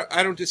 I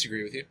don't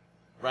disagree with you.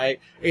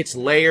 Right? It's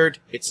layered.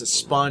 It's a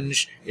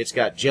sponge. It's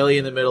got jelly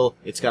in the middle.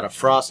 It's got a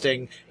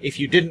frosting. If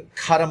you didn't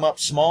cut them up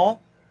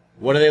small,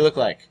 what do they look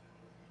like?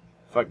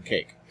 Fucking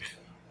cake.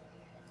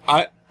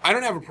 I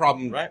don't have a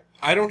problem. Right.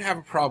 I don't have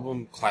a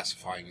problem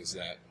classifying as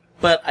that.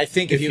 But I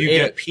think if If you you ate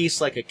get- a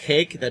piece like a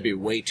cake, that'd be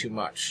way too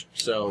much.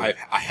 So I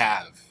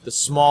have, the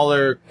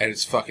smaller and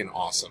it's fucking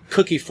awesome.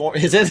 cookie form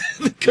is it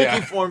the cookie Yeah.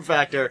 form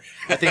factor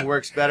I think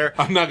works better.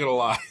 I'm not gonna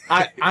lie.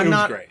 I'm It was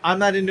not great. I'm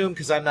not into them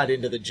because I'm not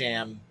into the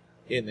jam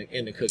in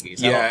the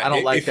cookies. Yeah, I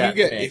don't like if that.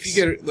 You get, mix. if you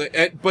get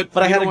it, but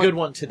But I you had know a good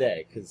what? one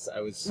today because I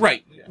was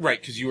Right,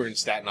 because you were in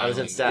Staten I Island. was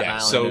in Staten yeah,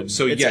 Island.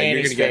 So it's yeah,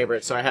 Annie's you're gonna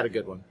favorite, so I had a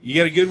good one. you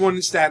get a good one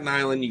in Staten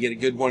Island. You get a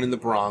good one in the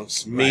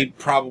Bronx. Maybe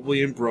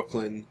probably in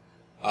Brooklyn,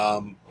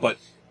 but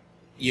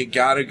you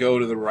gotta go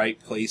to the right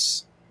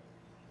place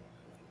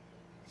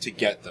to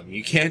get them.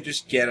 You can't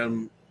just get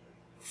them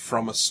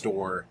from a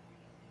store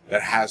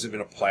that has them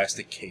in a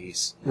plastic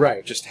case.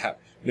 Right.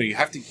 You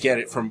have to get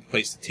it from a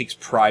place that takes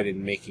pride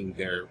in making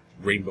their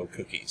rainbow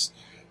cookies.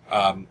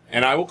 And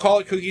I will call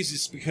it cookies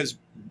just because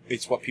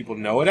it's what people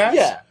know it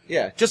as.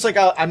 Yeah. Just like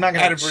I'm not Out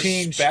going of to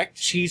change respect.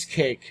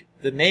 cheesecake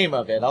the name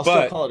of it. I'll still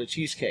But- call it a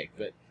cheesecake,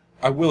 but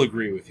I will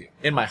agree with you.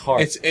 in my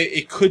heart,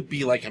 It could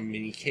be like a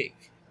mini cake.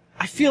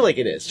 I feel like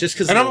it is just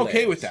because. And I'm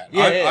okay with that.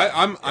 Yeah,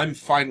 I'm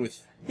fine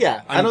with.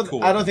 Yeah, I'm I don't.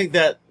 cool I with don't think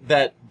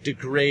that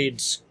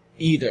degrades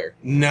either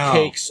No.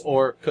 cakes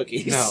or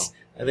cookies. No.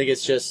 I think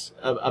it's just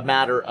a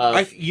matter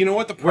of You know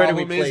what the where do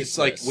we problem is? place It's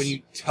like this? when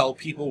you tell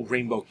people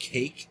rainbow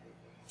cake,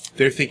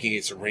 they're thinking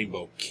it's a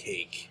rainbow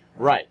cake.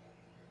 right.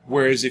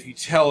 Whereas if you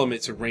tell them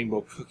it's a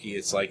rainbow cookie,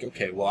 it's like,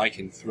 okay, well, I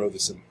can throw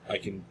this in. I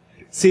can.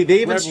 See, they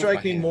even Grab with strike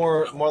my me hand.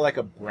 more like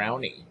a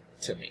brownie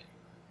to me.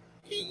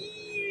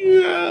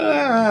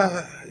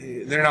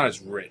 They're not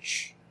as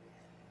rich.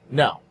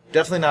 No,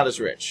 definitely not as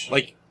rich.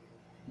 Like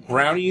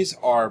brownies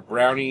are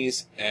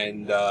brownies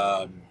and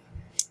or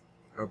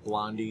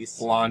blondies.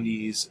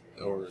 blondies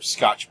or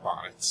Scotch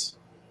bonnets.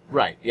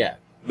 Right. Yeah.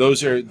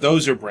 Those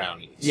are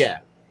brownies. Yeah.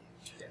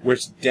 Where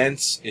it's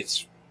dense,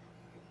 it's.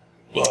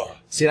 Ugh.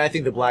 See, and I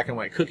think the black and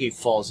white cookie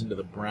falls into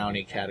the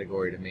brownie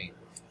category to me.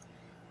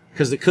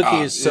 Because the cookie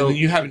is so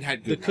you haven't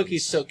had the good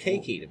cookie's so ones.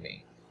 cakey to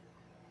me.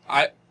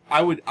 I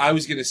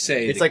was gonna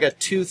say It's like a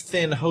too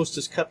thin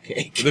Hostess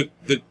cupcake.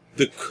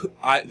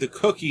 the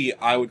cookie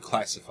I would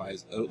classify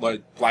as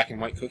like black and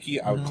white cookie.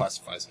 I would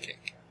classify as a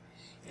cake.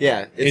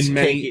 Yeah, it's In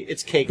many- cakey.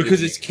 It's cakey Because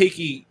to it's me.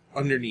 cakey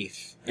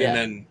underneath, Yeah. and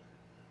then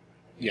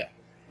yeah,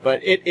 But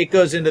it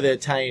goes into the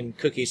Italian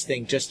cookies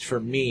thing just for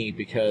me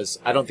because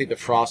I don't think the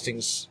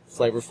frosting's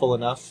flavorful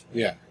enough.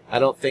 yeah. I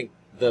don't think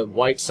the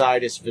white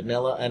side is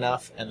vanilla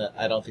enough, and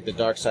I don't think the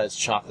dark side is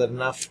chocolate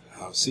enough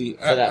See,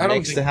 for that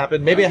mix to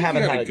happen. Maybe I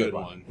haven't had a good good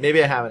one.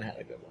 Maybe I haven't had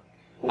a good one.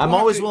 Well, I'm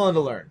always willing to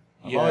learn.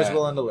 I'm Yeah. always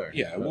willing to learn.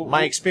 Yeah,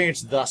 My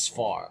experience thus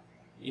far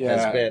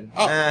has been,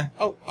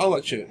 I'll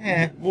let you.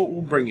 Eh.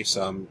 We'll bring you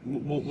some.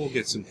 We'll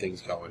get some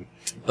things going.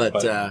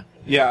 but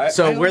Yeah.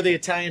 so where the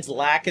Italians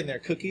lack in their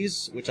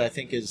cookies, which I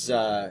think is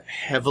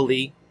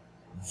heavily,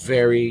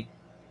 very,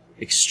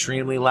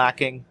 extremely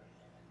lacking,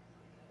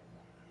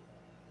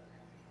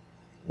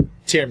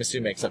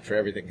 tiramisu makes up for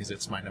everything because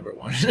it's my number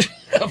one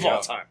of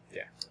all time.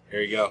 Yeah.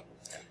 Here you go.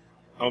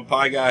 I'm a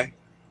pie guy.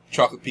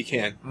 Chocolate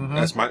pecan. Mm-hmm.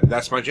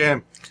 That's my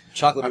jam.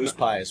 Chocolate mousse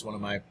pie is one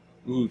of my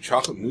Ooh,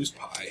 chocolate mousse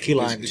pie. Key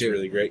lime, is too.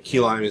 really great. Key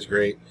lime is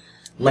great.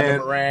 lemon Man,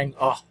 meringue.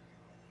 Oh,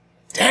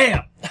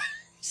 damn!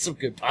 Some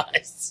good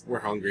pies. we're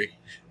hungry.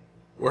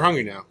 We're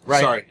hungry now.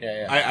 Right. Sorry.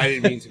 Yeah. I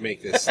didn't mean to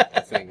make this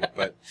a thing,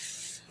 but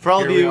For all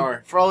Here of we you,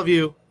 are. for all of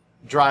you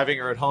driving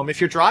or at home,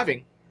 if you're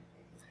driving,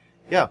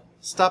 yeah,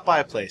 stop by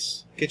a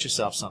place, get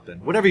yourself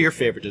something, whatever your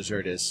favorite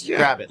dessert is. Yeah.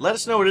 Grab it. Let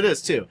us know what it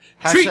is too.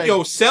 treat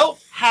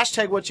yourself.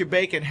 Hashtag what's your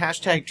bacon.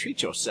 Hashtag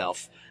treat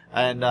yourself,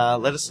 and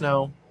let us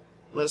know.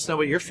 Let us know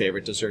what your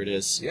favorite dessert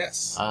is.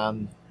 Yes.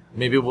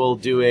 Maybe we'll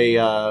do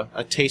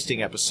a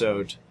tasting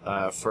episode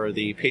for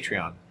the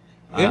Patreon.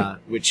 Yeah.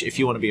 Which, if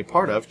you want to be a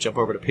part of, jump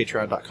over to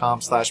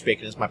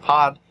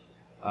patreon.com/baconismypod.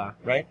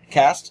 Right?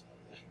 Cast?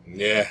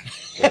 Yeah.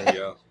 There we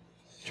go.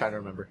 Trying to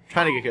remember.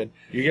 Trying to get good.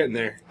 You're getting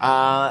there.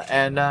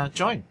 And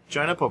join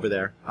up over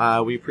there.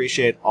 We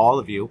appreciate all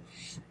of you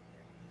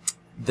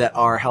that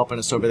are helping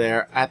us over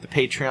there at the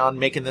Patreon,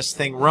 making this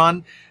thing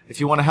run. If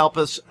you want to help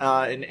us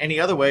in any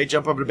other way,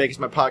 jump over to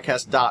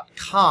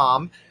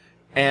baconsmypodcast.com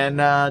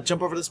and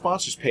jump over to the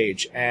sponsors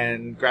page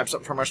and grab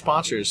something from our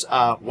sponsors.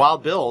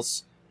 Wild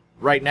Bill's,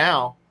 right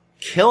now,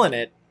 killing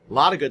it. A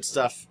lot of good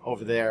stuff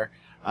over there.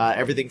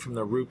 Everything from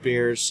the root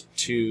beers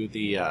to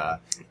the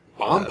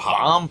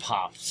Bomb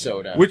Pop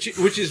soda. Which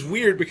is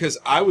weird because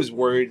I was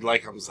worried, I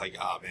was like,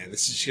 oh man,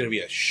 this is going to be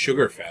a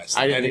sugar fest.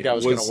 I didn't think that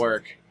was going to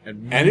work.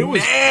 And it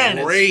was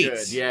great.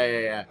 It's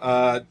good.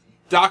 Yeah.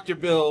 Dr.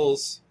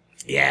 Bill's.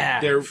 Yeah.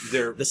 They're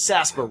The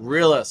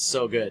sarsaparilla is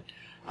so good.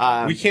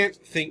 we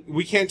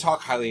can't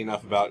talk highly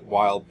enough about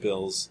Wild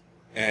Bill's,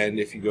 and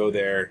if you go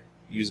there,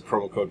 use the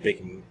promo code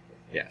BACON.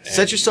 Yeah. And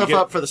Set yourself you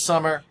get- up for the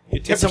summer.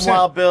 get Get some 10%.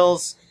 Wild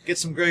Bills. Get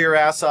some grill your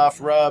ass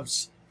off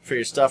rubs for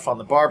your stuff on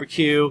the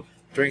barbecue.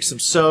 Drink some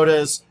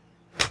sodas.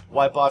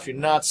 Wipe off your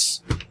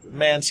nuts.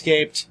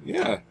 Manscaped.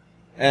 Yeah.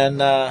 And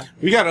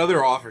We got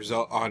other offers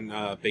on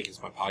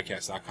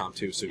baconsmypodcast.com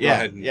too, so go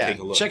ahead and take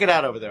a look. Check it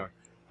out over there.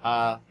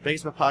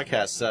 Bacon's My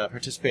Podcast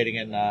participating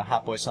in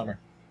Hot Boy Summer.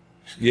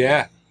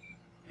 Yeah.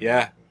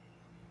 Yeah.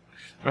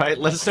 Right?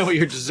 Let us know what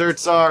your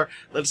desserts are.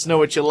 Let us know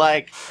what you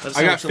like. Let us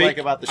know what you like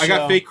about the show. I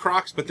got fake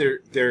Crocs, but they're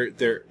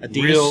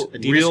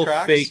Adidas real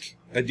Crocs? fake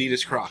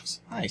Adidas Crocs.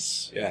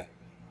 Nice. Yeah.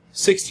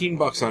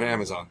 $16 on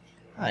Amazon.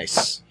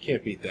 Nice.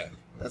 Can't beat that.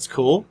 That's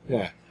cool.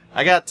 Yeah.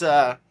 I got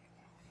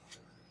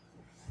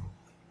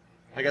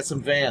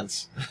some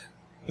Vans.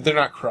 But they're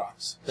not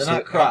Crocs. They're So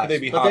not how Crocs, could they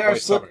be but Hot Boy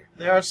Summer?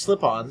 they are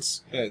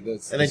slip-ons, Yeah, and they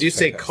that's do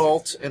say fantastic.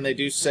 cult, and they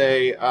do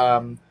say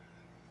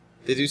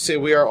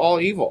we are all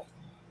evil.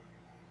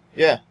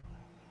 Yeah,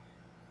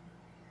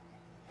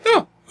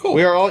 Oh, cool.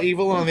 we are all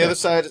evil. And on the other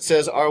side, it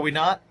says, "Are we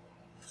not?"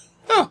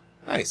 Oh,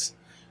 nice.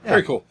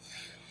 Very cool.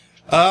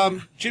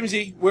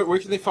 Jimsy, where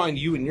can they find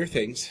you and your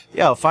things?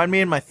 Yo, find me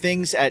and my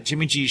things at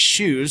Jimmy G's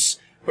Shoes,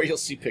 where you'll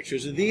see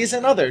pictures of these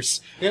and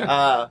others.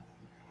 Yeah.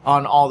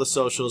 On all the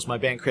socials. My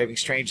band Craving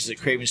Strange is at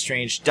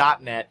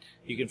cravingstrange.net.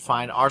 You can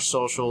find our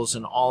socials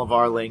and all of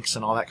our links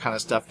and all that kind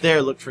of stuff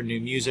there. Look for new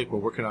music. We're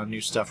working on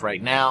new stuff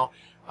right now.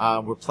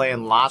 We're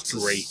playing lots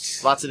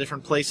of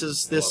different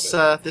places this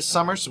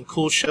summer. Some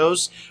cool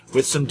shows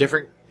with some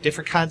different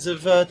kinds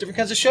of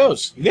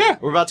shows. Yeah.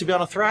 We're about to be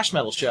on a thrash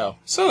metal show.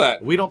 So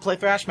that. We don't play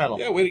thrash metal.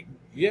 Yeah, wait.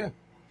 Yeah.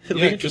 It'll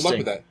Yeah, be good luck interesting.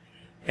 with that.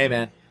 Hey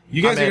man,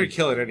 You guys I'm are going in. to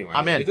kill it anyway.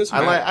 I'm in. It doesn't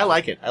I matter.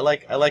 like it. I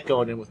like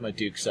going in with my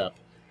dukes up.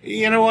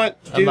 You know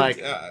what, dude? I'm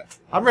like,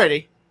 I'm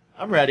ready.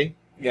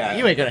 yeah.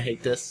 You ain't gonna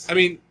hate this. I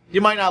mean,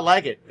 You might not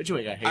like it, but you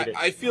ain't gonna hate it.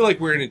 I feel like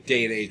we're in a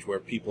day and age where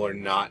people are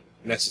not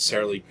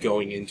necessarily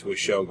going into a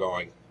show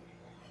going,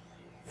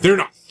 they're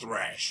not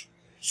thrash.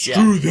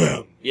 Screw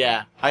them.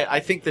 Yeah, I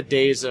think the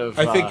days of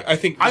I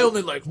think I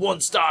only like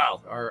one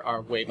style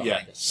are way behind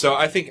Yeah. us. So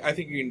I think you're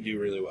going to do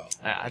really well.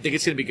 I think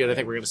it's gonna be good. I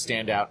think we're gonna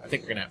stand out. I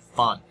think we're gonna have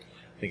fun.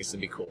 I think it's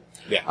gonna be cool.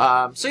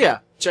 Yeah. So yeah,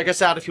 check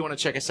us out if you want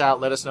to check us out.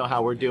 Let us know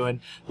how we're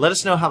doing. Let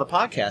us know how the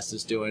podcast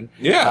is doing.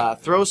 Yeah.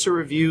 Throw us a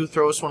review.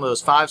 Throw us one of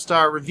those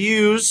 5-star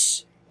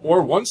reviews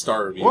Or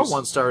 1-star reviews. or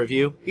 1-star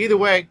review. Either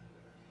way,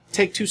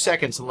 take 2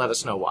 seconds and let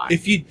us know why.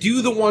 If you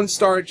do the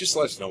 1-star, just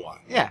let us know why.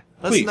 Yeah.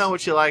 Let Please. us know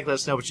what you like. Let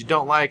us know what you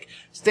don't like.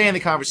 Stay in the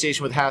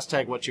conversation with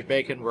hashtag What's Your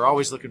Bacon. We're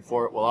always looking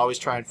for it. We'll always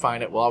try and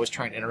find it. We'll always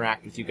try and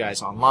interact with you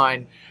guys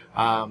online.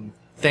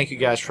 Thank you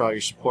guys for all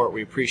your support.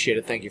 We appreciate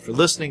it. Thank you for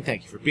listening.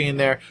 Thank you for being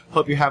there.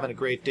 Hope you're having a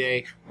great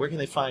day. Where can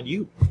they find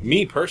you?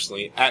 Me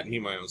personally, at me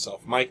my own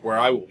self, Mike, where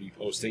I will be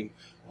posting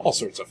all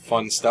sorts of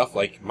fun stuff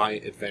like my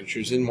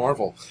adventures in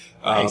Marvel.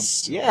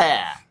 Nice.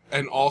 Yeah.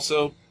 And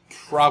also,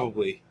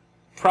 probably,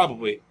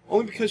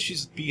 only because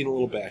she's being a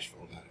little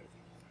bashful about it,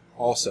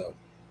 also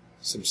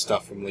some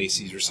stuff from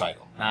Lacey's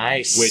recital.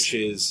 Nice. Which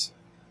is,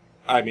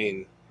 I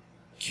mean,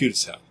 cute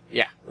as hell.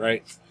 Yeah.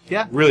 Right?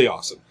 Yeah. Really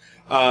awesome.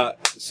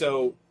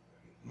 So,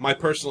 my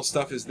personal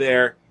stuff is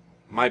there.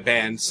 My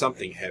band,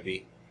 Something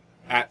Heavy,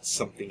 at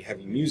Something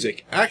Heavy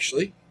Music.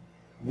 Actually,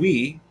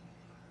 we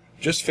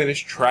just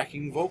finished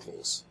tracking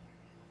vocals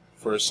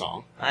for a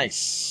song.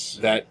 Nice.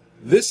 That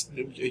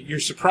you're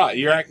surprised.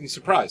 You're acting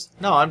surprised.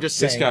 No, I'm just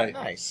This saying.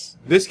 guy- Nice.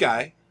 This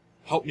guy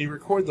helped me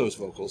record those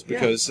vocals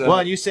because...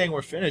 well, you saying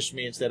we're finished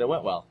means that it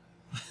went well.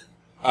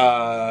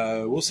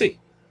 we'll see.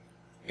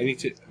 I need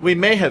to... We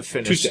may have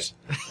finished. Tuesday.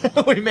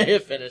 We may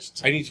have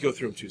finished. I need to go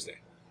through them Tuesday.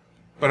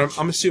 But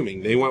I'm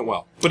assuming they went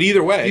well. But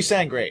either way... You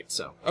sang great,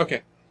 so.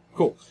 Okay,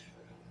 cool.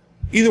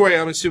 Either way,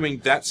 I'm assuming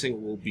that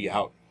single will be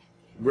out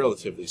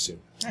relatively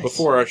soon. Nice.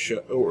 Before our show,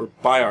 or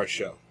by our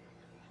show.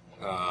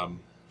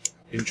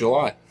 In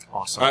July.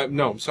 Awesome.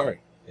 No, I'm sorry.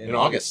 In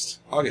August.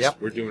 August. Yep.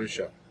 We're doing a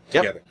show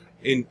Yep. together.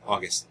 In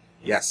August.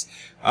 Yes.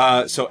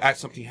 So at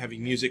Something Heavy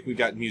Music, we've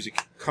got music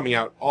coming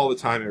out all the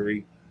time,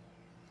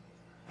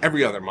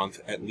 every other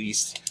month at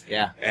least.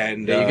 Yeah.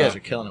 And Yeah, you guys are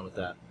killing it with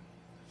that.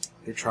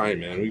 we're trying,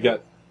 man. We've got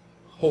a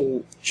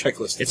whole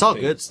checklist. It's all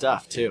good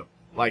stuff, too.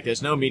 Like,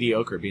 there's no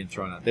mediocre being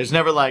thrown out. There's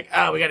never like,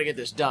 we got to get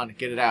this done,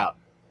 get it out.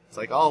 It's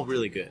like all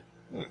really good.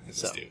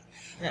 So,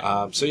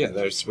 Yeah. so yeah,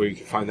 that's where you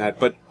can find that.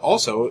 But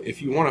also,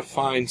 if you want to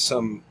find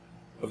some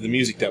of the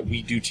music that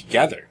we do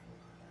together,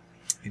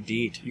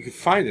 Indeed. you can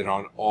find it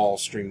on all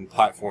streaming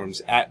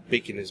platforms at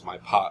Bacon Is My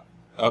Pot.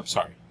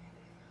 Sorry.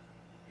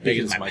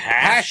 Bacon Is My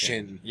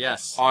Passion.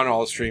 Yes. On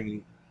all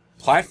streaming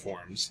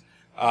platforms.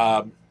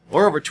 Or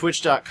over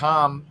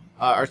twitch.com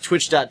or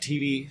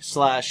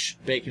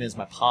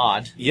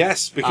twitch.tv/baconismypod.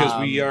 Yes, because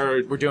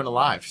we're doing it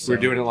live. So. We're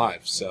doing it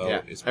live. So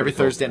Yeah. it's Every pretty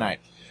cool. Thursday night.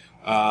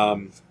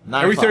 9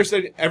 Every o'clock.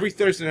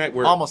 Thursday night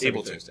we're Almost able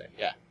every to. Thursday.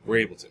 Yeah. We're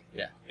able to.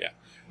 Yeah. Yeah.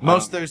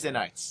 Most Thursday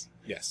nights.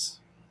 Yes.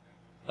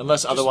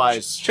 Unless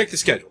otherwise. Just check the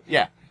schedule.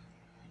 Yeah.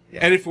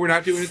 And if we're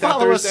not doing it that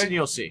Follow us Thursday, and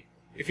you'll see.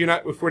 if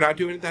we're not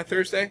doing it that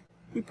Thursday,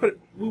 we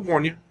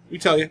warn you. We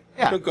tell you.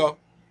 Yeah. Don't go.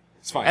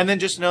 It's fine. And then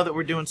just know that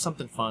we're doing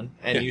something fun,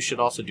 and Yeah. you should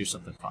also do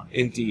something fun.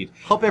 Indeed.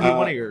 Hope every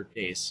one of your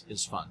days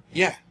is fun.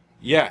 Yeah.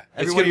 Yeah.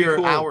 Every It's one of gonna be your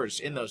cool. hours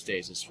in those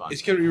days is fun.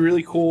 It's going to be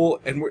really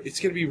cool, and it's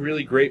going to be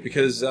really great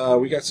because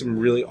we got some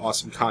really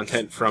awesome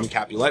content from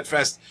Capulet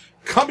Fest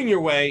coming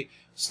your way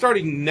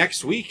starting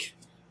next week.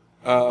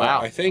 Wow.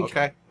 I think.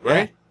 Okay.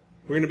 Right? Yeah.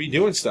 We're going to be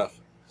doing stuff.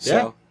 So,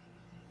 Yeah.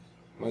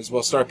 might as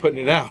well start putting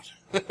it out.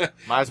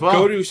 Might as well.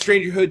 Go to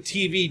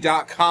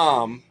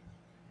strangerhoodtv.com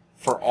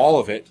for all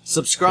of it.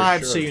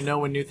 Subscribe For so sure. you know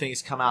when new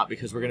things come out,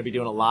 because we're going to be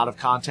doing a lot of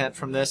content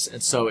from this,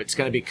 and so it's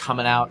going to be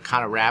coming out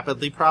kind of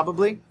rapidly,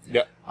 probably.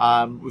 Yep.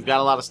 We've got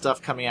a lot of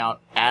stuff coming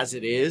out as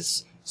it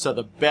is, so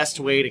the best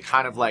way to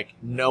kind of like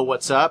know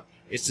what's up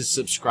is to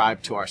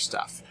subscribe to our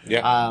stuff.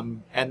 Yeah.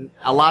 And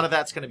a lot of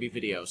that's going to be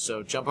video,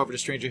 so jump over to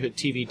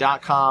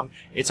strangerhoodtv.com.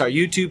 It's our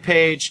YouTube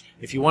page.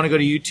 If you want to go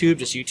to YouTube,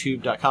 just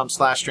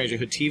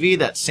youtube.com/strangerhoodtv.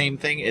 That same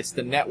thing. It's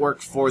the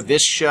network for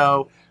this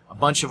show, a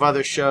bunch of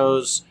other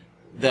shows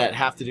that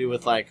have to do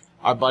with like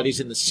our buddies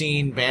in the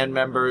scene, band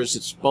members.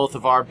 It's both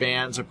of our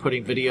bands are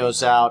putting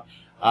videos out,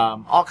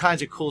 all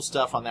kinds of cool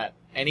stuff on that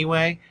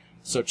anyway.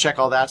 So check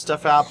all that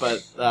stuff out.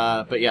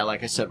 But yeah,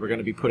 like I said, we're going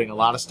to be putting a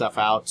lot of stuff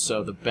out.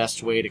 So the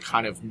best way to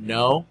kind of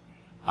know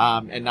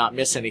and not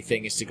miss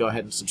anything is to go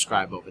ahead and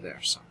subscribe over there.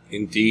 So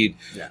Indeed.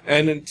 Yeah.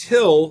 And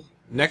until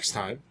next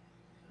time,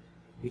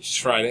 which is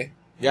Friday,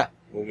 yeah,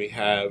 when we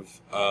have,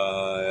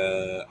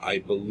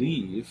 I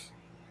believe,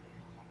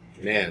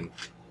 man,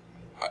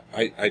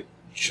 I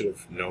should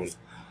have known.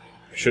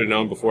 I should have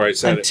known before I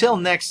said until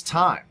next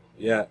time,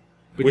 it. Yeah.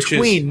 Which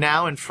between is,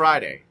 now and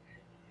Friday,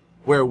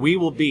 where we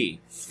will be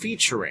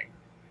featuring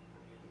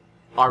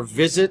our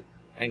visit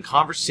and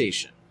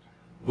conversation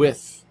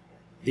with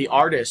the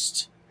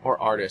artist or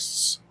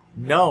artists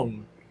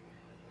known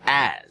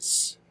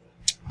as...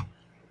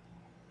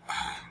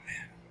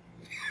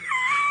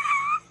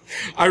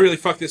 I really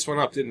fucked this one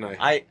up, didn't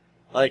I?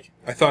 I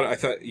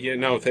thought, yeah,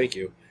 no, thank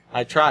you.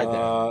 I tried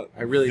that.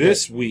 I really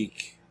This did.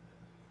 week,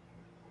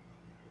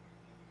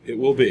 it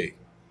will be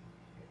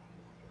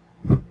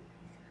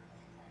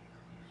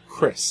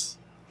Chris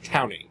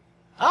Towning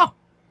Oh,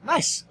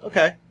 nice.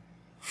 Okay.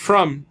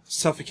 from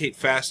Suffocate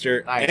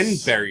Faster Nice.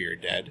 and Bury Your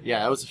Dead, Yeah,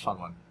 that was a fun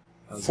one.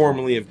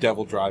 formerly of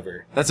Devil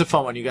Driver. That's a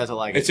fun one. You guys will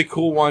like It's it. a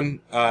cool one.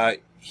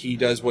 He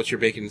does What's Your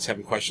Bacon and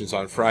 7 Questions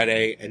on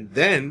Friday, and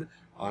then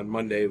on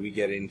Monday we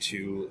get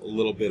into a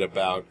little bit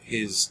about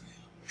his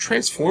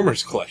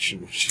Transformers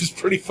collection, which is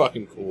pretty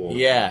fucking cool.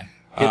 Yeah.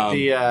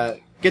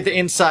 Get the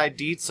inside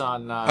deets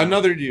on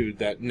Another dude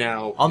that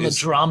now on the is,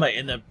 drama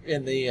in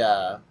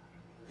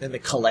the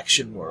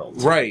collection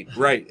world. right,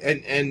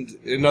 and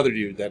another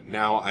dude that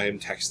now I am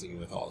texting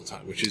with all the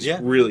time, which is Yeah.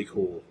 really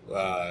cool.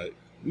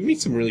 We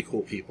meet some really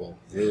cool people.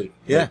 Really,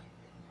 Yeah.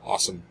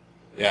 awesome.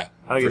 Yeah,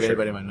 I don't for give sure.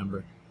 anybody my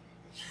number.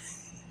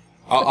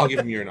 I'll give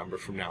him your number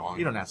from now on.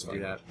 You don't have to do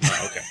that.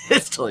 Oh, okay.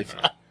 It's totally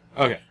fine.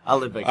 Okay. I'll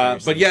live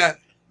vicariously. But yeah,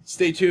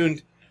 stay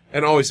tuned.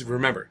 And always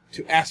remember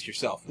to ask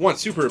yourself one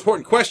super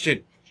important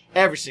question.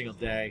 Every single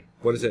day.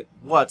 What is it?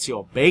 What's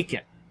your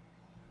bacon?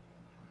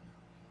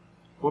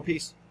 What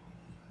piece?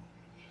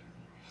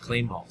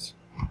 Clean balls.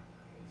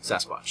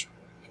 Sasquatch.